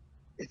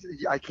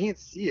 I can't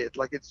see it.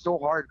 Like, it's so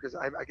hard because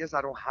I guess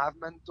I don't have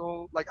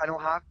I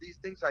don't have these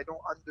things. I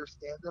don't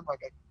understand them.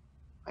 Like,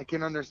 I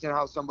can understand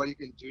how somebody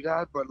can do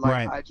that. But,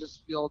 like, I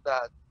just feel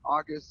that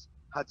August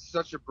had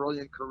such a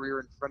brilliant career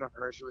in front of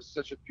her. She was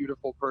such a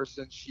beautiful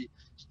person.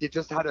 They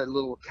just had a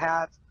little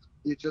cat.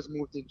 They just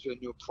moved into a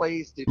new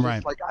place. They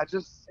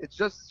just it's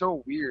just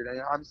so weird.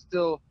 And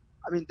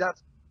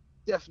that's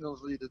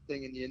definitely the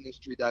thing in the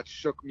industry that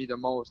shook me the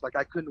most. Like,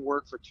 I couldn't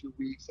work for 2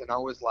 weeks, and I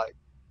was like,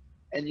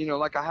 and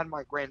like I had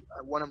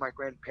one of my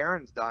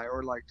grandparents die,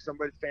 or like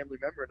somebody's family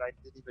member, and I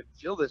didn't even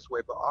feel this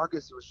way. But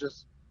August, it was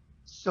just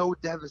so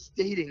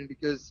devastating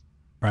because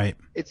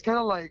it's kind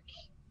of like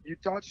you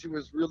thought she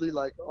was really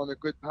like on a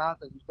good path,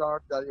 and you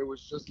thought that it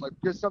was just like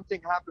because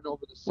something happened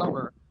over the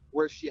summer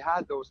where she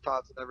had those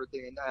thoughts and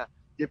everything, and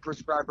they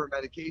prescribed her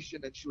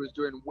medication, and she was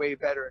doing way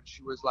better, and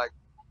she was like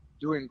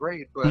doing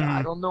great. But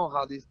I don't know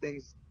how these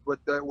things, what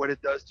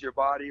it does to your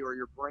body or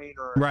your brain,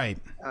 or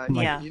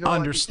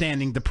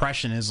understanding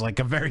depression is like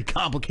a very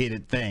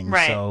complicated thing.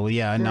 So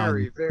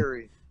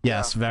very.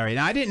 Yes, very. And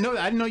I didn't know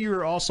that. I didn't know you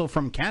were also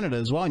from Canada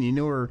as well, and you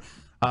knew her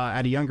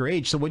at a younger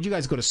age. So would you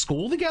guys go to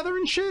school together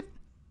and shit?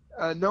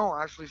 No,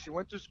 actually, she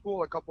went to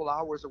school a couple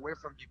hours away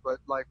from me. But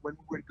like when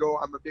we would go,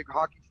 I'm a big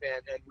hockey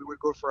fan, and we would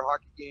go for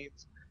hockey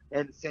games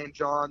in St.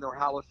 John or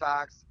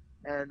Halifax,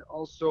 and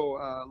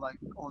also like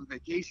on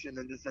vacation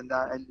and this and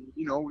that. And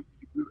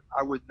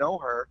I would know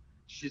her.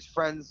 She's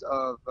friends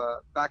of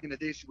back in the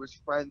day. She was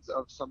friends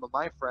of some of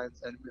my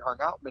friends, and we hung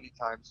out many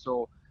times.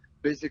 So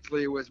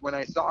basically, it was when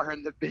I saw her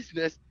in the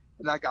business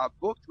and I got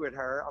booked with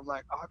her. I'm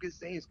like, August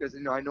Saints, because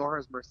I know her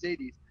as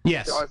Mercedes.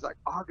 Yes. So I was like,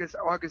 August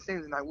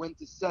Saints, and I went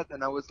to set,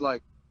 and I was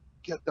like,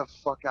 get the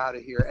fuck out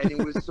of here. And it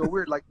was so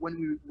weird. Like when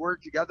we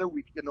work together,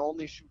 we can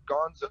only shoot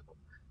Gonzo.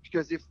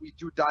 Because if we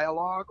do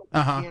dialogue,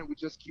 we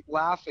just keep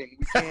laughing.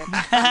 We can't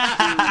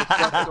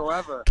do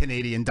whatsoever.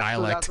 Canadian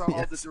dialect. So that's why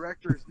all the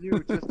directors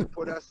knew just to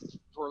put us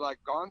for like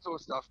Gonzo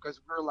stuff, because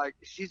we're like,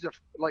 she's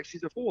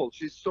a fool.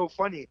 She's so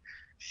funny.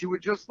 She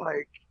would just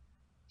like,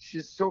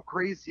 she's so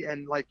crazy,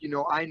 and like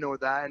I know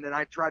that, and then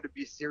I try to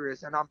be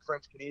serious, and I'm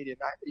French Canadian.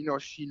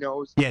 She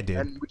knows. Yeah, dude.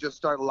 And we just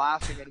start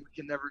laughing, and we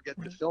can never get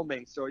to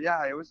filming. So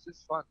yeah, it was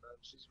just fun, man.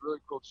 She's a really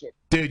cool chick.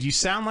 Dude, you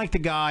sound like the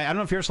guy. I don't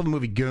know if you ever saw the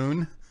movie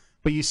Goon.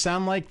 But you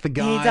sound like the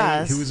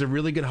guy who was a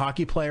really good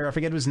hockey player. I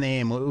forget his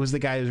name. It was the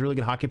guy who was a really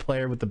good hockey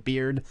player with the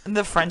beard.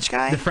 The French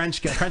guy? The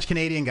French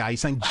Canadian guy. You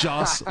sound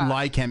just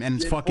like him, and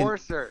it's fucking.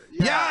 Enforcer.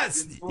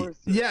 Yes.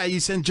 Yeah, you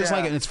sound just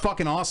like it. And it's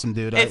fucking awesome,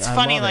 dude. It's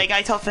funny. Like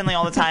I tell Finley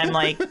all the time.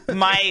 Like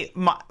my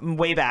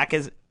way back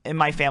is in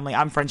my family.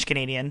 I'm French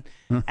Canadian,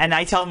 and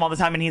I tell him all the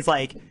time, and he's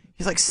like,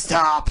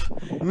 stop.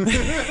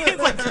 He's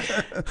like,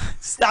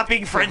 stop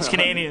being French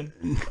Canadian.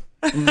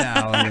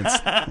 No,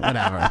 it's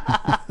whatever.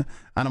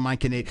 I don't mind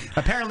Canadian.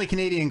 Apparently,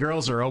 Canadian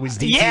girls are always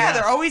DTF. Yeah,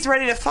 they're always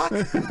ready to fuck.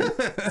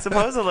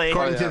 Supposedly,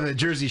 according to the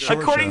Jersey Shore.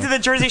 According to the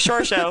Jersey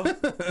Shore show.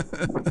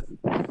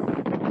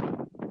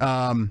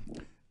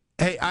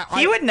 Hey,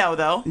 he would know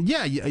though.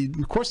 Yeah,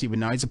 of course he would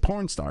know. He's a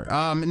porn star.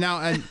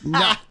 Now,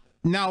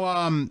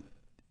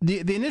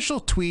 the initial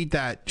tweet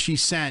that she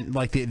sent,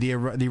 like the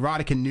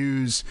erotica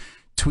news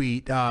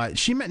tweet,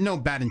 she meant no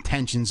bad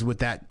intentions with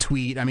that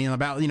tweet. I mean,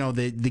 about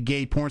the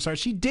gay porn star.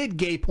 She did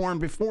gay porn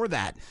before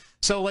that.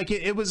 So like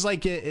it was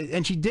like,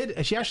 and she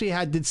actually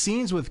did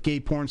scenes with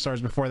gay porn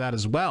stars before that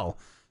as well.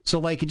 So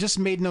like it just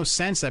made no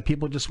sense that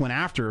people just went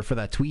after her for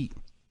that tweet.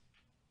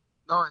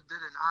 No, it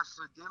didn't.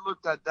 Actually, they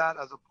looked at that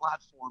as a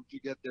platform to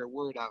get their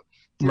word out.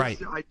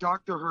 Right. I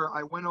talked to her.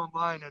 I went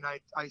online and I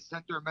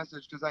sent her a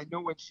message because I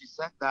know when she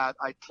sent that,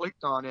 I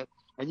clicked on it.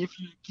 And if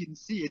you can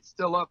see, it's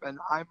still up. And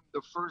I'm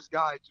the first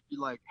guy to be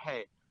like,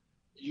 hey,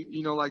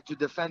 like to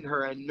defend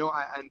her and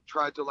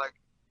try to like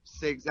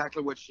say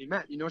exactly what she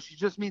meant. She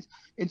just means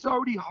it's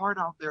already hard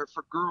out there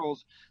for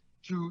girls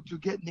to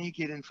get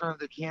naked in front of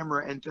the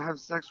camera and to have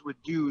sex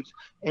with dudes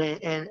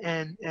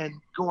and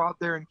go out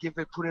there and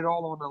put it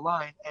all on the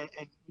line and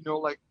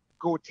like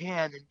go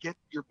tan and get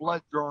your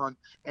blood drawn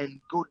and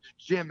go to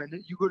the gym, and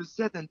then you go to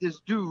set and this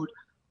dude,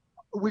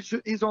 which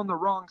is on the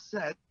wrong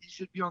set, he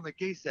should be on the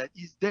gay set,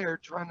 he's there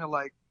trying to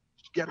like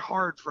get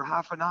hard for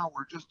half an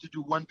hour just to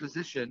do one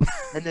position,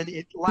 and then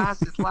it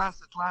lasts,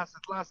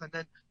 and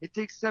then it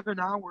takes 7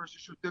 hours to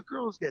shoot. The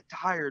girls get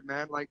tired,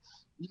 man. Like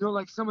You know,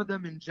 like some of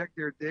them inject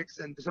their dicks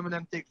and some of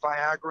them take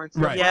Viagra and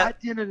stuff. Right. But Yeah. at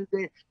the end of the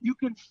day, you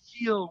can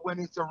feel when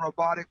it's a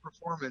robotic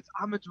performance.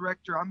 I'm a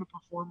director, I'm a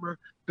performer,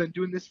 been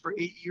doing this for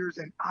 8 years,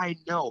 and I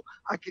know,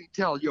 I can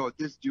tell, yo,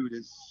 this dude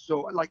is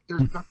so, like,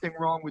 there's nothing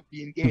wrong with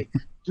being gay.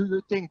 Do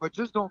your thing, but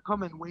just don't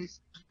come and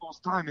waste people's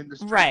time in the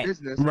street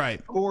business.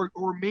 Right. Or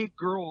make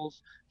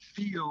girls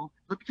feel,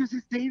 but because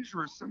it's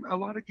dangerous. A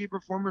lot of gay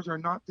performers are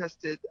not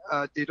tested.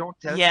 They don't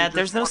test. Yeah, they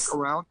there's just no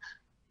walk around.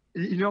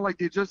 You know, like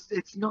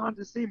it's not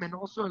the same. And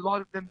also a lot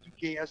of them do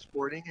gay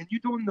escorting, and you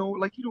don't know,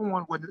 like you don't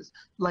want what is,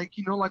 like,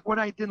 you know, like what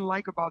I didn't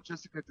like about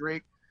Jessica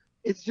Drake,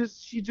 it's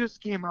just, she just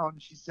came out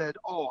and she said,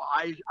 oh,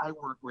 I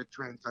work with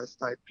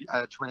transvestite,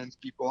 trans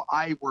people.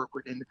 I work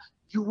with, and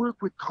you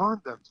work with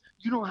condoms.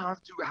 You don't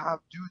have to have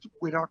dudes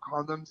without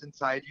condoms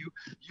inside you.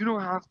 You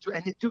don't have to,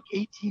 and it took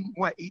 18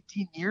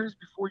 years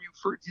before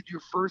you did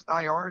your first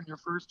IR and your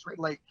first,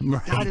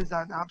 that is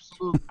an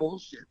absolute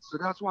bullshit. So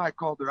that's why I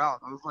called her out.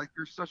 I was like,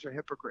 you're such a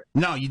hypocrite.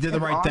 No, you did the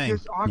And right thing.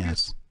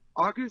 Yes.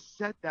 August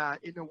said that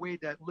in a way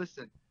that,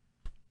 listen,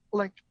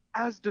 like,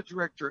 as the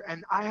director,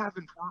 and I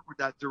haven't worked with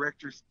that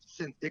director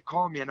since they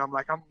called me, and I'm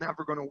like, I'm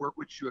never going to work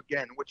with you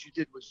again. What you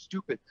did was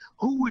stupid.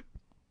 Who would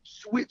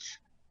switch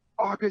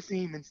August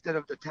Aim instead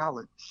of the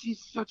talent? She's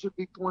such a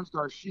big porn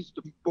star. She's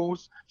the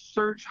most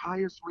searched,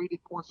 highest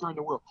rated porn star in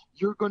the world.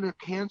 You're going to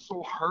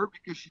cancel her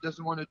because she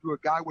doesn't want to do a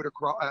guy with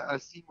a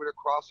scene with a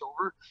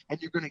crossover,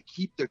 and you're going to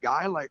keep the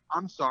guy? Like,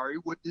 I'm sorry,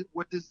 what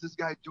is this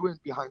guy doing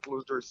behind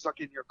closed doors?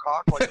 Sucking your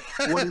cock? Like,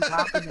 what is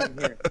happening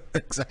here?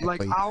 Exactly.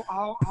 Like,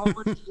 how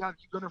much do you have?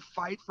 You're going to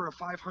fight for a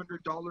 $500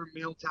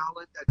 male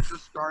talent that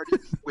just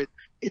started with,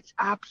 it's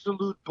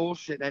absolute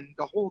bullshit. And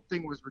the whole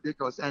thing was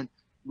ridiculous. And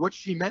what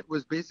she meant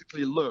was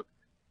basically, look,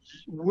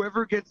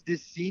 whoever gets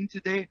this scene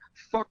today,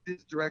 fuck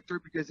this director,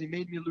 because he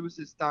made me lose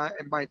his time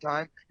and my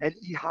time, and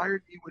he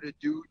hired me with a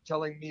dude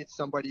telling me it's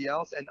somebody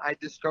else, and I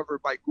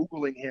discovered by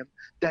Googling him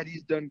that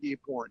he's done gay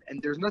porn.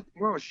 And there's nothing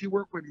wrong. She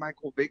worked with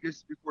Michael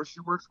Vegas before.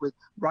 She works with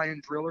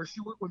Ryan Driller. She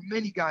worked with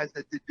many guys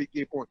that did big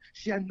gay porn.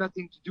 She had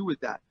nothing to do with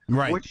that.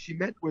 Right. What she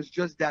meant was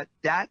just that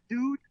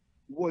dude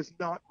was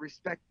not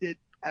respected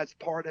as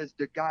part as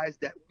the guys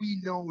that we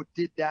know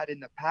did that in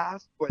the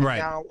past, but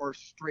now are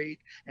straight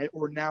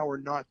or now are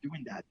not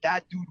doing that.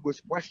 That dude was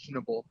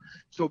questionable.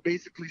 So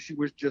basically she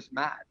was just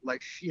mad.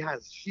 Like she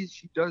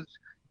does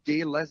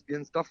gay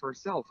lesbian stuff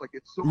herself. Like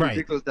it's so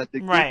ridiculous that the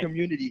gay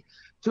community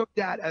took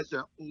that as a,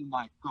 oh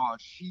my God,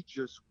 she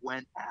just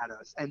went at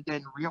us, and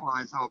then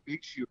realized how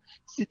big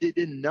they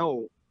didn't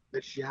know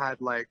that she had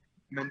like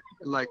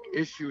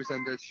issues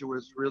and that she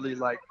was really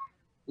like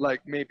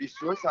maybe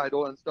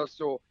suicidal and stuff.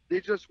 So they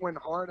just went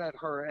hard at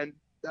her. And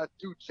that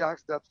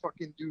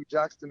fucking dude,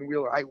 Jackson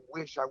Wheeler, I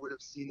wish I would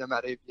have seen him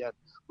at AVN.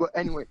 But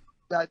anyway,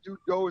 that dude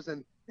goes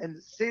and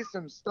say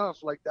some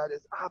stuff like that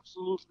is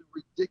absolutely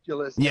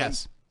ridiculous.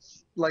 Yes. And,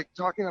 like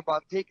talking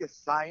about take a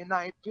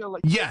cyanide pill.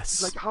 Like,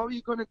 yes. Like how are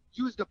you going to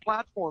use the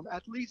platform?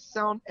 At least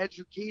sound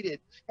educated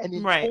and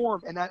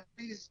informed and at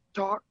least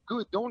talk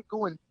good. Don't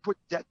go and put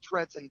death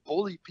threats and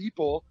bully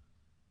people.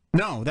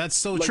 No, that's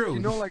so true. You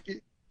know, like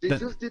they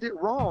just did it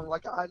wrong.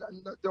 Like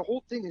the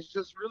whole thing is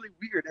just really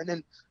weird. And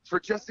then for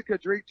Jessica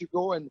Drake to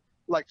go and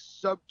like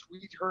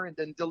subtweet her and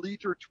then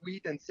delete her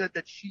tweet and said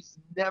that she's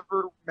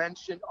never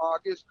mentioned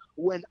August,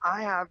 when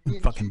I have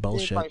fucking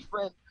bullshit. My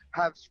friend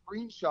have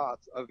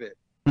screenshots of it.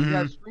 We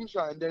have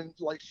screenshot, and then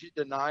like she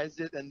denies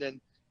it, and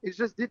then it's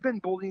just they've been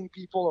bullying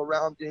people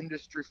around the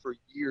industry for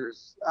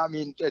years. I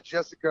mean,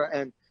 Jessica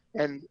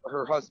and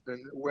her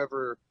husband,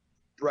 whoever,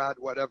 Brad,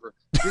 whatever.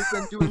 They've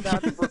been doing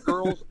that for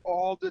girls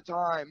all the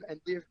time,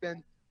 and they've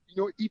been,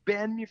 you know, he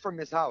banned me from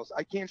his house.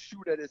 I can't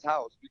shoot at his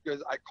house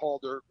because I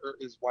called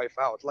his wife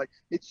out. Like,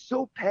 it's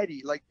so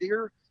petty. Like,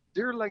 they're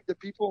like the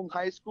people in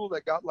high school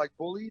that got like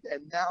bullied,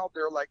 and now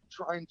they're like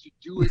trying to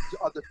do it to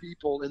other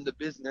people in the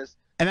business.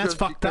 And that's just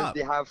fucked because up.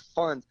 They have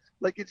fun.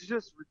 Like, it's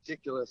just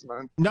ridiculous,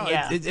 man. No,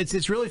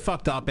 it's really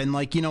fucked up. And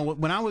like, you know,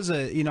 when I was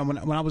when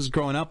I was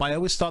growing up, I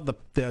always thought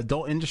the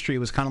adult industry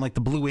was kind of like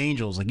the Blue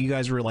Angels. Like, you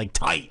guys were like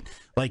tight.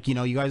 Like, you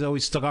know, you guys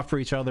always stuck up for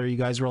each other. You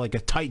guys were like a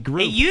tight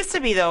group. It used to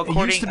be though,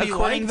 according like to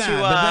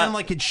that, but then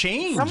like it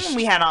changed. Someone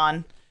we had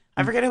on.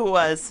 I forget who it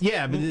was.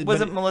 Yeah,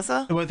 was it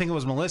Melissa? Well, I think it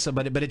was Melissa,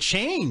 but it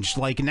changed.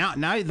 Like now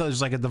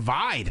there's like a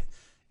divide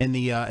in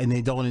the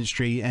adult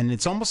industry, and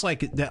it's almost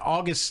like that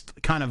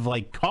August kind of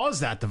like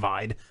caused that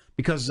divide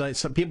because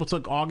some people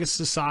took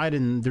August's side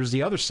and there's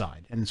the other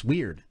side, and it's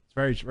weird. It's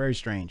very, very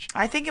strange.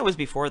 I think it was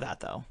before that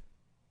though.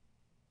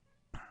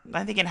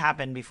 I think it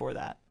happened before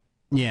that.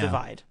 Yeah.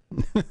 Divide.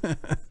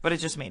 But it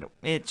just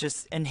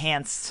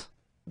enhanced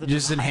the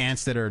just divide.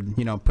 enhanced it, or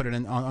you know, put it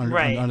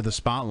under the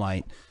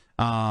spotlight.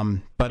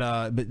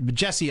 But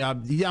Jesse,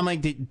 I'm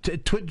like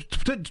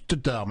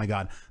oh my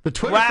God, the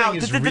Twitter thing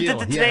is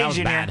real. Yeah, that was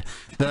bad.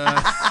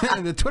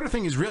 The Twitter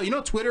thing is real. You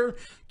know, Twitter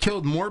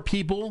killed more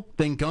people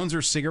than guns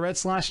or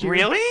cigarettes last year.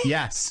 Really?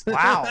 Yes.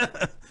 Wow.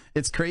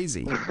 It's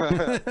crazy.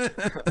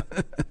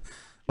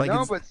 Like,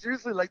 no, it's- but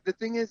seriously, like the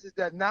thing is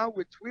that now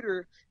with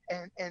Twitter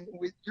and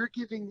with you're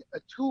giving a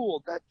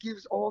tool that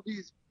gives all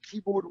these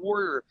keyboard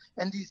warrior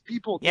and these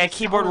people. Yeah, these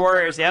keyboard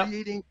talents that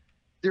warriors, are yep.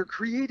 They're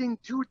creating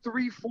 2,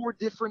 3, 4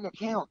 different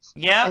accounts.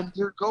 Yep. And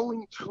they're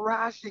going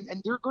trashing,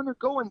 and they're gonna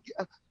go and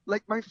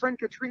like my friend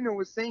Katrina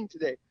was saying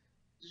today.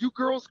 You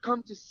girls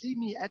come to see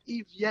me at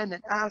EVN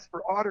and ask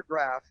for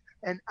autographs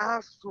and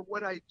ask for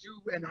what I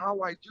do and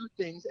how I do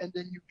things, and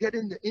then you get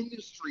in the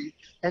industry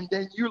and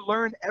then you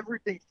learn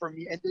everything from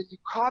me, and then you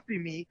copy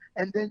me,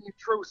 and then you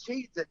throw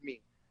shade at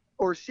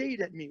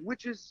me,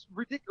 which is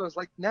ridiculous.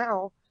 Like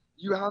now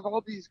you have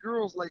all these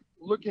girls like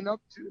looking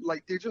up to,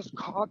 like they're just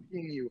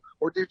copying you,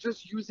 or they're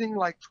just using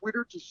like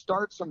Twitter to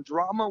start some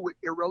drama with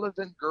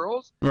irrelevant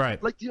girls.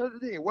 Right. Like the other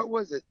day, what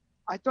was it?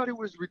 I thought it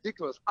was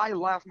ridiculous. I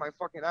laughed my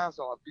fucking ass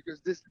off because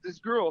this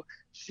girl,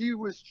 she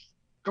was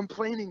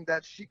complaining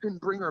that she couldn't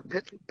bring her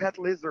pet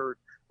lizard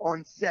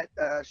on set.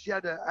 She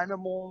had an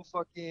animal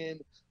fucking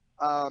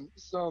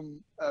some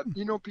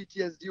you know,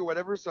 PTSD or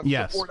whatever, some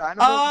Yes. support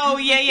animal. Oh,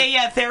 Usually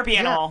yeah. Therapy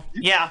animal.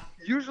 Yeah.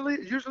 Usually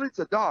it's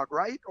a dog,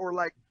 right? Or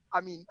like,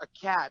 I mean, a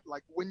cat.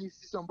 Like when you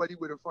see somebody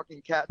with a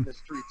fucking cat in the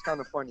street, it's kind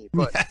of funny.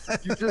 But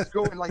you just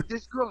go and like,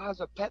 this girl has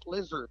a pet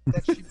lizard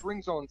that she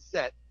brings on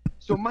set.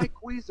 So Mike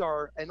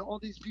Quasar and all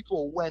these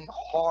people went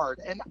hard,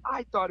 and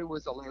I thought it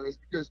was hilarious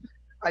because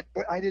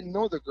I didn't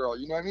know the girl,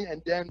 you know what I mean?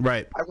 And then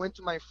Right. I went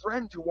to my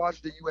friend to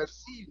watch the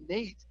UFC,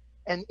 Nate,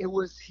 and it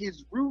was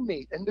his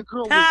roommate, and the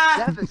girl was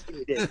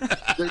devastated.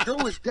 The girl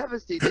was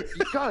devastated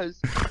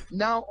because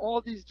now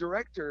all these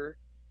directors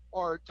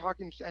are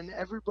talking, and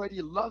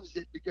everybody loves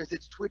it because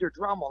it's Twitter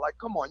drama. Like,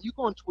 come on, you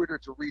go on Twitter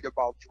to read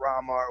about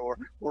drama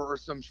or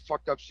some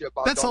fucked up shit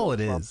about That's all Donald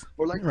it Trump. is.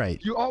 Or like,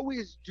 Right. you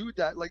always do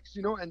that, like,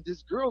 you know. And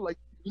this girl, like,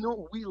 you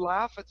know, we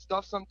laugh at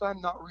stuff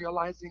sometimes, not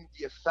realizing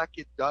the effect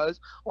it does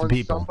on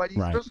people, somebody,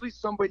 right. especially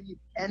somebody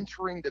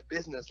entering the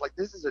business. Like,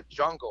 this is a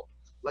jungle.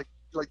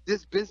 Like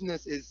this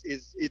business is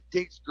it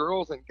takes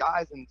girls and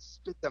guys and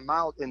spit them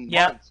out in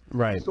months.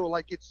 Right. So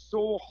like, it's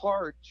so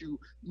hard to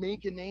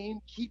make a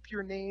name, keep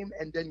your name,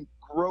 and then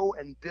grow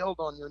and build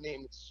on your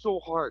name. It's so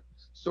hard.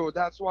 So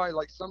that's why,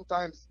 like,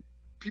 sometimes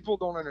people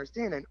don't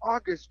understand. And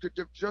August could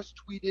have just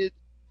tweeted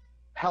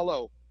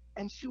hello,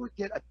 and she would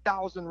get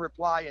 1,000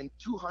 reply and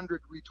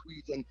 200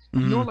 retweets, and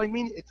you know what I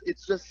mean?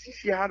 It's just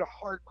she had a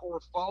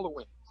hardcore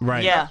following.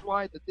 Right. Yeah. That's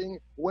why the thing,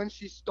 when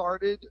she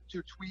started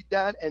to tweet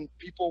that and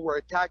people were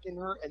attacking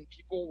her and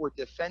people were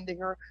defending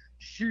her,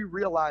 she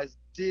realized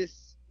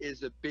this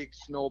is a big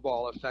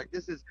snowball effect.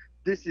 This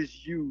is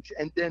huge.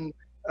 And then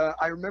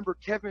I remember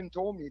Kevin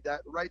told me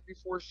that right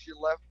before she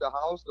left the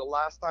house, the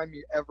last time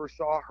he ever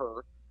saw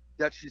her,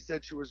 that she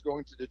said she was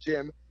going to the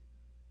gym,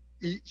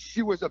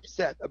 she was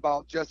upset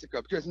about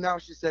Jessica because now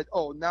she said,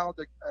 oh, now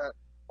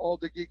all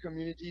the gay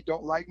community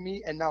don't like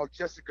me, and now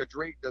Jessica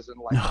Drake doesn't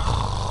like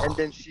me. And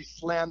then she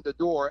slammed the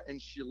door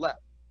and she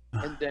left.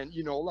 And then,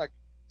 you know, like,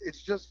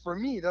 it's just, for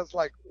me, that's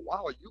like,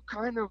 wow, you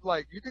kind of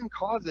like, you didn't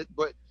cause it,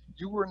 but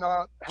you were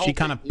not helping. She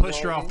kind of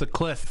pushed her off the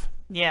cliff.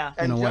 Yeah.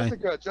 And in a way.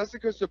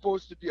 Jessica's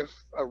supposed to be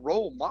a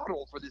role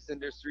model for this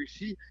industry.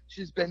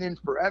 She's been in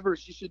forever.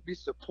 She should be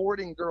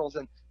supporting girls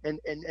and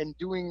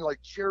doing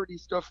like charity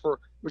stuff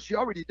but she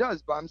already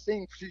does. But I'm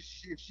saying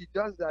if she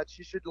does that,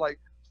 she should like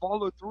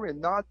follow through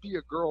and not be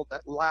a girl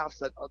that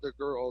laughs at other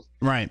girls.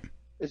 Right.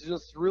 It's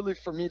just really,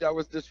 for me, that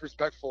was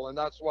disrespectful, and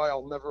that's why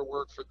I'll never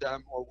work for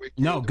them or Wicked.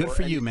 No, good or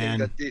for you, anything man.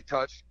 That they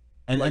touch.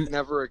 And- like, and-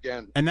 never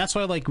again. And that's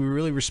why, like, we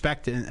really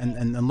respect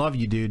and love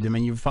you, dude. I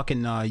mean, you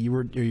fucking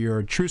you're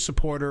a true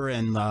supporter,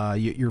 and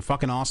you're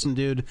fucking awesome,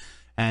 dude.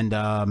 And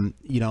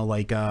you know,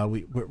 like, I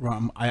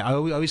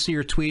always see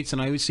your tweets,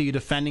 and I always see you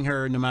defending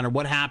her no matter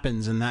what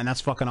happens, and that's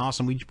fucking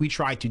awesome. We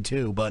try to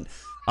too, but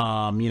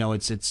you know,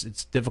 it's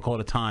difficult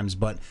at times,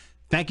 but.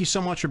 Thank you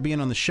so much for being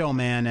on the show,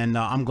 man, and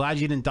I'm glad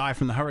you didn't die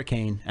from the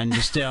hurricane, and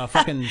just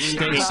fucking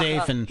stay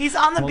safe. And He's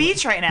on the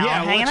beach right now, Yeah,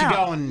 we'll hanging let you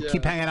out. go and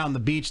keep hanging out on the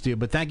beach, dude.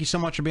 But thank you so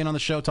much for being on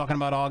the show, talking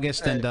about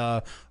August, and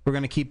we're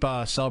gonna keep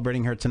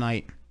celebrating her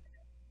tonight.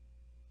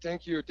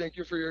 Thank you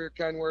for your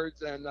kind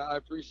words, and I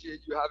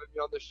appreciate you having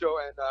me on the show.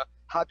 And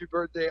happy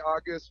birthday,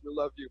 August. We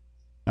love you.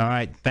 All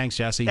right, thanks,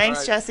 Jesse. Thanks,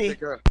 All right, Jesse. take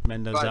care.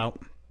 Mendo's Bye. out.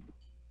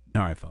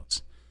 All right,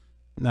 folks.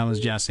 That was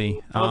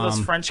Jesse. All those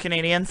French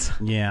Canadians.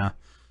 Yeah.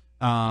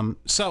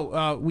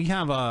 So we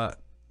have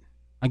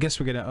I guess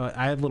we're gonna.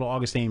 I have a little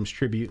August Ames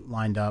tribute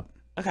lined up.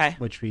 Okay.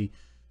 Which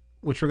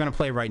we're gonna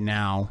play right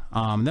now.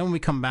 Then when we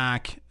come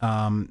back,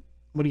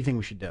 what do you think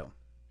we should do?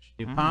 Should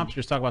we do pops or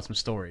just talk about some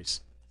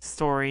stories?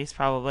 Stories,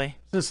 probably.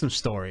 Just some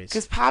stories.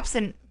 Because Pops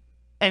and,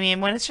 I mean,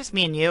 when it's just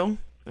me and you,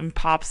 and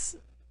Pops.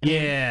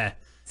 Yeah.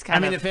 It's kind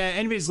I mean, of, if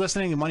anybody's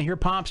listening and want to hear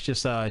pops,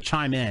 just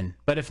chime in.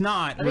 But if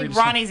not, I think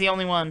Ronnie's the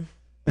only one.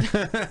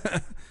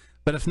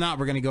 But if not,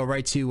 we're going to go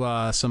right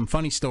to some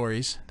funny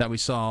stories that we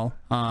saw.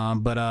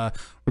 But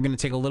we're going to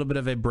take a little bit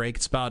of a break.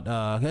 It's about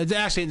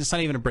actually, it's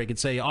not even a break.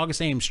 It's a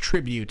August Ames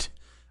tribute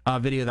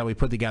video that we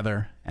put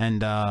together,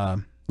 and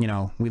you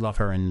know, we love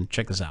her. And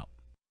check this out.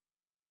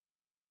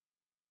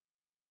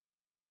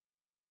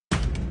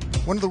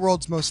 one of the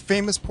world's most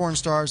famous porn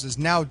stars, is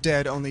now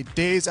dead only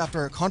days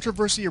after a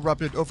controversy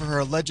erupted over her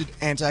alleged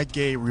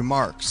anti-gay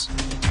remarks.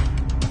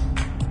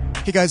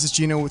 Hey guys, it's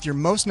Gino with your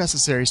most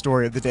necessary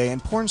story of the day,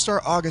 and porn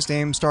star August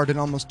Ames starred in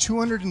almost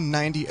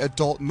 290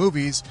 adult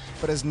movies,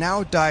 but has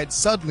now died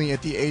suddenly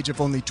at the age of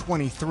only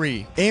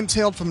 23. Ames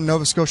hailed from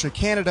Nova Scotia,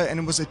 Canada,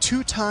 and was a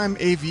two-time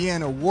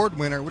AVN award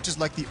winner, which is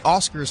like the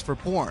Oscars for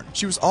porn.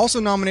 She was also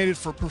nominated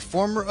for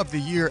Performer of the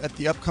Year at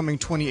the upcoming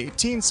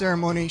 2018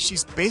 ceremony.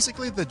 She's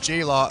basically the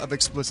J-Law of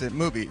explicit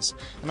movies.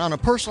 And on a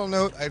personal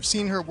note, I've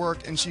seen her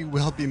work and she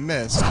will be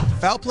missed.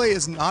 Foul play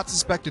is not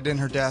suspected in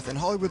her death, and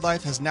Hollywood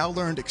Life has now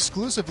learned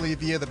exclusively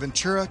via the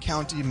Ventura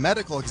County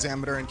Medical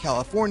Examiner in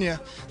California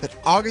that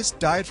August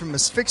died from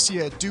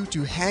asphyxia due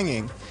to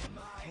hanging.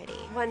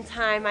 One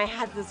time I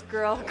had this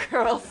girl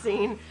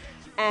scene,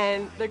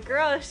 and the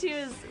girl, she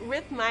was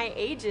with my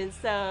agent,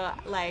 so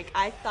like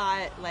I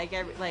thought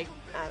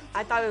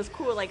I thought it was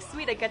cool, like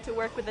sweet, I get to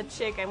work with a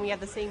chick and we have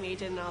the same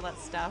agent and all that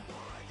stuff.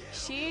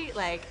 She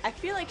I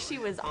feel like she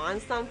was on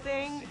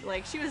something,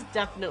 like she was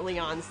definitely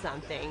on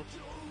something,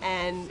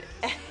 and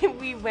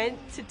we went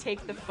to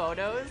take the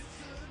photos.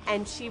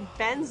 And she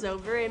bends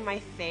over in my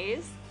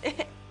face,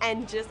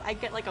 and I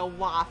get like a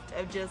waft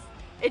of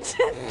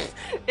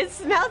it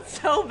smelled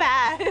so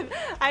bad.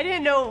 I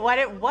didn't know what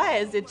it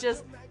was.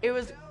 It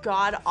was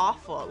god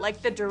awful.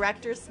 Like the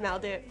director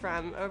smelled it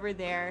from over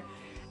there,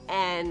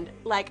 and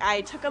like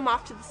I took him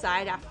off to the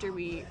side after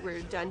we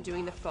were done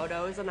doing the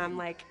photos, and I'm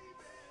like,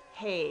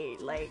 hey,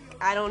 like,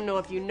 I don't know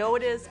if you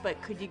noticed,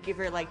 but could you give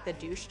her like the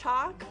douche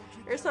talk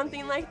or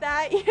something like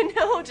that, you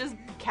know, just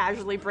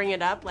casually bring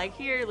it up, like,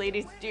 here,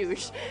 ladies,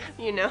 douche,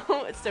 you know,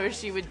 so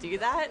she would do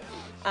that.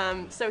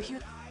 So he...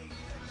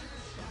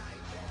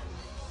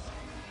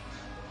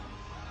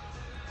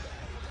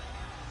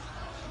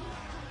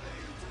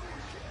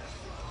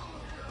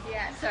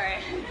 Yeah, sorry.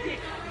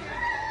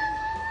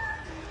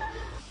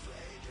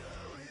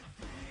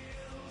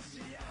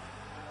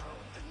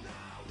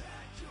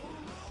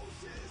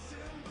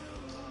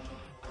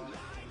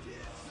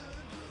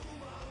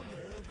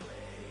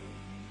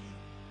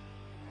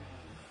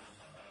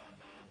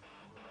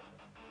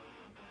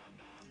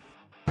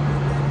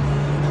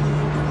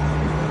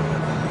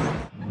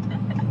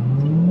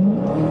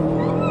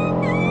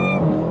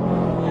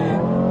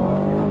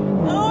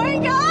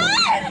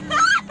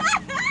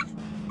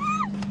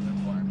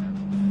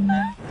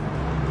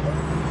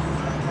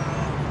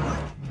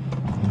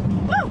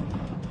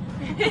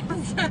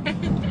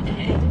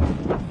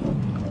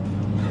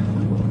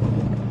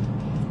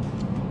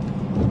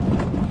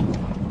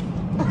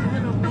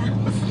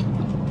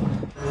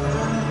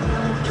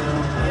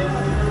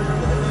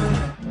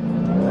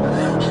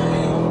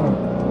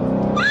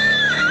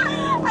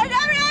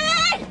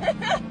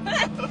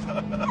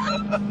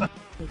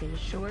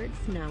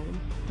 snow,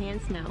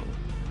 hand snow,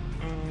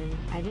 and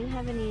I didn't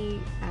have any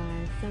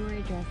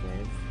summery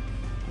dresses,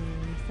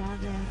 and I saw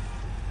this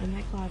in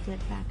my closet,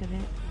 back of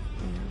it,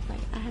 and I was like,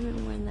 I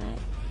haven't worn that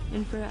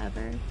in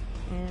forever,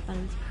 and I thought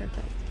it was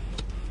perfect.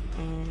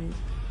 And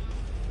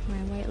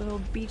my white little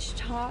beach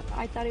top,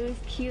 I thought it was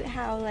cute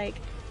how like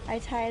I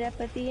tie it up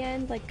at the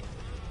end like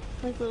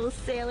a little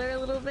sailor a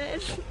little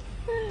bit.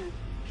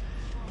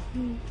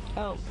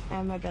 Oh,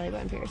 and my belly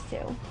button pierced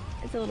too.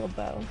 It's a little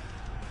bow.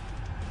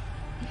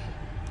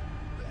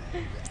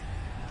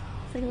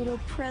 It's like a little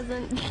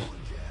present.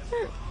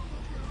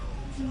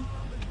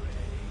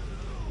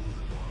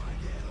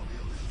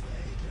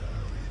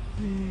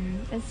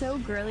 It's so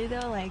girly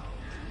though, like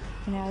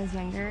when I was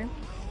younger,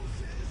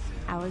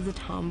 I was a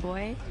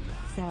tomboy,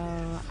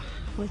 so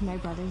with my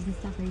brothers and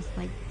stuff, I used to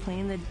like play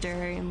in the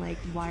dirt and like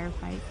water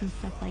fights and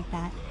stuff like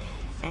that.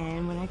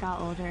 And when I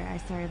got older, I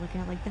started looking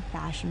at like the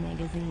fashion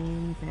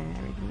magazines and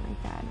everything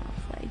like that, and I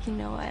was like, you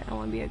know what, I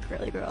want to be a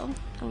girly girl,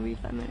 I want to be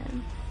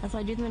feminine. That's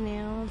why I do my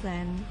nails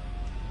and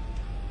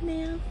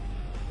nails.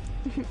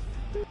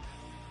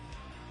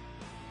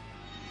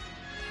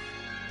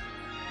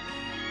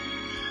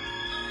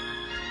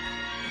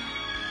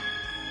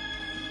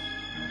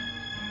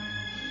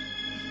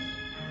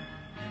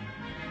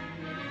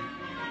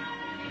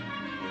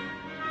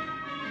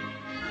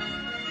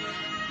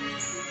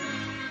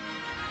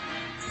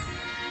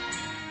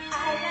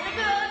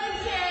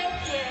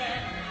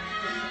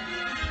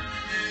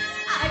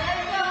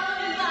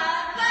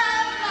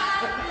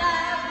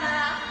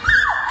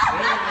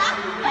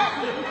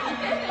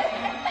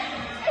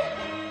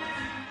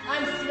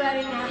 I'm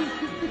sweating now.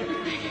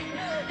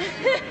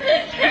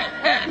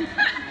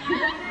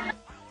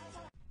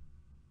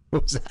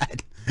 What was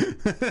that?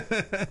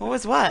 What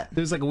was what?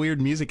 There's like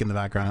weird music in the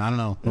background. I don't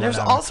know. There's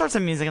all sorts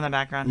of music in the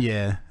background.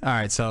 Yeah. All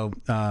right. So,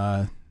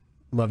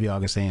 love you,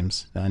 August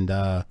Ames, and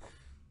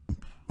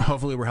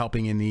hopefully we're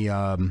helping in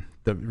the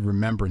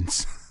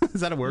remembrance.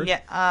 Is that a word?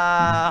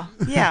 Yeah.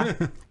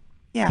 Yeah.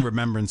 Yeah.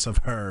 Remembrance of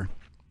her.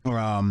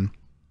 Or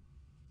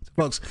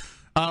folks,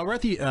 we're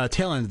at the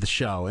tail end of the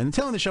show, and the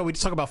tail end of the show we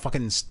just talk about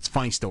fucking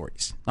funny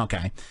stories.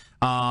 Okay.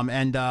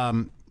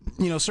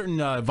 certain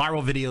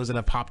viral videos that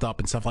have popped up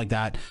and stuff like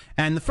that.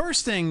 And the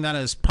first thing that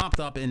has popped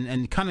up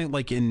and kind of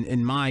like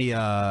in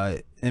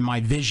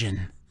my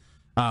vision,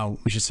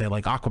 we should say,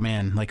 like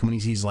Aquaman, like when he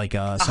sees like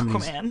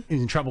somebody's Aquaman?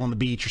 in trouble on the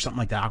beach or something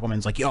like that.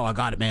 Aquaman's like, yo, I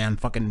got it, man.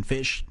 Fucking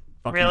fish.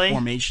 Fucking Really?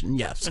 formation.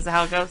 Yes. Is that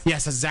how it goes?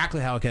 Yes, that's exactly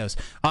how it goes.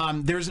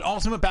 There's an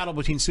ultimate battle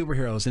between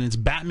superheroes, and it's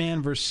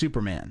Batman versus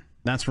Superman.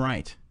 That's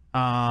right.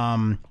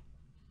 Can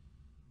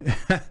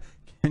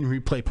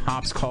replay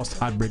Pops calls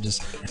Todd Bridges.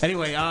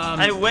 Anyway,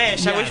 I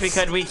wish we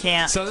could. We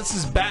can't. So this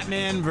is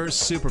Batman versus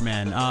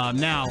Superman.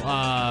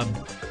 Now,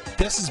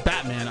 this is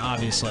Batman,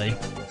 obviously.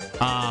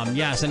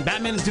 Yes, and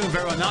Batman is doing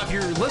very well. Now, if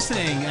you're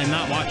listening and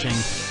not watching,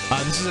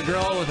 this is a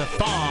girl with a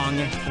thong,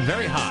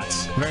 very hot,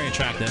 very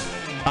attractive.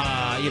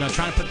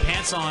 Trying to put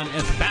pants on, and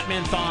a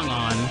Batman thong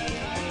on,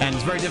 and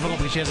it's very difficult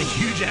because she has a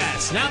huge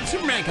ass. Now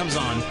Superman comes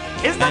on.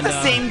 Isn't that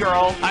the same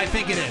girl? I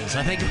think it is.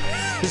 I think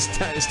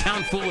it's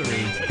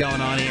tomfoolery going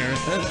on here.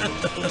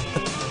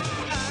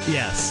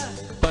 Yes.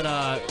 But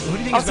who do you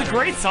think is It's a better?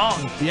 great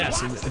song.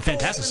 Yes, a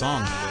fantastic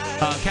song.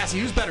 Cassie,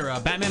 who's better,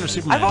 Batman or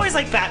Superman? I've always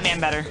liked Batman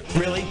better.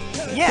 Really?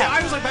 Yeah. I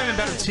always like Batman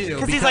better too.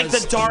 Because he's like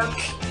the dark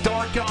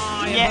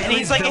guy. Yeah, and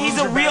he's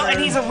a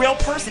real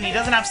person. He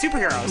doesn't have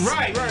superheroes.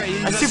 Right.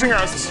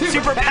 Superheroes,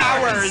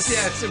 superpowers.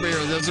 Yeah,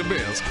 superheroes.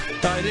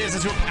 It is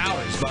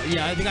superpowers, but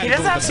yeah, I think He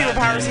doesn't have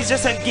superpowers. He's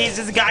just a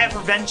guy up for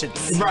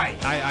vengeance. Right.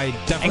 I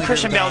definitely. And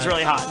Christian agree with Bale's that.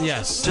 really hot.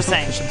 Yes. Just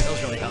saying. Christian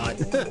Bale's really hot.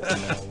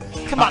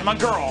 Come on, my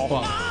girl.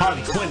 Well,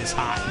 Harley Quinn is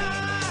hot.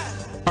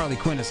 Harley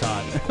Quinn is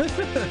hot.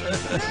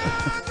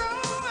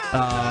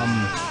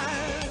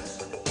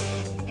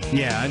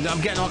 Yeah,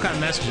 I'm getting all kind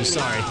of messages.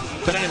 Sorry,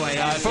 but anyway,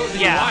 for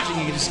you're watching,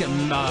 you can just get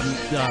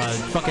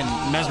fucking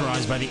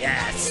mesmerized by the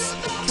ass.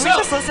 Can we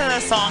just listen to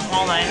this song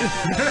all night?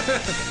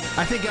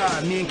 I think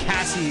me and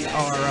Cassie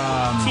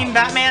are Team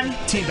Batman.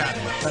 Team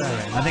Batman.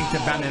 I think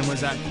that Batman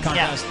was that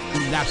contest.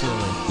 Yeah.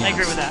 Absolutely. I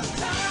agree with that.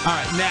 All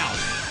right, now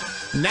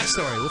next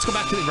story. Let's go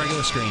back to the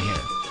regular screen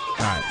here.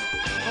 All right,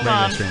 Hold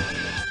on.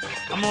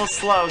 I'm a little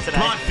slow today.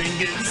 Come on,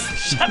 fingers.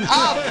 Shut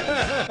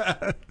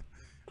up.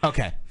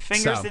 Okay.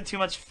 Fingers so, did too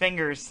much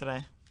fingers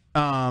today.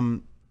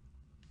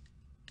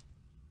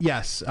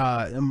 Yes.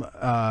 I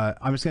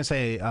was gonna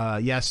say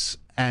yes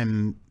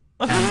and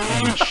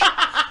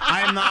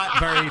I am not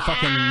very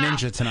fucking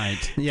ninja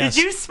tonight. Yes.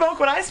 Did you smoke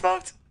what I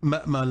smoked?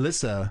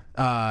 Melissa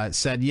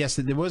said yes.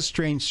 That there was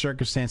strange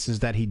circumstances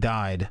that he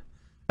died.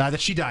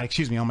 That she died.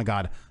 Excuse me. Oh my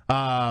god.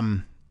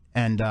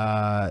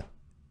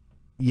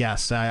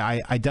 Yes,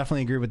 I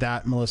definitely agree with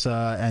that,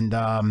 Melissa.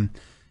 And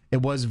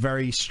it was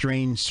very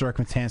strange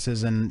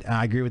circumstances, and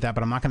I agree with that.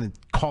 But I'm not going to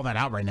call that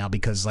out right now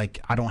because,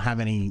 like, I don't have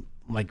any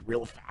like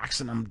real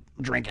facts, and I'm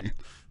drinking.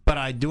 But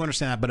I do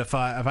understand that. But if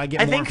I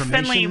get more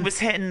information, Finley was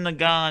hitting the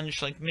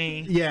ganj like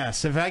me.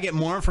 Yes, if I get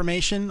more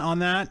information on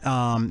that,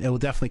 it will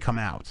definitely come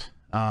out.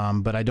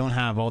 But I don't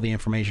have all the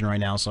information right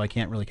now, so I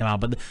can't really come out.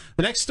 But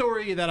the next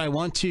story that I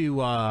want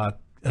to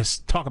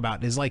talk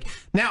about is like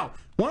now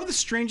one of the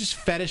strangest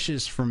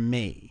fetishes for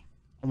me.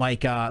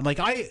 Like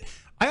I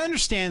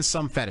understand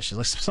some fetishes.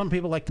 Like some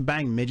people like to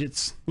bang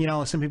midgets. You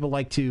know, some people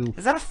like to.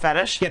 Is that a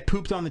fetish? Get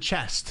pooped on the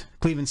chest,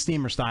 Cleveland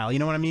Steamer style. You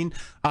know what I mean?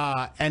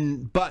 But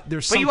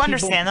there's. But some you people,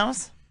 understand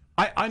those?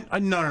 No. I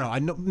know.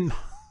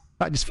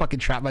 I just fucking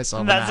trapped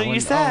myself. That's in that what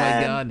you one. said. Oh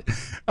my god!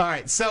 All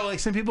right, so like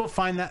some people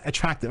find that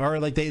attractive, or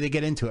like they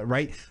get into it,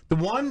 right? The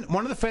one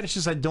of the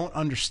fetishes I don't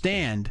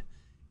understand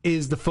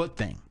is the foot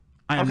thing.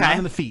 I am not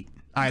in the feet.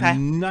 I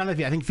am none of the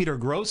feet. I think feet are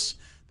gross.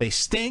 They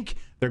stink.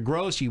 They're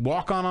gross. You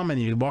walk on them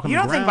and you walk on the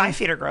ground. You don't think my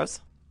feet are gross?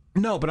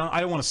 No, but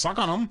I don't want to suck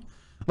on them.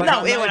 Like, no,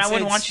 I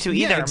wouldn't want you to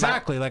either. Yeah,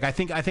 exactly. Like I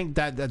think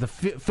that the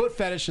foot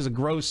fetish is a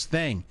gross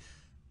thing,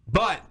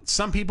 but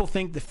some people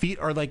think the feet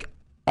are like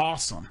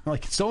awesome,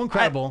 like it's so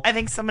incredible. I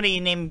think somebody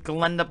named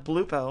Glenda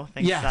Blupo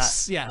thinks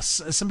that.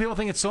 Yes. Some people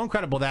think it's so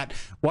incredible that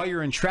while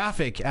you're in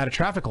traffic at a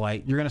traffic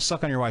light, you're gonna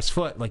suck on your wife's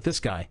foot, like this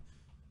guy.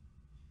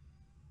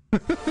 Ew,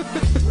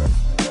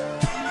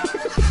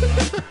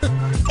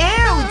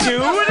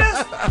 dude!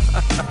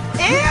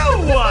 Ew!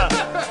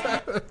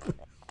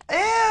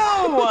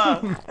 Ew!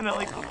 And they're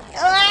like,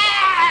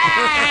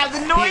 the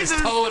noises. He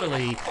is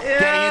totally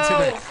getting into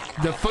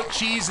the foot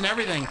cheese and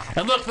everything.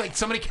 And look, like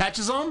somebody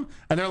catches them,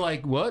 and they're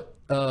like, "What?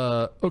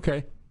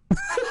 Okay."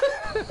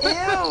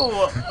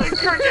 Ew!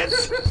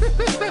 Crickets.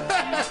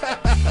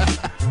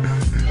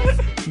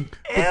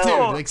 But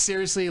dude, like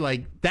seriously,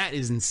 like that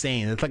is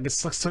insane. It's like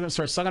it's gonna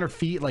start sucking on her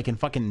feet, like in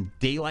fucking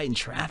daylight in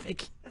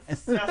traffic.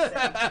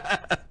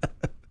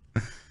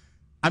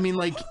 I mean,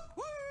 like,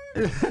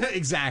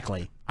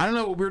 exactly. I don't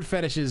know what weird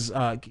fetishes.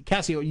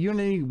 Cassie, you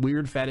know any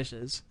weird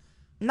fetishes?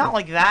 Not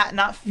like that.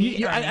 Not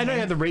feet. I know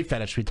you have the rape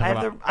fetish we talk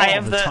about. I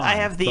have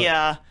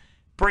the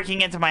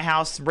breaking into my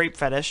house rape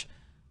fetish.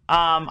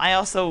 I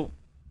also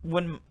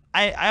am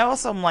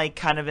like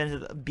kind of into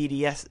the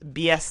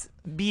BDSM,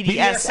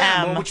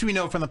 which we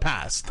know from the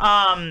past.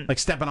 Like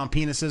stepping on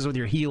penises with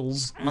your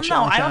heels. Well,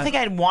 no, I don't think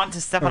I'd want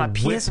to step on a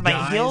penis with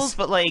my heels,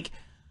 but like,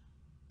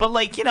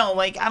 you know,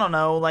 like I don't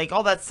know, like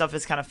all that stuff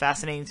is kind of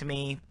fascinating to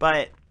me.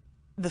 But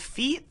the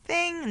feet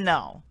thing,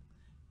 no.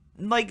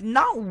 Like,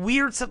 not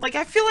weird stuff. Like,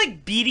 I feel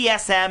like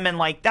BDSM and,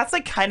 like, that's,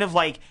 like, kind of,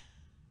 like,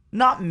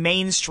 not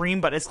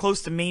mainstream, but as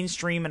close to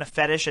mainstream and a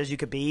fetish as you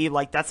could be.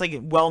 Like, that's, like,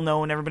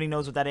 well-known. Everybody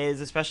knows what that is,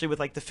 especially with,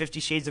 like, the 50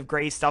 Shades of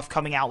Grey stuff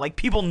coming out. Like,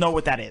 people know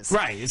what that is.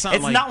 Right. It's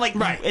not like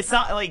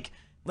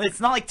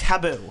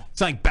taboo.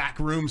 It's like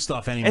backroom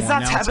stuff anymore. It's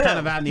not now taboo. It's kind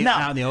of out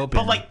in the open.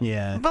 But, like,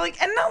 yeah. But,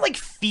 like, and not, like,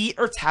 feet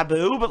are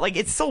taboo, but, like,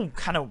 it's still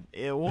kind of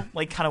ew.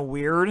 Like, kind of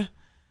weird.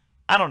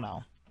 I don't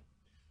know.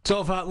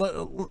 So, if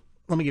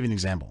let me give you an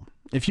example.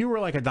 If you were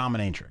like a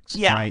dominatrix,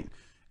 Yeah. right,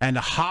 and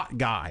a hot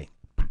guy,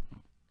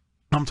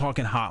 I'm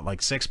talking hot,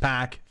 like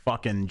six-pack,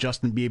 fucking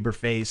Justin Bieber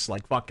face,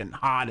 like fucking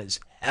hot as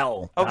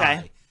hell. Okay.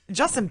 guy.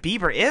 Justin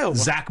Bieber, ew.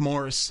 Zach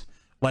Morris,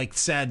 like,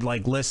 said,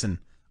 like, listen,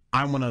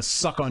 I'm going to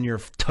suck on your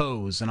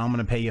toes and I'm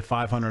going to pay you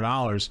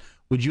 $500.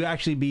 Would you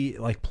actually be,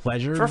 like,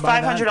 pleasured For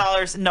by that?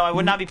 $500, no, I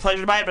would not be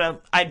pleasured by it,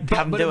 but I'd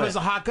have him But do if it it. was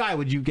a hot guy,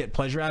 would you get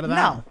pleasure out of that?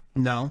 No.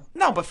 No?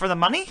 No, but for the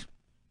money,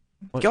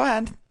 go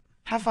ahead.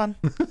 Have fun.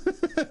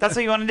 That's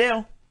what you want to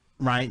do.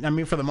 Right. I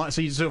mean, for the money.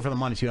 So you just do it for the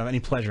money. So you have any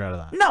pleasure out of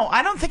that? No,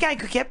 I don't think I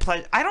could get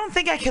pleasure. I don't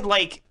think I could,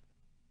 like,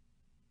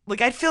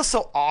 I'd feel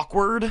so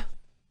awkward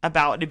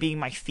about it being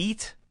my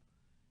feet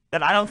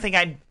that I don't think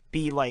I'd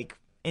be, like,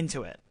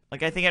 into it.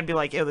 Like, I think I'd be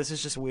like, ew, this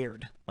is just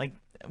weird. Like,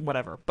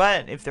 whatever.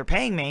 But if they're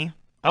paying me,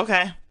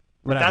 okay.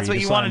 Whatever. That's what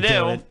you just want to let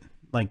 'em do. it.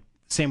 Like,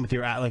 same with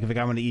your ass. Like, if a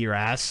guy wanted to eat your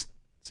ass,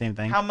 same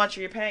thing. How much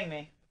are you paying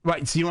me?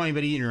 Right. So you don't want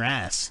anybody eating your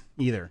ass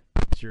either.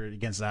 So you're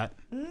against that.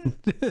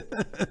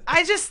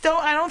 I just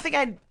don't. I don't think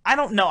I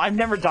don't know. I've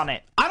never done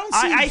it. I don't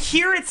see. I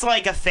hear it's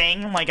like a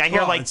thing. Like I hear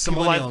Well, like it's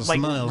people millennials. like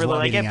Millennials really love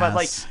like it, eating but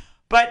like, ass.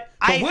 but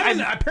But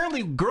women,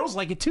 apparently girls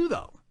like it too,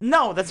 though.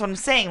 No, that's what I'm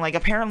saying. Like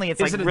apparently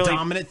it's Is like it a really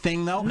dominant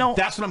thing though? No.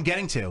 That's what I'm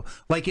getting to.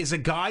 Like, is a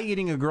guy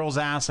eating a girl's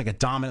ass like a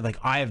dominant? Like,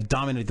 I have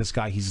dominated this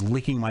guy. He's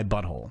licking my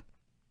butthole.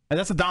 And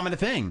that's a dominant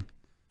thing.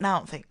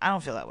 No, I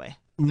don't feel that way.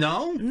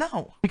 No,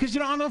 no, because I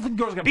don't know if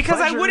girls get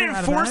because I pleasure wouldn't out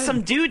of force that.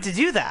 some dude to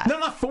do that. No, I'm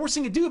not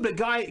forcing a dude, but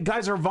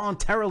guys are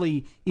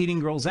voluntarily eating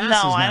girls' asses.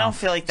 No, I now. don't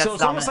feel like that's so.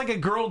 It's almost like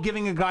dominant. a girl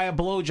giving a guy a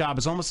blowjob.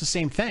 It's almost the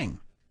same thing.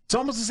 It's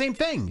almost the same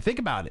thing. Think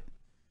about it.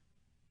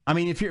 I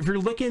mean, if you're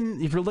licking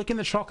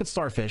the chocolate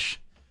starfish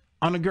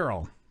on a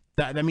girl,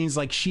 that means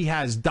like she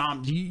has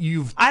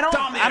you've. I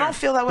dominated don't her.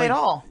 feel that way at Like,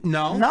 all.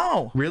 No,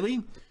 No.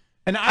 really.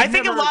 And I I've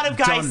think a never lot of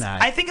guys. done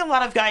that. I think a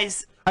lot of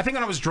guys. I think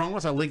when I was drunk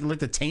once I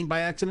licked a taint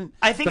by accident.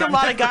 I think but a I've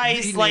lot of never guys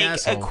eaten the like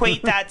asshole.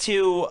 equate that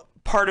to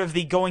part of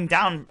the going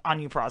down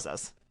on you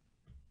process.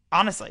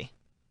 Honestly.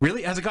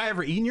 Really? Has a guy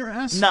ever eaten your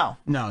ass? No.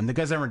 No, and the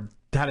guy's ever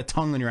had a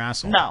tongue on your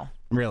asshole? No.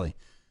 Really?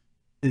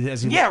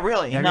 Yeah,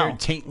 really, Have no. you ever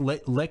taint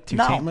licked? You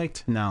No. taint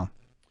licked? No.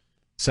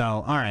 So,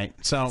 all right.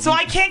 So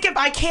I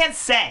can't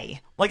say.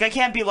 Like I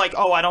can't be like,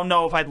 oh, I don't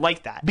know if I'd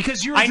like that.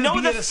 Because you're I into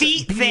know the BDSM.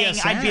 feet thing,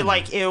 I'd be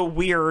like, ew,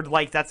 weird,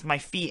 like that's my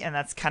feet and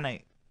that's kinda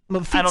well,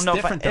 the I don't know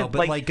different if I, though,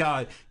 but like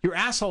your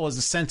asshole is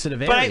a sensitive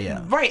but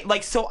area. right,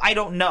 like so I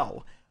don't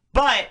know.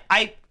 But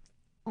I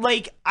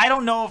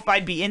don't know if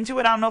I'd be into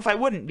it. I don't know if I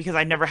wouldn't because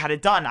I never had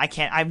it done. I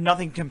have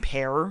nothing to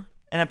compare,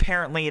 and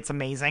apparently it's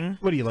amazing.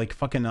 What do you like?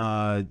 Fucking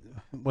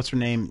what's her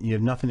name? You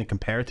have nothing to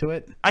compare to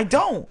it. I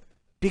don't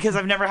because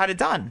I've never had it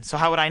done. So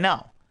how would I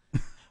know?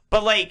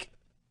 But like,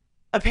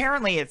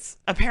 apparently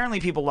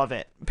people love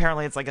it.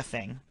 Apparently it's like a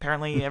thing.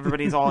 Apparently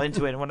everybody's all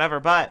into it and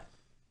whatever. But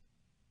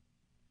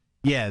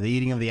Yeah, the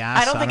eating of the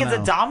ass. I don't think it's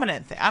know. a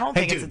dominant thing. I don't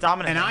think it's a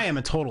dominant And thing. I am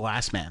a total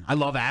ass man. I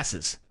love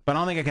asses, but I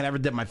don't think I can ever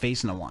dip my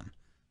face into one.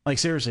 Like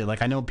seriously,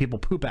 like I know people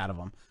poop out of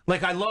them.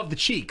 Like I love the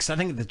cheeks. I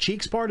think the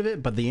cheeks part of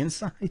it, but the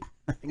inside,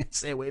 I think I'd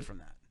stay away from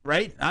that.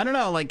 Right? I don't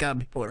know. Like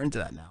people are into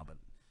that now, but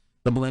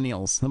the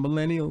millennials.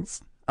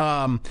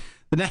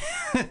 The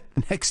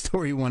next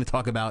story you want to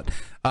talk about.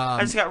 I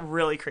just got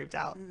really creeped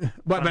out.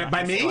 What, I'm not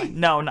by gonna say me? why.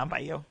 No, not by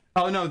you.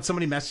 Oh no!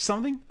 Somebody messaged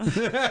something.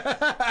 We're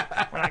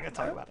not gonna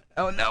talk about it.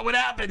 Oh no! What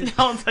happened?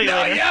 I'll tell you No,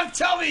 later. you have to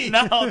tell me.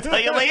 No, I'll tell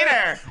you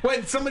later.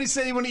 Wait, somebody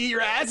say you want to eat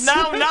your ass?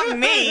 No, not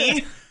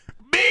me.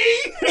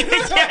 Me?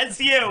 Yes,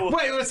 you.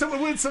 Wait, what did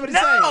somebody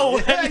No,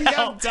 say? Yeah, you no.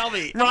 have to tell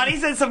me. Ronnie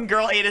said some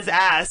girl ate his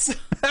ass.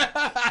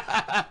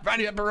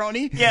 Ronnie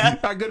Pepperoni? Yeah.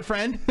 Our good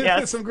friend?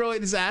 Yes. Some girl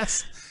ate his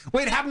ass.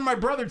 Wait, it happened to my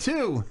brother,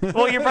 too.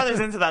 Well, your brother's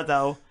into that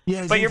though. Yeah,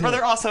 he's but your into brother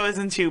it. also is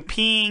into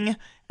peeing,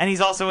 and he's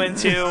also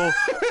into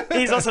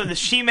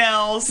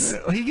she-males.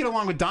 He get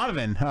along with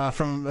Donovan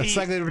from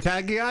Cyclopedia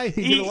Britannica guy.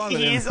 He get along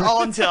with him. He's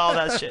all into all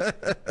that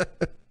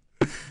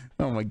shit.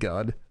 Oh my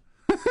god.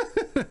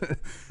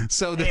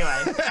 So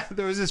Anyway.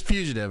 there was this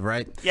fugitive,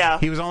 right? Yeah.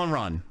 He was on the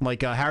run,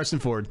 like Harrison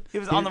Ford. He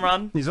was on the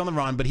run? He's on the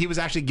run, but he was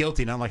actually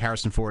guilty, not like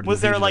Harrison Ford. Was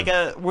the there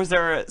fugitive. was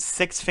there a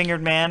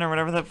six-fingered man or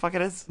whatever the fuck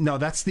it is? No,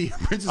 that's the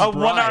Princess Oh,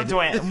 Bride.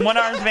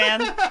 one-armed man.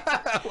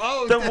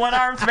 The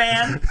one-armed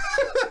man.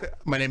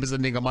 My name is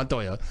Inigo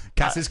Montoya.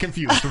 Cass is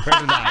confused.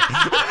 Prepare to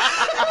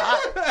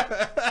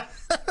die.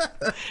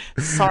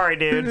 Sorry,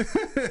 dude.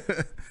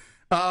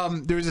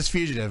 There was this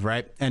fugitive,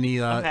 right? And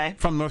he Okay.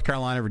 from North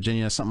Carolina,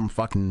 Virginia, something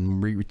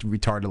fucking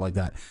retarded like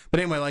that.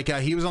 But anyway, like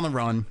he was on the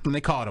run, and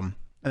they caught him.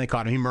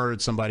 He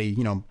murdered somebody,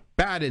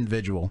 bad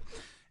individual.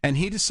 and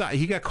he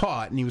got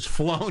caught, and he was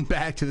flown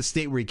back to the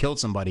state where he killed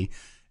somebody,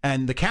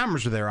 and the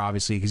cameras were there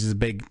obviously because he's a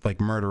big like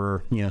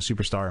murderer,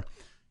 superstar.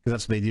 Because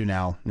that's what they do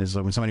now. Is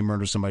like when somebody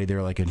murders somebody,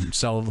 they're like a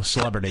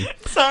celebrity.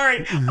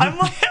 Sorry,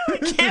 I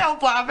can't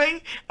help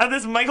laughing at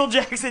this Michael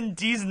Jackson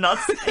D's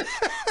nuts thing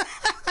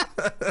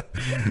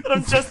that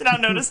I'm just now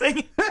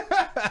noticing.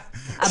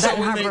 A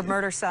Benton Harbor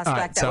murder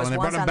suspect that was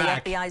once on the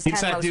FBI's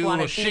 10 most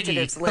wanted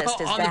fugitives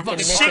list is back in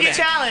Michigan. Shiggy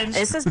challenge.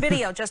 This is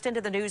video just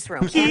into the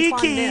newsroom. Kiki.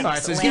 Antoine Mims All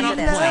right, so he's getting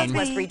landed on the at plane.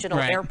 Southwest Regional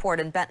Right. Airport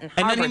in Benton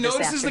And Harbor then he this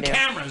notices the afternoon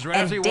cameras right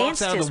and after he walks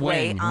danced out of his the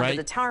way wing, onto right?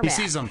 the tarmac. He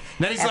sees them.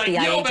 Then he's like,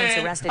 FBI yo, agents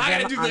man, arrested I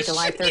gotta him do on this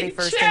July shit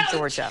 31st in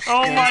Georgia.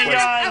 Oh Mims my was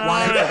God.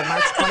 wanted for the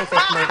March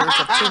 25th murders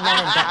of 2 men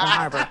in Benton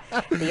Harbor.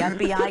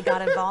 The FBI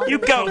got involved You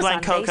in the go, case Glenn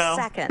on Coco.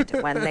 May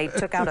 2nd when they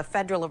took out a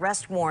federal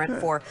arrest warrant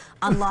for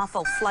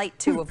unlawful flight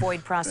to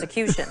avoid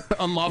prosecution.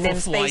 Unlawful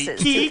Mims flight.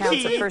 faces 2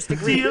 counts of first do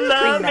degree you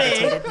love me?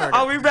 premeditated murder.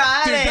 Are we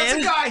riding? Dude, that's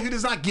a guy who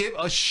does not give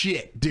a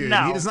shit, dude.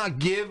 No. He does not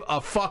give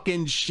a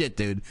fucking shit,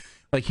 dude.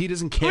 Like he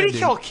doesn't care. Who did he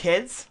dude. kill?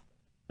 Kids?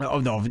 Oh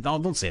no,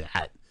 don't say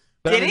that.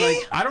 But Did I mean, he?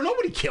 like, I don't know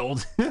what he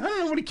killed. I don't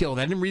know what he killed.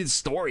 I didn't read the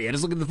story. I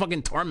just looked at the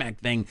fucking tarmac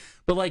thing.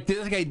 But like,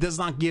 this guy does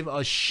not give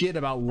a shit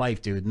about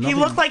life, dude. He Nothing-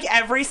 looked like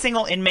every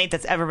single inmate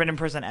that's ever been in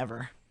prison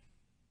ever.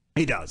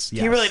 He does.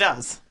 Yes. He really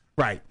does.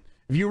 Right.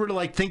 If you were to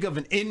like think of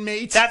an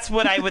inmate, That's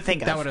what I would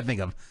think of. That would I think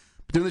of.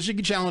 But doing the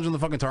Shiggy challenge on the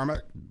fucking tarmac,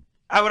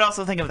 I would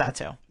also think of that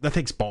too. that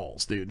takes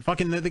balls, dude.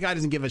 Fucking the guy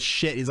doesn't give a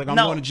shit. He's like, I'm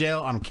No. going to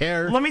jail. I don't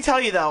care. Let me tell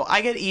you though,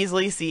 I could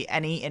easily see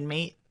any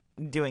inmate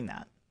doing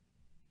that.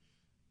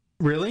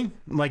 Really?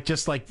 Like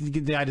just like the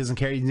guy doesn't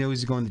care. He knows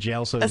he's going to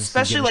jail, so he just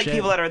doesn't Especially give a like shit.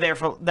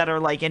 people that are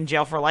like in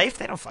jail for life,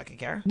 they don't fucking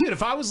care. Dude,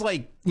 if I was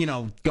like,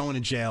 going to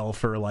jail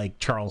for like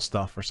Charles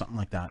stuff or something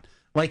like that,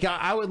 like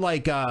I would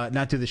like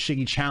not do the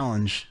Shiggy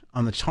challenge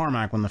on the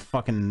tarmac when the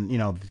fucking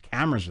the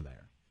cameras are there.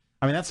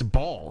 I mean that's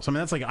balls. I mean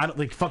that's like I don't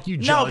like fuck you,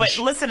 judge. No, but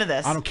listen to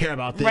this. I don't care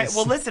about this. Right.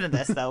 Well, listen to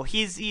this though.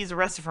 He's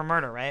arrested for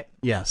murder, right?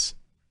 Yes.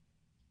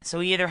 So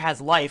he either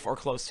has life or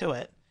close to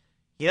it.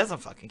 He doesn't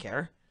fucking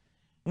care.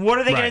 What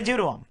are they Right. gonna do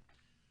to him?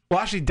 Well,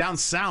 actually, down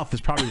south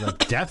is probably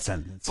like death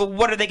sentence. But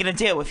what are they gonna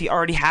do if he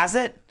already has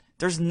it?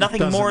 There's nothing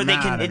Doesn't more they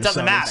can. matter, It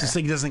doesn't so matter. It's just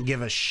like he doesn't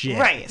give a shit.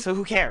 Right. So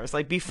who cares?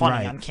 Like, be funny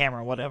Right. on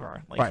camera,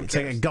 whatever. Like, Right. who It's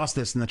like cares?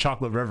 Augustus in the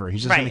Chocolate River.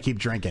 He's just Right. gonna keep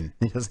drinking.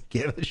 He doesn't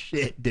give a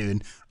shit,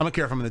 dude. I don't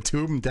care if I'm in the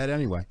tube. I'm dead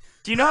anyway.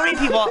 Do you know how many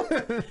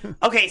people?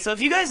 Okay, so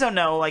if you guys don't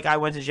know, like I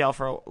went to jail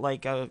for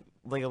like a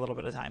little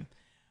bit of time,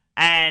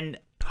 and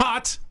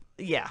hot.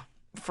 Yeah.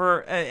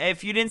 For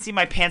if you didn't see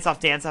my pants off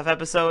dance off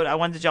episode, I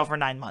went to jail for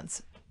 9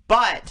 months.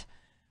 But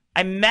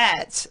I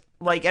met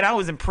and I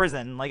was in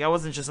prison. Like I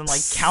wasn't just in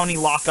like county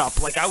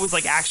lockup. Like I was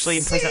like actually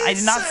in prison. I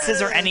did not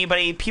scissor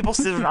anybody. People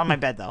scissored on my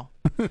bed though,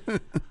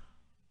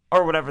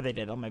 or whatever they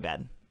did on my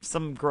bed.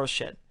 Some gross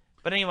shit.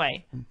 But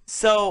anyway,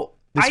 so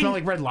They smell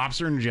like Red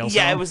Lobster in a jail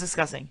cell. yeah, it was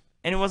disgusting.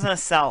 And it wasn't a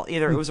cell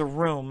either. It was a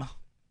room.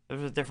 There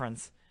was a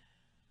difference.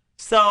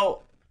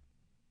 So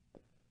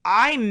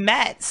I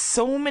met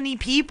so many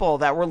people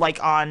that were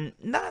like on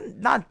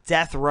not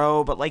death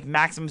row, but like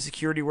maximum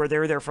security where they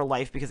were there for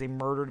life because they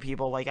murdered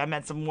people. Like I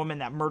met some woman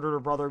that murdered her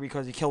brother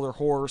because he killed her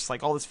horse,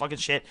 like all this fucking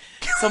shit.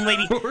 Some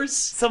lady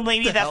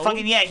The that hell?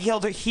 fucking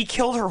he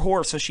killed her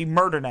horse, so she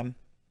murdered him.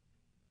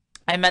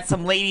 I met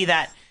some lady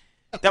that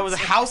was a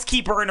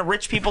housekeeper in a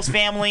rich people's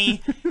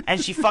family,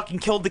 and she fucking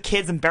killed the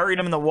kids and buried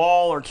them in the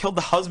wall, or killed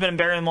the husband and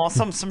buried him in the wall,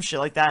 some shit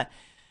like that.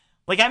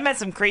 Like I met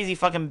some crazy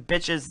fucking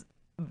bitches,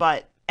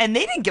 and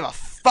they didn't give a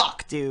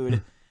fuck,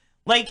 dude.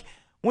 Like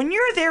when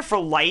you're there for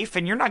life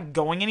and you're not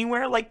going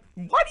anywhere, like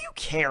why do you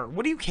care?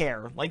 What do you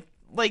care? Like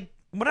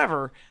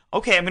whatever.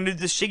 Okay, I'm gonna do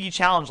this Shiggy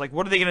challenge. Like,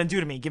 what are they gonna do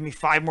to me? Give me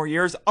 5 more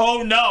years?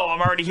 Oh no,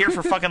 I'm already here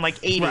for fucking like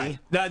 80. Right.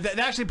 That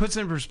actually puts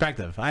it in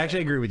perspective. I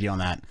actually agree with you on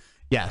that.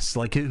 Yes,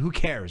 like who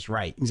cares,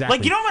 right? Exactly.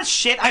 Like, you know how much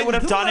shit I would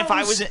have done if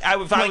I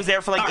was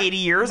there for like 80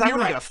 years? I you're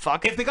wouldn't right. give a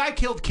fuck. If the guy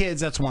killed kids,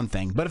 that's one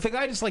thing. But if the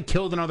guy just like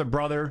killed another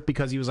brother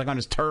because he was like on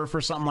his turf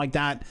or something like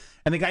that,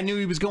 and the guy knew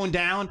he was going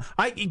down,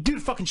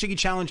 dude, fucking Shiggy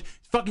challenge,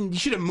 fucking, you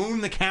should have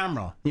mooned the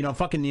camera,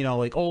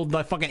 like old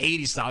like fucking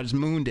 80s style, just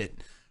mooned it.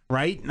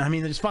 Right? I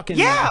mean, there's fucking...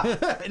 Yeah.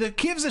 It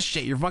gives a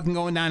shit. You're fucking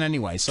going down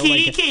anyway. So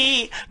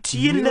Kiki, do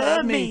you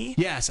love me?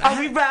 Yes. Are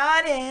we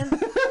riding?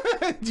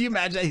 Do you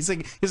imagine that? He's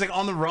like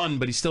on the run,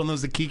 but he still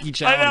knows the Kiki I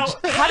challenge.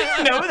 know. How do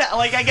you know that?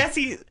 Like, I guess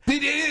he...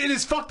 Dude, in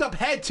his fucked up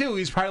head, too.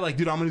 He's probably like,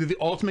 dude, I'm going to do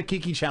the ultimate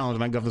Kiki challenge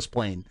when I get off this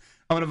plane.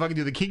 I'm going to fucking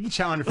do the Kiki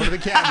challenge in front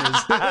of the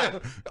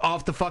cameras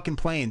off the fucking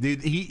plane.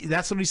 Dude,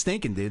 that's what he's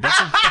thinking, dude.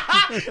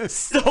 That's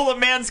Stole a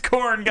man's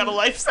corn, got a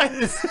life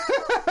sentence.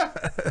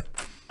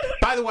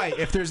 By the way,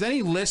 if there's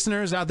any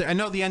listeners out there, I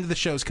know the end of the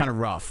show is kind of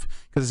rough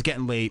because it's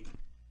getting late.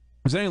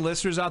 Is there any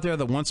listeners out there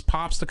that wants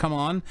Pops to come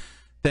on?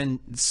 Then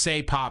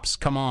say Pops,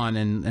 come on,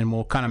 and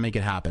we'll kind of make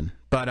it happen.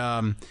 But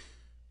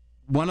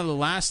one of the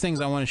last things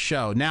I want to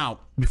show. Now,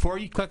 before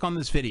you click on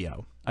this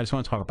video, I just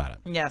want to talk about it.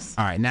 Yes.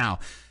 All right, now,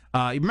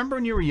 you remember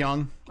when you were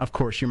young? Of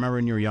course, you remember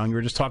when you were young. You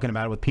were just talking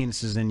about it with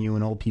penises in you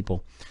and old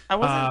people. I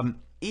wasn't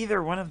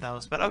either one of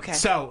those, but okay.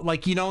 So,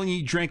 like, when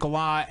you drink a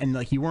lot and,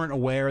 like, you weren't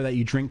aware that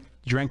you drink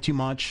you drank too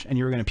much, and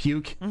you were gonna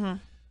puke. Mhm.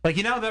 Like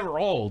that we're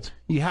old,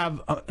 you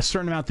have a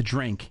certain amount to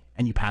drink,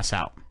 and you pass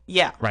out.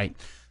 Yeah. Right.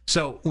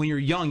 So when you're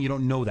young, you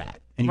don't know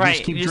that, and you Right,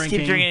 just keep you just drinking,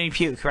 keep drinking and you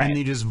puke, right. and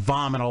you just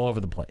vomit all over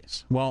the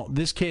place. Well,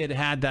 this kid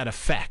had that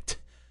effect.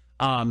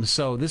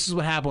 So this is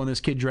what happened when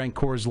this kid drank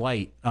Coors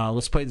Light.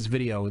 Let's play this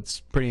video. It's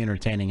pretty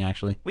entertaining,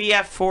 actually. We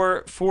have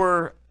four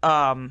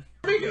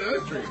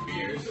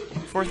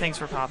things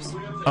for Pops.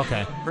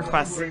 Okay.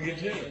 Requests.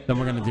 Then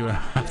we're gonna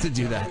have to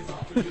do that.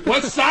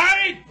 What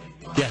side?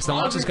 Yes, now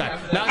watch this guy.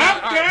 Now, all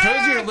right, for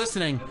those of you who are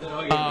listening,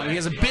 he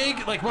has a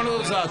big, like one of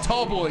those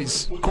tall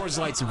boys, Coors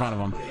Lights in front of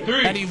him,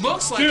 and he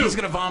looks like he's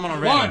gonna vomit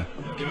already.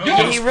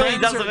 Yeah, he really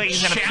Friends does are look like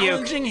he's gonna puke.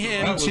 challenging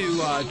him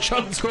to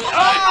chug the Coors.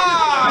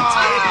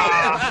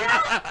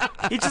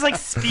 He just like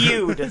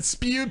spewed.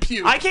 Spewed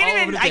puke. I can't all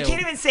over even. the I table.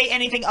 can't even say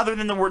anything other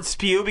than the word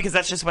spew because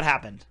that's just what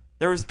happened.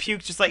 There was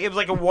puke, just like it was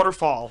like a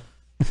waterfall,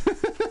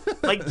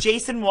 like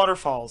Jason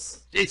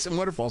Waterfalls. Jason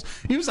Waterfalls.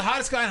 He was the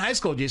hottest guy in high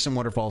school. Jason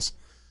Waterfalls.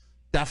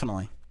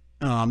 Definitely.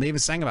 They even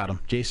sang about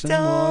him. Jason.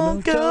 Don't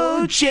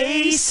go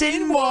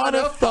Jason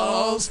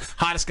Waterfalls.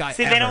 Hottest guy.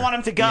 See, ever. they don't want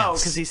him to go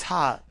Yes. because he's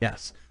hot.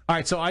 Yes. All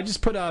right, so I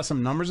just put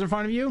some numbers in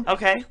front of you.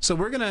 Okay. So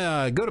we're going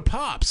to go to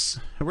Pops.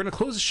 And we're going to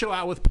close the show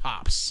out with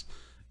Pops.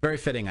 Very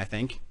fitting, I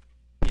think.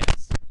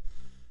 Yes.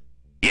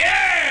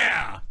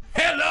 Yeah!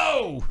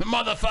 Hello,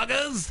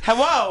 motherfuckers.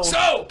 Hello.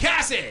 So,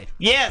 Cassie.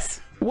 Yes.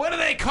 What do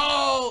they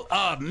call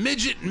a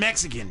midget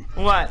Mexican?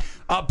 What?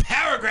 A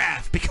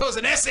paragraph, because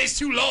an essay's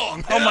too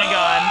long. Oh, my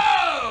God.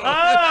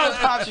 Oh,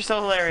 Pops, you're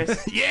so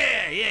hilarious.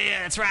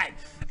 Yeah, that's right.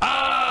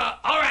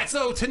 All right,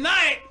 so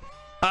tonight,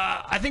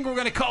 I think we're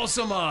gonna call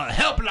some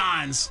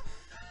helplines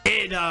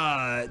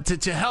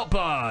to help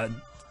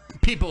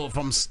people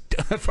from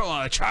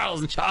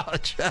Charles in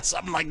Charge,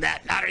 something like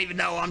that. I don't even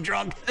know. I'm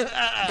drunk.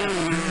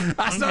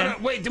 I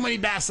started way too many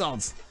bath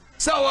salts.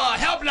 So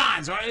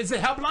helplines, right? Is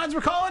it helplines we're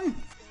calling?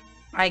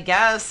 I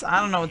guess. I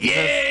don't know what this is.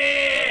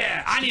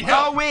 Yeah, I need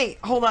help. Oh, wait.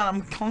 Hold on.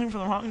 I'm calling for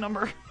the wrong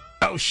number.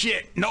 Oh,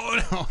 shit. No.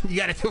 You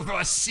got to do it for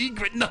a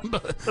secret number.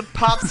 The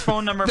Pops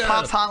phone number, The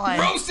Pops hotline.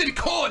 roasted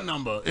corn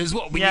number is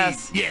what we need.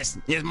 Yes,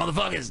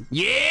 motherfuckers.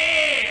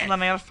 Yeah. Let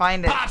me gotta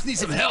find it. Pops need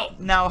some help.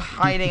 Now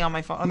hiding on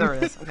my phone. Oh, there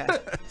it is. Okay.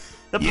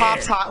 The Yeah.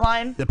 Pops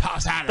hotline. The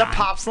Pops hotline. The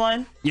Pops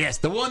line. Yes,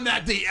 the one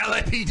that the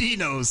LAPD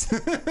knows.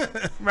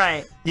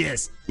 Right.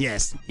 Yes.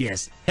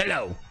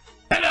 Hello.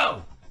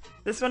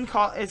 This one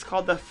is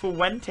called the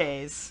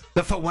Fuentes.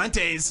 The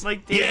Fuentes.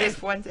 Like Daisy Yes.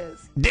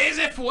 Fuentes.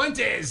 Daisy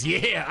Fuentes.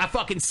 Yeah, I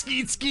fucking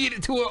skied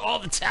to her all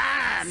the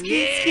time.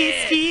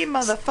 Ski,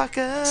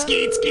 motherfucker.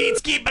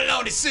 Ski,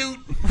 baloney suit.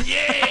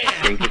 Yeah.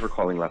 Thank you for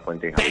calling La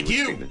Fuente Thank Hollywood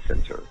you. Treatment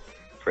Center.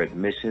 For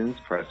admissions,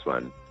 press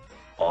 1.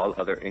 All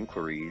other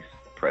inquiries,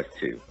 press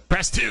 2.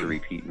 Press 2. To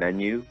repeat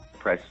menu,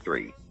 press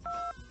 3.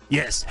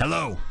 Yes.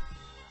 Hello.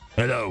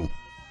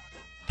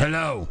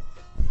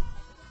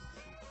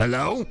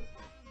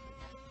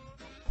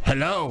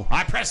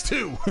 I pressed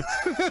 2.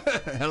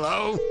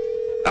 Hello.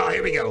 Oh,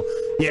 here we go.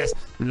 Yes.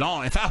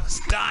 Lord, if I was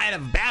dying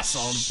of bath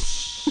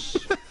salts.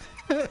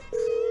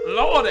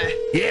 Lordy.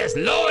 Yes,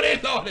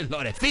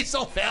 Lordy. Feet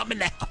so fail me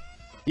now.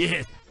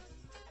 Yes.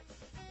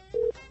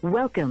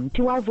 Welcome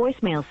to our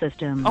voicemail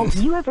system. Oh.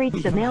 You have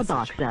reached the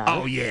mailbox of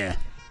Oh, yeah.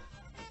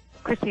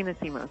 Christina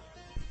Simos.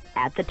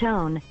 At the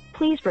tone,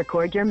 please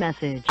record your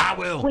message. I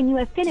will. When you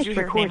have Did finished you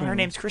hear her name? recording, Her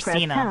name's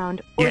Christina. press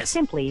pound or Yes.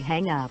 simply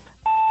hang up.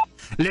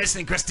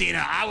 Listen,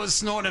 Christina, I was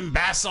snorting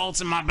bath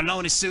salts in my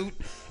baloney suit,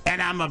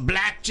 and I'm a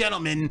black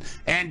gentleman,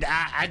 and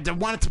I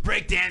wanted to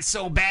break dance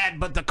so bad,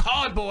 but the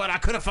cardboard, I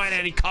couldn't find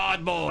any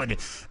cardboard.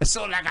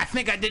 So, I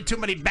think I did too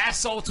many bath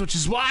salts, which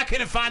is why I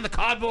couldn't find the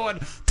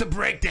cardboard to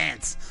break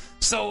dance.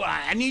 So,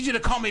 I need you to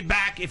call me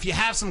back if you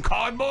have some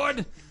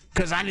cardboard,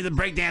 because I need to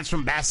break dance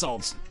from bath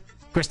salts.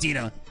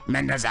 Christina,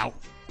 Mendez out.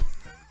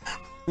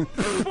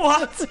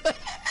 What?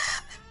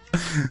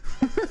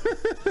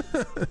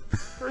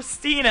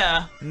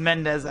 Christina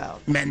Mendez out.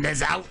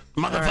 Mendez out,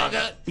 motherfucker.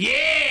 Right.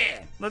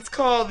 Yeah. Let's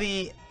call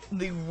the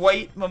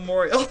White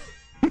Memorial.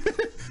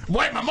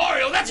 White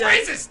Memorial? That's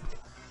Yes. racist.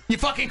 You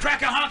fucking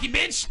cracker honky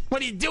bitch.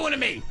 What are you doing to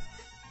me?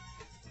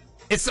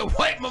 It's a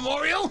White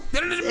Memorial? They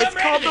don't remember It's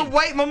called the anything.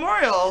 White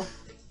Memorial.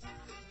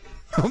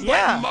 White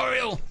Yeah.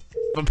 Memorial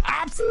for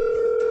Pops.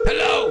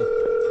 Hello.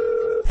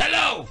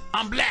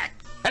 I'm black.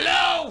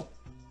 Hello.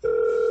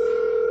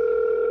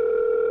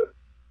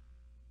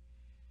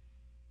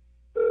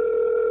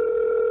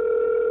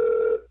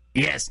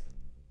 Yes.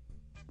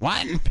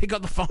 Why didn't pick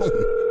up the phone?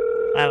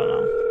 I don't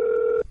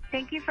know.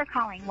 Thank you for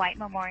calling White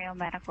Memorial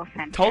Medical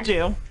Center. Told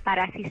you.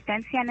 Para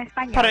asistencia en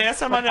español. Para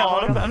esa por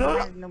favor,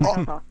 manera, oprima el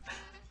número dos.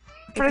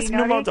 Press If you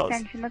know número the dos.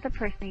 extension of the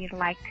person you'd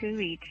like to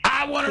reach,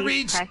 I want to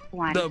please reach press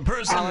 1, the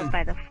person followed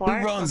by the who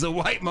 4. runs the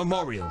White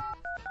Memorial.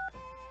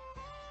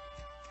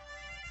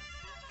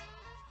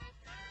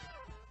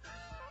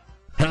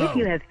 If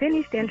you have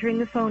finished entering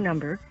the phone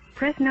number,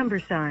 press number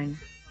sign.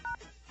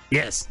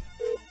 Yes.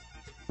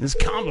 It's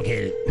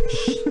complicated.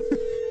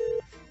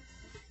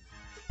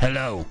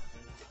 Hello.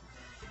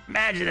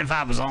 Imagine if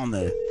I was on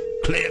the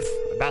cliff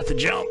about to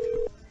jump.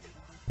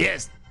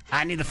 Yes.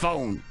 I need the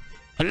phone.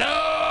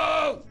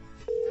 Hello?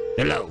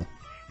 Hello?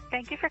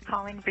 Thank you for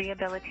calling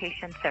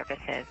Rehabilitation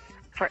Services.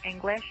 For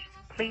English,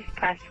 please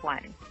press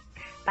 1.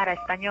 Para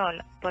español,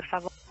 por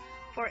favor.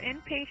 For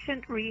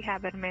inpatient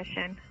rehab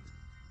admission,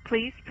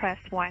 please press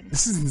 1.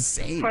 This is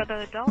insane. For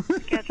the adult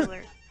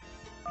schedulers,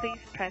 please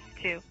press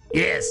 2.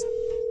 Yes.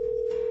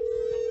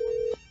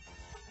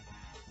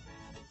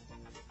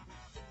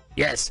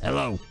 Yes,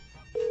 hello.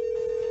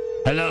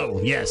 Hello,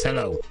 yes,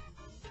 hello.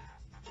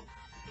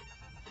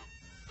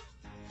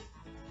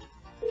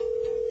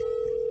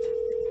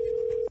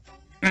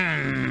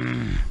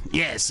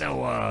 Yeah,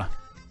 so,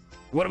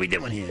 what are we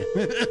doing here?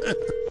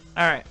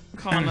 Alright,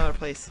 call another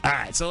place.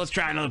 Alright, so let's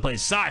try another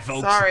place. Sorry,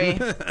 folks. Sorry.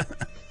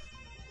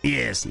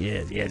 Yes.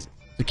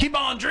 So keep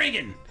on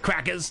drinking,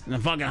 crackers and the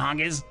fucking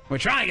honkies. We're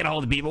trying to get a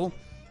hold of people.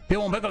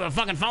 People won't pick up their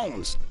fucking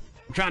phones.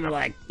 We're trying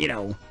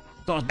to,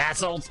 throw bath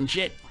salts and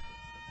shit.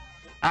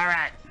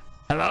 Alright.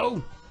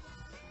 Hello?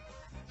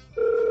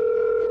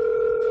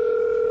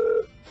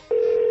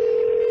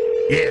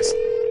 Yes.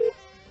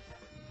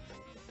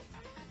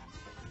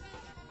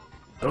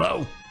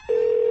 Hello?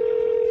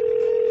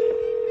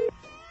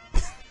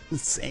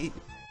 Insane.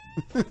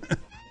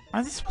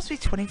 Are these supposed to be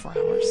 24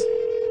 hours?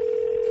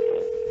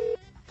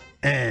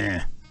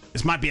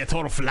 This might be a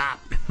total flop.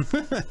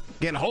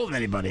 Get a hold of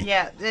anybody.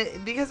 Yeah,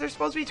 because they're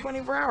supposed to be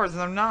 24 hours and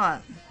they're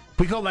not.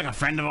 We call like a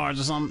friend of ours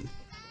or something.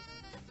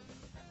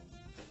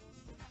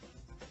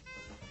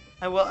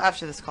 I will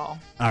after this call.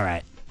 All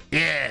right.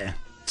 Yeah.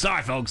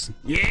 Sorry, folks.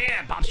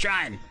 Yeah, Pop's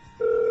trying.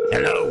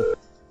 Hello.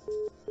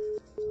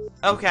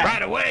 Okay.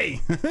 Right away.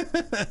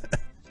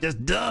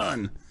 Just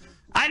done.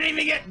 I didn't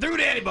even get through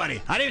to anybody.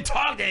 I didn't even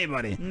talk to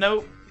anybody.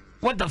 Nope.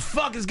 What the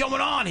fuck is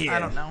going on here? I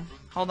don't know.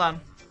 Hold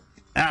on.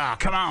 Ah,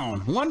 come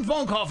on. One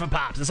phone call for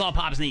Pops. That's all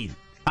Pops need.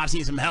 Pops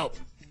needs some help.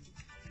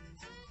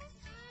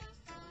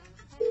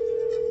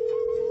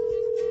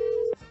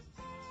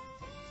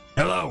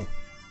 Hello.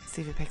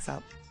 See if he picks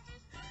up.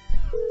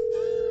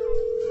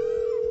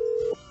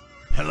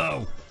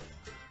 Hello.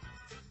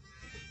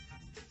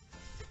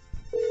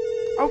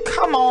 Oh,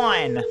 come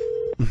on.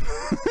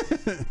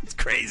 It's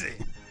crazy.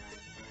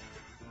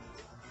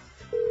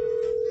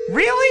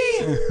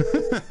 Really?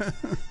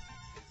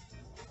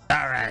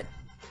 All right.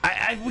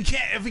 We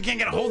can't if we can't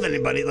get a hold of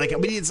anybody. Like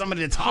we need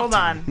somebody to talk Hold to.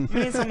 on.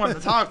 We need someone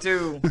to talk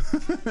to.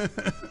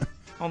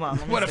 Hold on.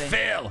 Let me What a see.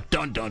 fail.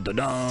 Dun dun dun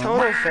dun.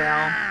 Total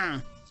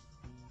fail.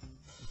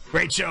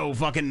 Great show.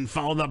 Fucking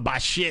followed up by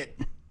shit.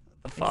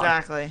 The fuck?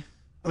 Exactly.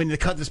 We need to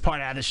cut this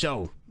part out of the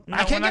show. No,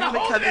 I can't we're get a not gonna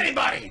hold cut of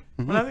anybody.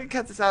 We're not gonna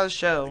cut this out of the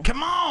show.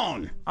 Come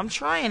on. I'm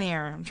trying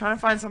here. I'm trying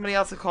to find somebody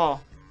else to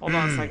call. Hold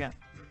on a second.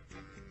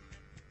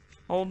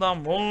 Hold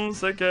on 1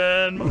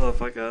 second,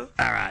 motherfucker.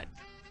 All right.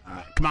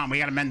 Come on. We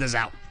gotta mend this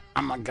out.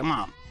 I'm like, come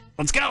on.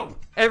 Let's go.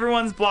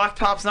 Everyone's blocked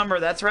Pop's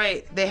number. That's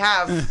right. They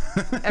have.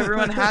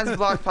 Everyone has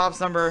blocked Pop's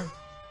number.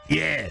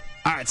 Yeah.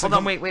 All right. So Hold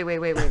on. Wait.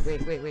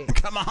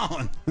 Come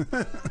on.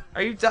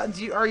 Are you done?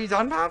 Are you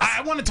done, Pops?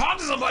 I want to talk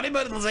to somebody,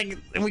 but it's like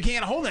we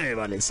can't hold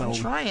anybody. So I'm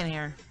trying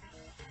here.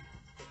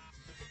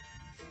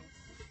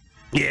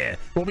 Yeah.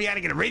 Well, we got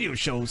to get a radio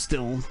show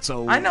still.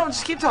 So I know.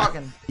 Just keep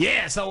talking.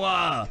 Yeah. So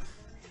I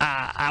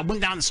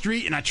went down the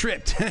street and I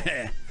tripped.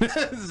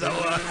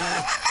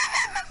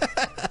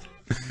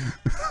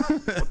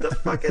 What the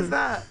fuck is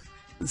that?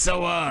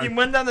 So you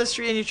went down the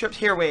street and you tripped.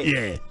 Here, wait.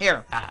 Yeah.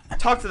 Here.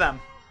 Talk to them.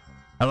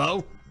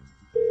 Hello?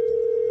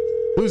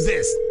 Who's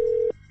this?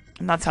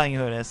 I'm not telling you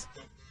who it is.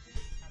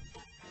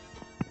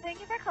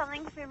 Thank you for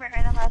calling Boomer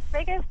in Las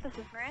Vegas. This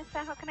is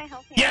Marissa. How can I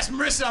help you? Yes,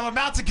 Marissa, I'm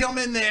about to come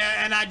in there,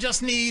 and I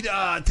just need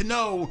to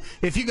know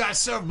if you guys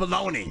serve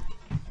bologna.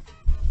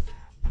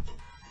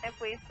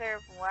 If we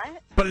serve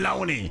what?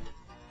 Bologna.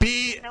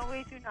 No,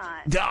 we do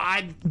not.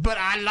 But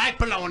I like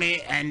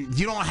bologna, and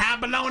you don't have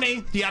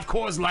bologna? Do you have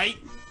Coors Light?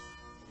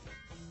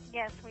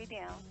 Yes, we do.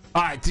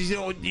 All right,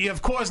 you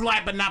have Coors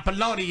Light, but not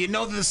bologna. You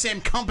know they're the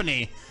same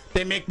company.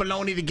 They make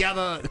bologna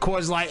together,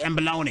 Coors Light and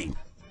bologna.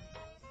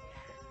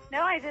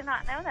 No, I did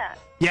not know that.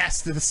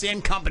 Yes, they're the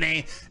same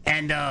company,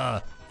 and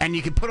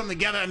you can put them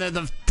together, and they're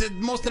the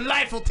most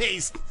delightful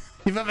taste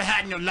you've ever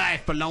had in your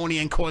life, bologna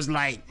and Coors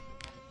Light.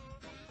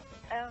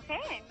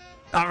 Okay.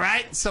 All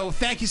right, so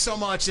thank you so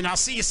much, and I'll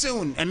see you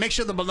soon, and make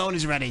sure the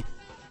bologna's ready.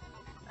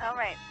 All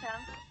right,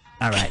 sounds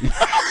All right.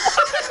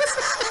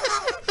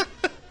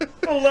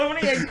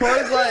 Bologna and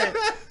Coors Light.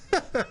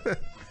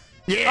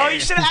 Yeah. Oh, you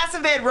should have asked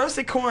if they had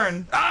roasted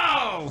corn.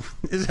 Oh!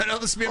 Is that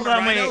another spearmint Hold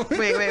on, rhino?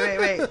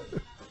 wait.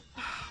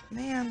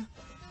 Man.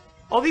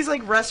 All these,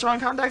 like,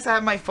 restaurant contacts I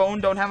have on my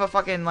phone don't have a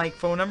fucking, like,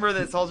 phone number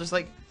that's all just,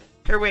 like...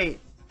 Here, wait.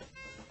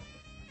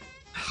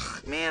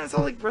 Man, it's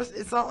all, like,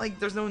 it's not like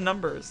there's no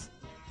numbers.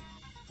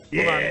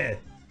 Yeah.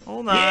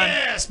 Hold on.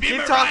 Yeah, Keep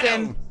spearmint talking.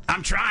 rhino.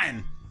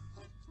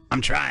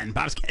 I'm trying.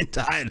 Bob's getting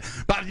tired.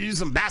 Bob, you use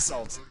some bath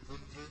salts.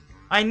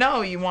 I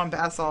know you want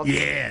bath salts.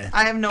 Yeah.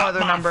 I have no other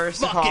numbers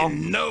to call.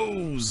 Fucking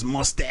nose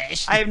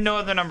mustache. I have no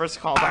other numbers to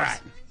call. All right.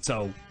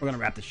 So we're gonna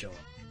wrap the show up.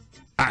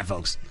 All right,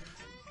 folks.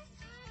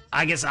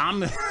 I guess I'm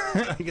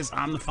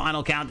the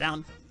final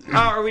countdown. Oh,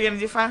 are we gonna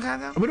do final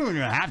countdown? We don't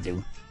even have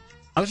to.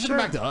 I was just Sure.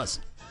 back to us.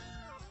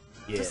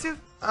 Just do.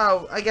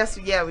 Oh, I guess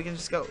we can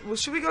just go. Well,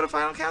 should we go to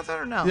final countdown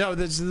or no? No,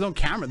 there's no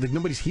camera. Like,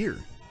 nobody's here.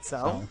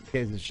 So?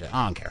 Okay, shit.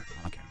 I don't care.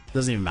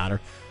 Doesn't even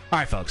matter. All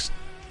right, folks.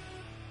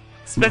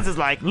 Spencer's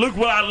like, look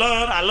what I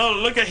learned. I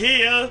learned. Look at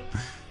here.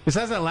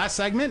 Besides that last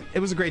segment, it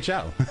was a great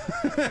show.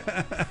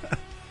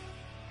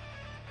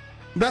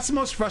 That's the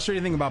most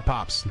frustrating thing about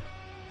Pops.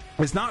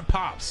 It's not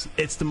Pops.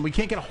 It's we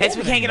can't get a hold.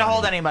 We can't get a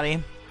hold of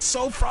anybody. It's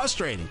so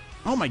frustrating.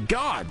 Oh my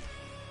god.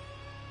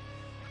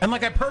 And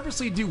like I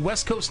purposely do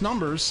West Coast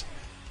numbers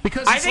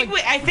because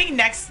I think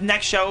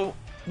next show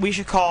we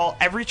should call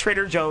every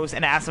Trader Joe's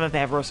and ask them if they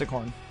have roasted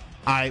corn.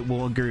 I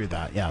will agree with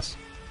that. Yes.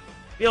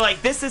 Be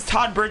like, this is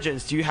Todd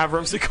Bridges. Do you have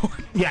roasted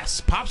corn?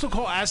 Yes. Pops will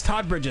call as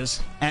Todd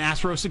Bridges and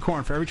ask for roasted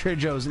corn for every Trader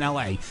Joe's in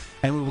LA,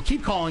 and we will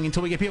keep calling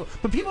until we get people.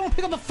 But people don't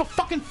pick up the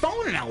fucking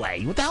phone in LA.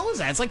 What the hell is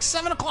that? It's like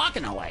 7 o'clock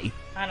in LA.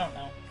 I don't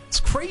know. It's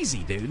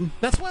crazy, dude.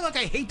 That's why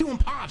I hate doing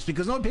Pops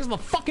because nobody picks up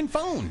the fucking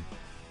phone.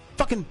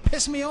 Fucking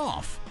piss me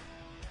off.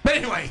 But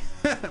anyway,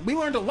 we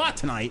learned a lot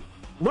tonight.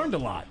 Learned a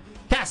lot.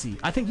 Cassie,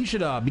 I think you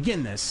should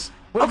begin this.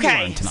 What have you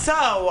Okay, learned tonight?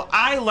 so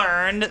I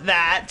learned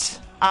that.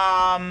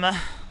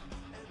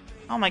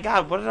 Oh my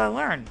God, what did I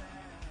learn?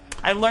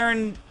 I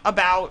learned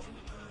about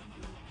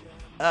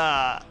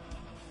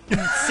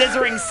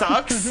scissoring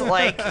sucks,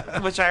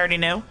 which I already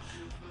knew.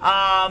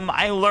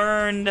 I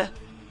learned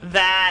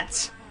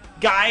that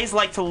guys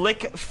like to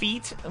lick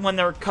feet when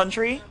they're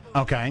country.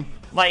 Okay.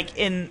 Like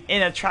in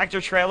a tractor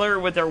trailer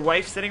with their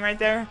wife sitting right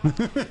there.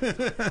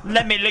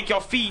 Let me lick your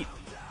feet.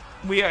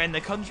 We are in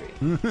the country.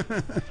 Did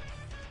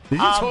you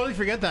totally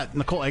forget that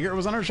Nicole Eggert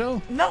was on our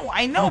show? No,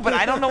 I know, but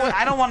I don't know.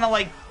 I don't want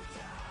to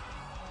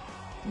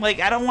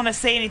I don't want to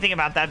say anything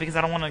about that because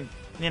I don't want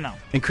to,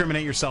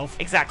 Incriminate yourself?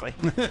 Exactly.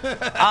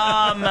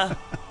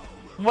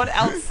 What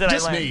else did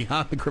Just I learn? me,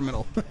 huh? The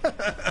criminal.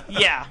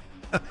 Yeah.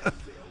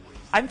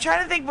 I'm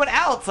trying to think what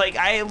else.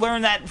 I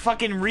learned that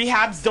fucking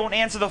rehabs don't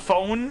answer the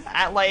phone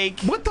at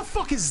What the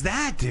fuck is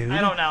that, dude?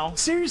 I don't know.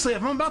 Seriously,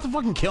 if I'm about to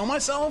fucking kill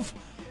myself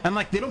and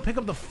they don't pick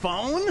up the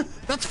phone,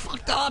 that's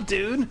fucked up,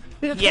 dude.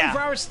 They have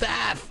 24-hour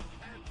staff.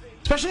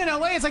 Especially in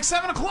LA, it's like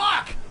 7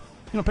 o'clock.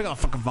 You don't pick up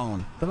the fucking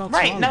phone.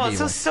 Right, no,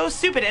 it's so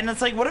stupid. And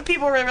it's like, what if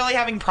people are really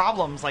having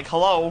problems? Like,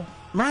 hello?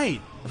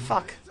 Right. The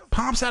fuck?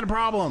 Pops had a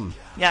problem.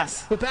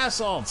 Yes. With bath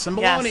salts and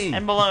bologna. Yes,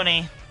 and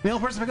bologna. The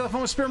only person to pick up the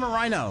phone was Spearmint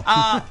Rhino.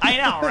 I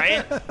know,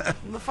 right?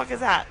 What the fuck is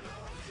that?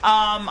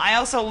 I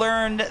also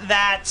learned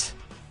that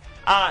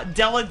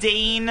Della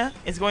Dane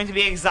is going to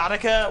be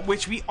Exotica,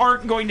 which we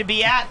aren't going to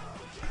be at.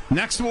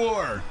 Next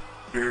war.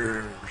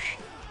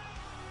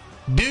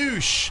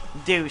 Douche.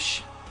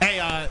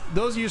 Hey,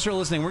 those of you who are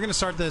listening, we're going to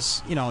start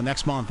this,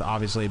 next month,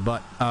 obviously,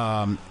 but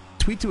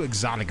tweet to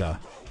Exotica.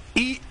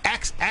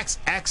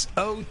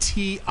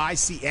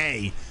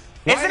 EXXXOTICA.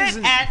 Isn't it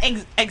at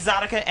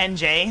Exotica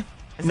NJ?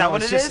 Is that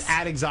what it is? No, it's just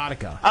at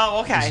Exotica.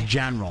 Oh, okay. It's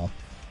general.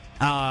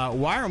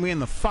 Why aren't we in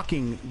the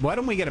fucking... Why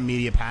don't we get a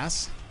media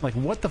pass?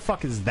 What the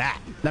fuck is that?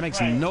 That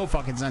makes no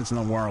fucking sense in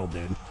the world,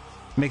 dude.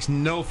 Makes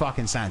no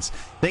fucking sense.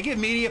 They give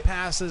media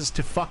passes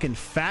to fucking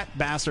fat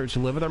bastards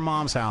who live at their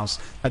mom's house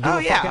that do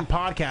a fucking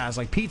podcast,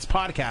 like Pete's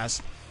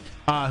podcast,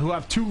 who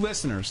have 2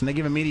 listeners, and they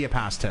give a media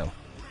pass to.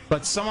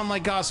 But someone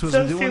like us who's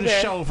been doing the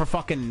show for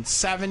fucking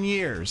 7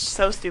 years.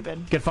 So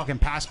stupid. Get fucking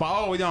passed by.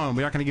 Oh, we're not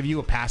going to give you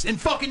a pass. In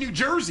fucking New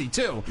Jersey,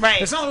 too.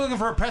 Right. It's not like we're looking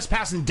for a press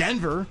pass in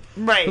Denver.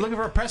 Right. We're looking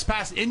for a press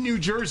pass in New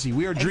Jersey.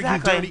 We are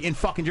drinking dirty in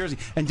fucking Jersey.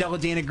 And Della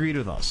Dane agreed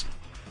with us.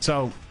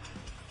 So,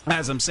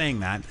 as I'm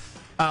saying that,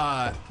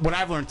 what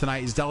I've learned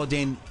tonight is Della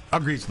Dane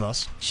agrees with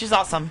us. She's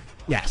awesome.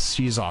 Yes,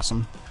 she is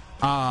awesome.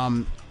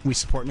 We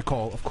support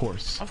Nicole, of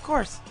course. Of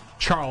course.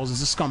 Charles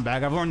is a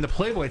scumbag. I've learned the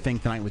Playboy thing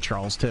tonight with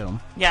Charles, too.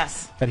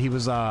 Yes. That he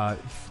was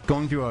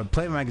going through a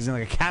Playboy magazine,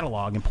 like a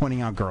catalog, and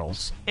pointing out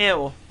girls.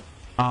 Ew.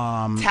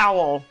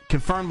 Towel.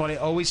 Confirmed what I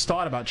always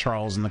thought about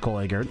Charles and Nicole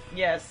Eggert.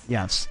 Yes.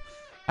 Yes.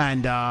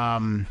 And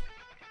I've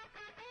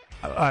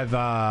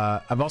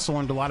also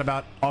learned a lot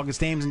about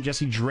August Ames and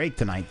Jesse Drake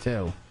tonight,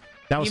 too.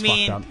 That was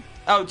fucked up.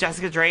 Oh,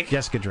 Jessica Drake?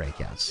 Jessica Drake,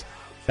 yes.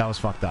 That was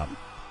fucked up.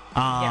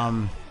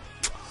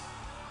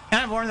 And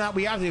I've learned that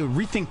we have to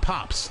rethink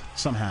Pops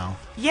somehow.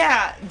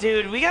 Yeah,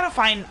 dude, we gotta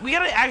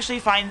actually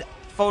find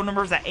phone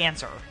numbers that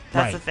answer.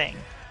 That's the thing.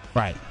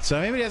 Right. So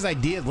if anybody has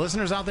ideas,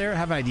 listeners out there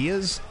have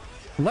ideas,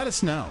 let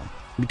us know.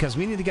 Because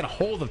we need to get a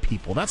hold of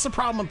people. That's the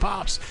problem with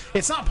Pops.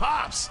 It's not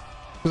Pops.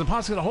 Because if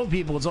Pops get a hold of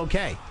people, it's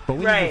okay. But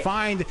we need to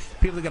find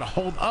people to get a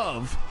hold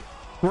of.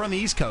 We're on the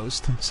East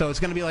Coast, so it's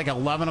going to be like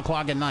 11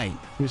 o'clock at night.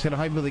 We're just going to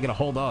find people to get a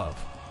hold of.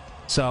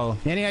 So,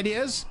 any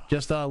ideas?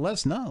 Just let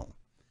us know.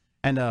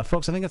 And,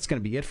 folks, I think that's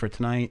going to be it for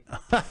tonight.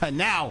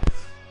 Now,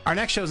 our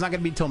next show is not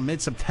going to be until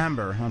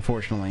mid-September,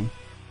 unfortunately.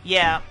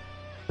 Yeah.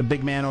 The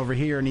big man over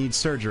here needs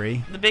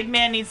surgery. The big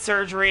man needs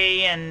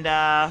surgery,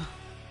 and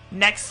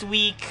next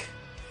week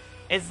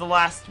is the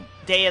last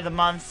day of the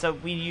month, so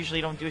we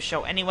usually don't do a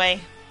show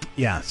anyway.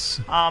 Yes.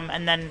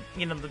 And then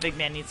the big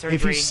man needs surgery.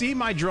 If you see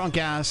my drunk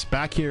ass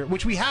back here,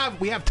 which we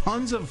have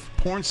tons of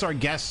porn star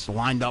guests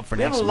lined up for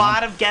next month. We have a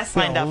lot of guests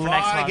lined up for next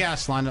month. A lot of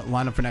guests lined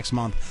up for next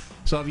month.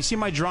 So if you see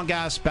my drunk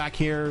ass back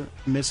here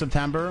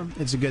mid-September,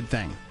 it's a good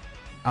thing.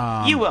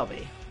 You will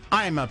be.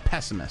 I am a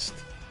pessimist.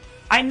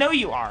 I know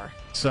you are.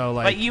 So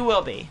but you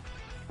will be.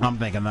 I'm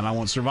thinking that I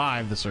won't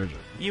survive the surgery.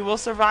 You will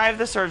survive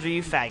the surgery,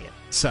 you faggot.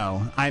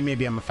 So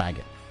maybe I'm a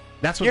faggot.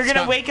 That's what you're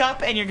gonna wake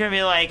up and you're gonna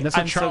be like, that's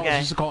I'm what Charles so gay.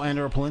 used to call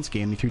Andrew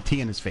Polinsky, and he threw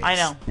tea in his face. I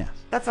know. Yeah.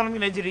 That's what I'm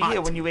gonna do to Hot.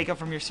 you when you wake up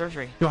from your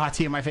surgery. Do hot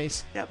tea in my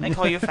face? Yep, and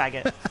call you a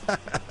faggot.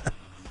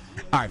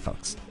 All right,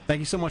 folks. Thank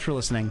you so much for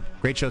listening.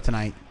 Great show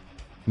tonight.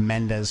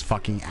 Mendez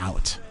fucking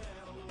out.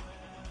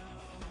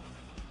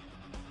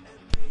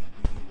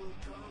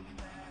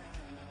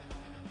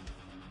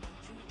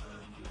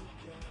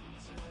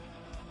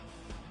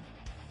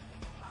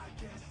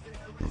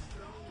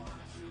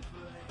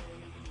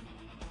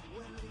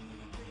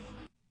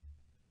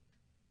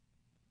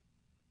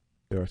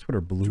 Our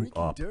Twitter blew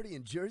Drinking up. Dirty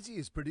in Jersey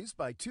is produced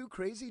by two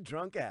crazy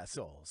drunk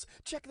assholes.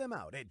 Check them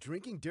out at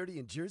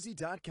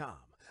drinkingdirtyinjersey.com,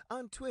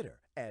 on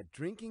Twitter at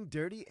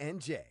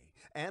drinkingdirtynj,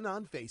 and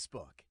on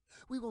Facebook.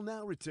 We will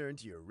now return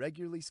to your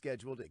regularly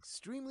scheduled,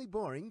 extremely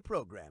boring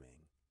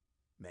programming.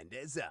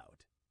 Mendez out.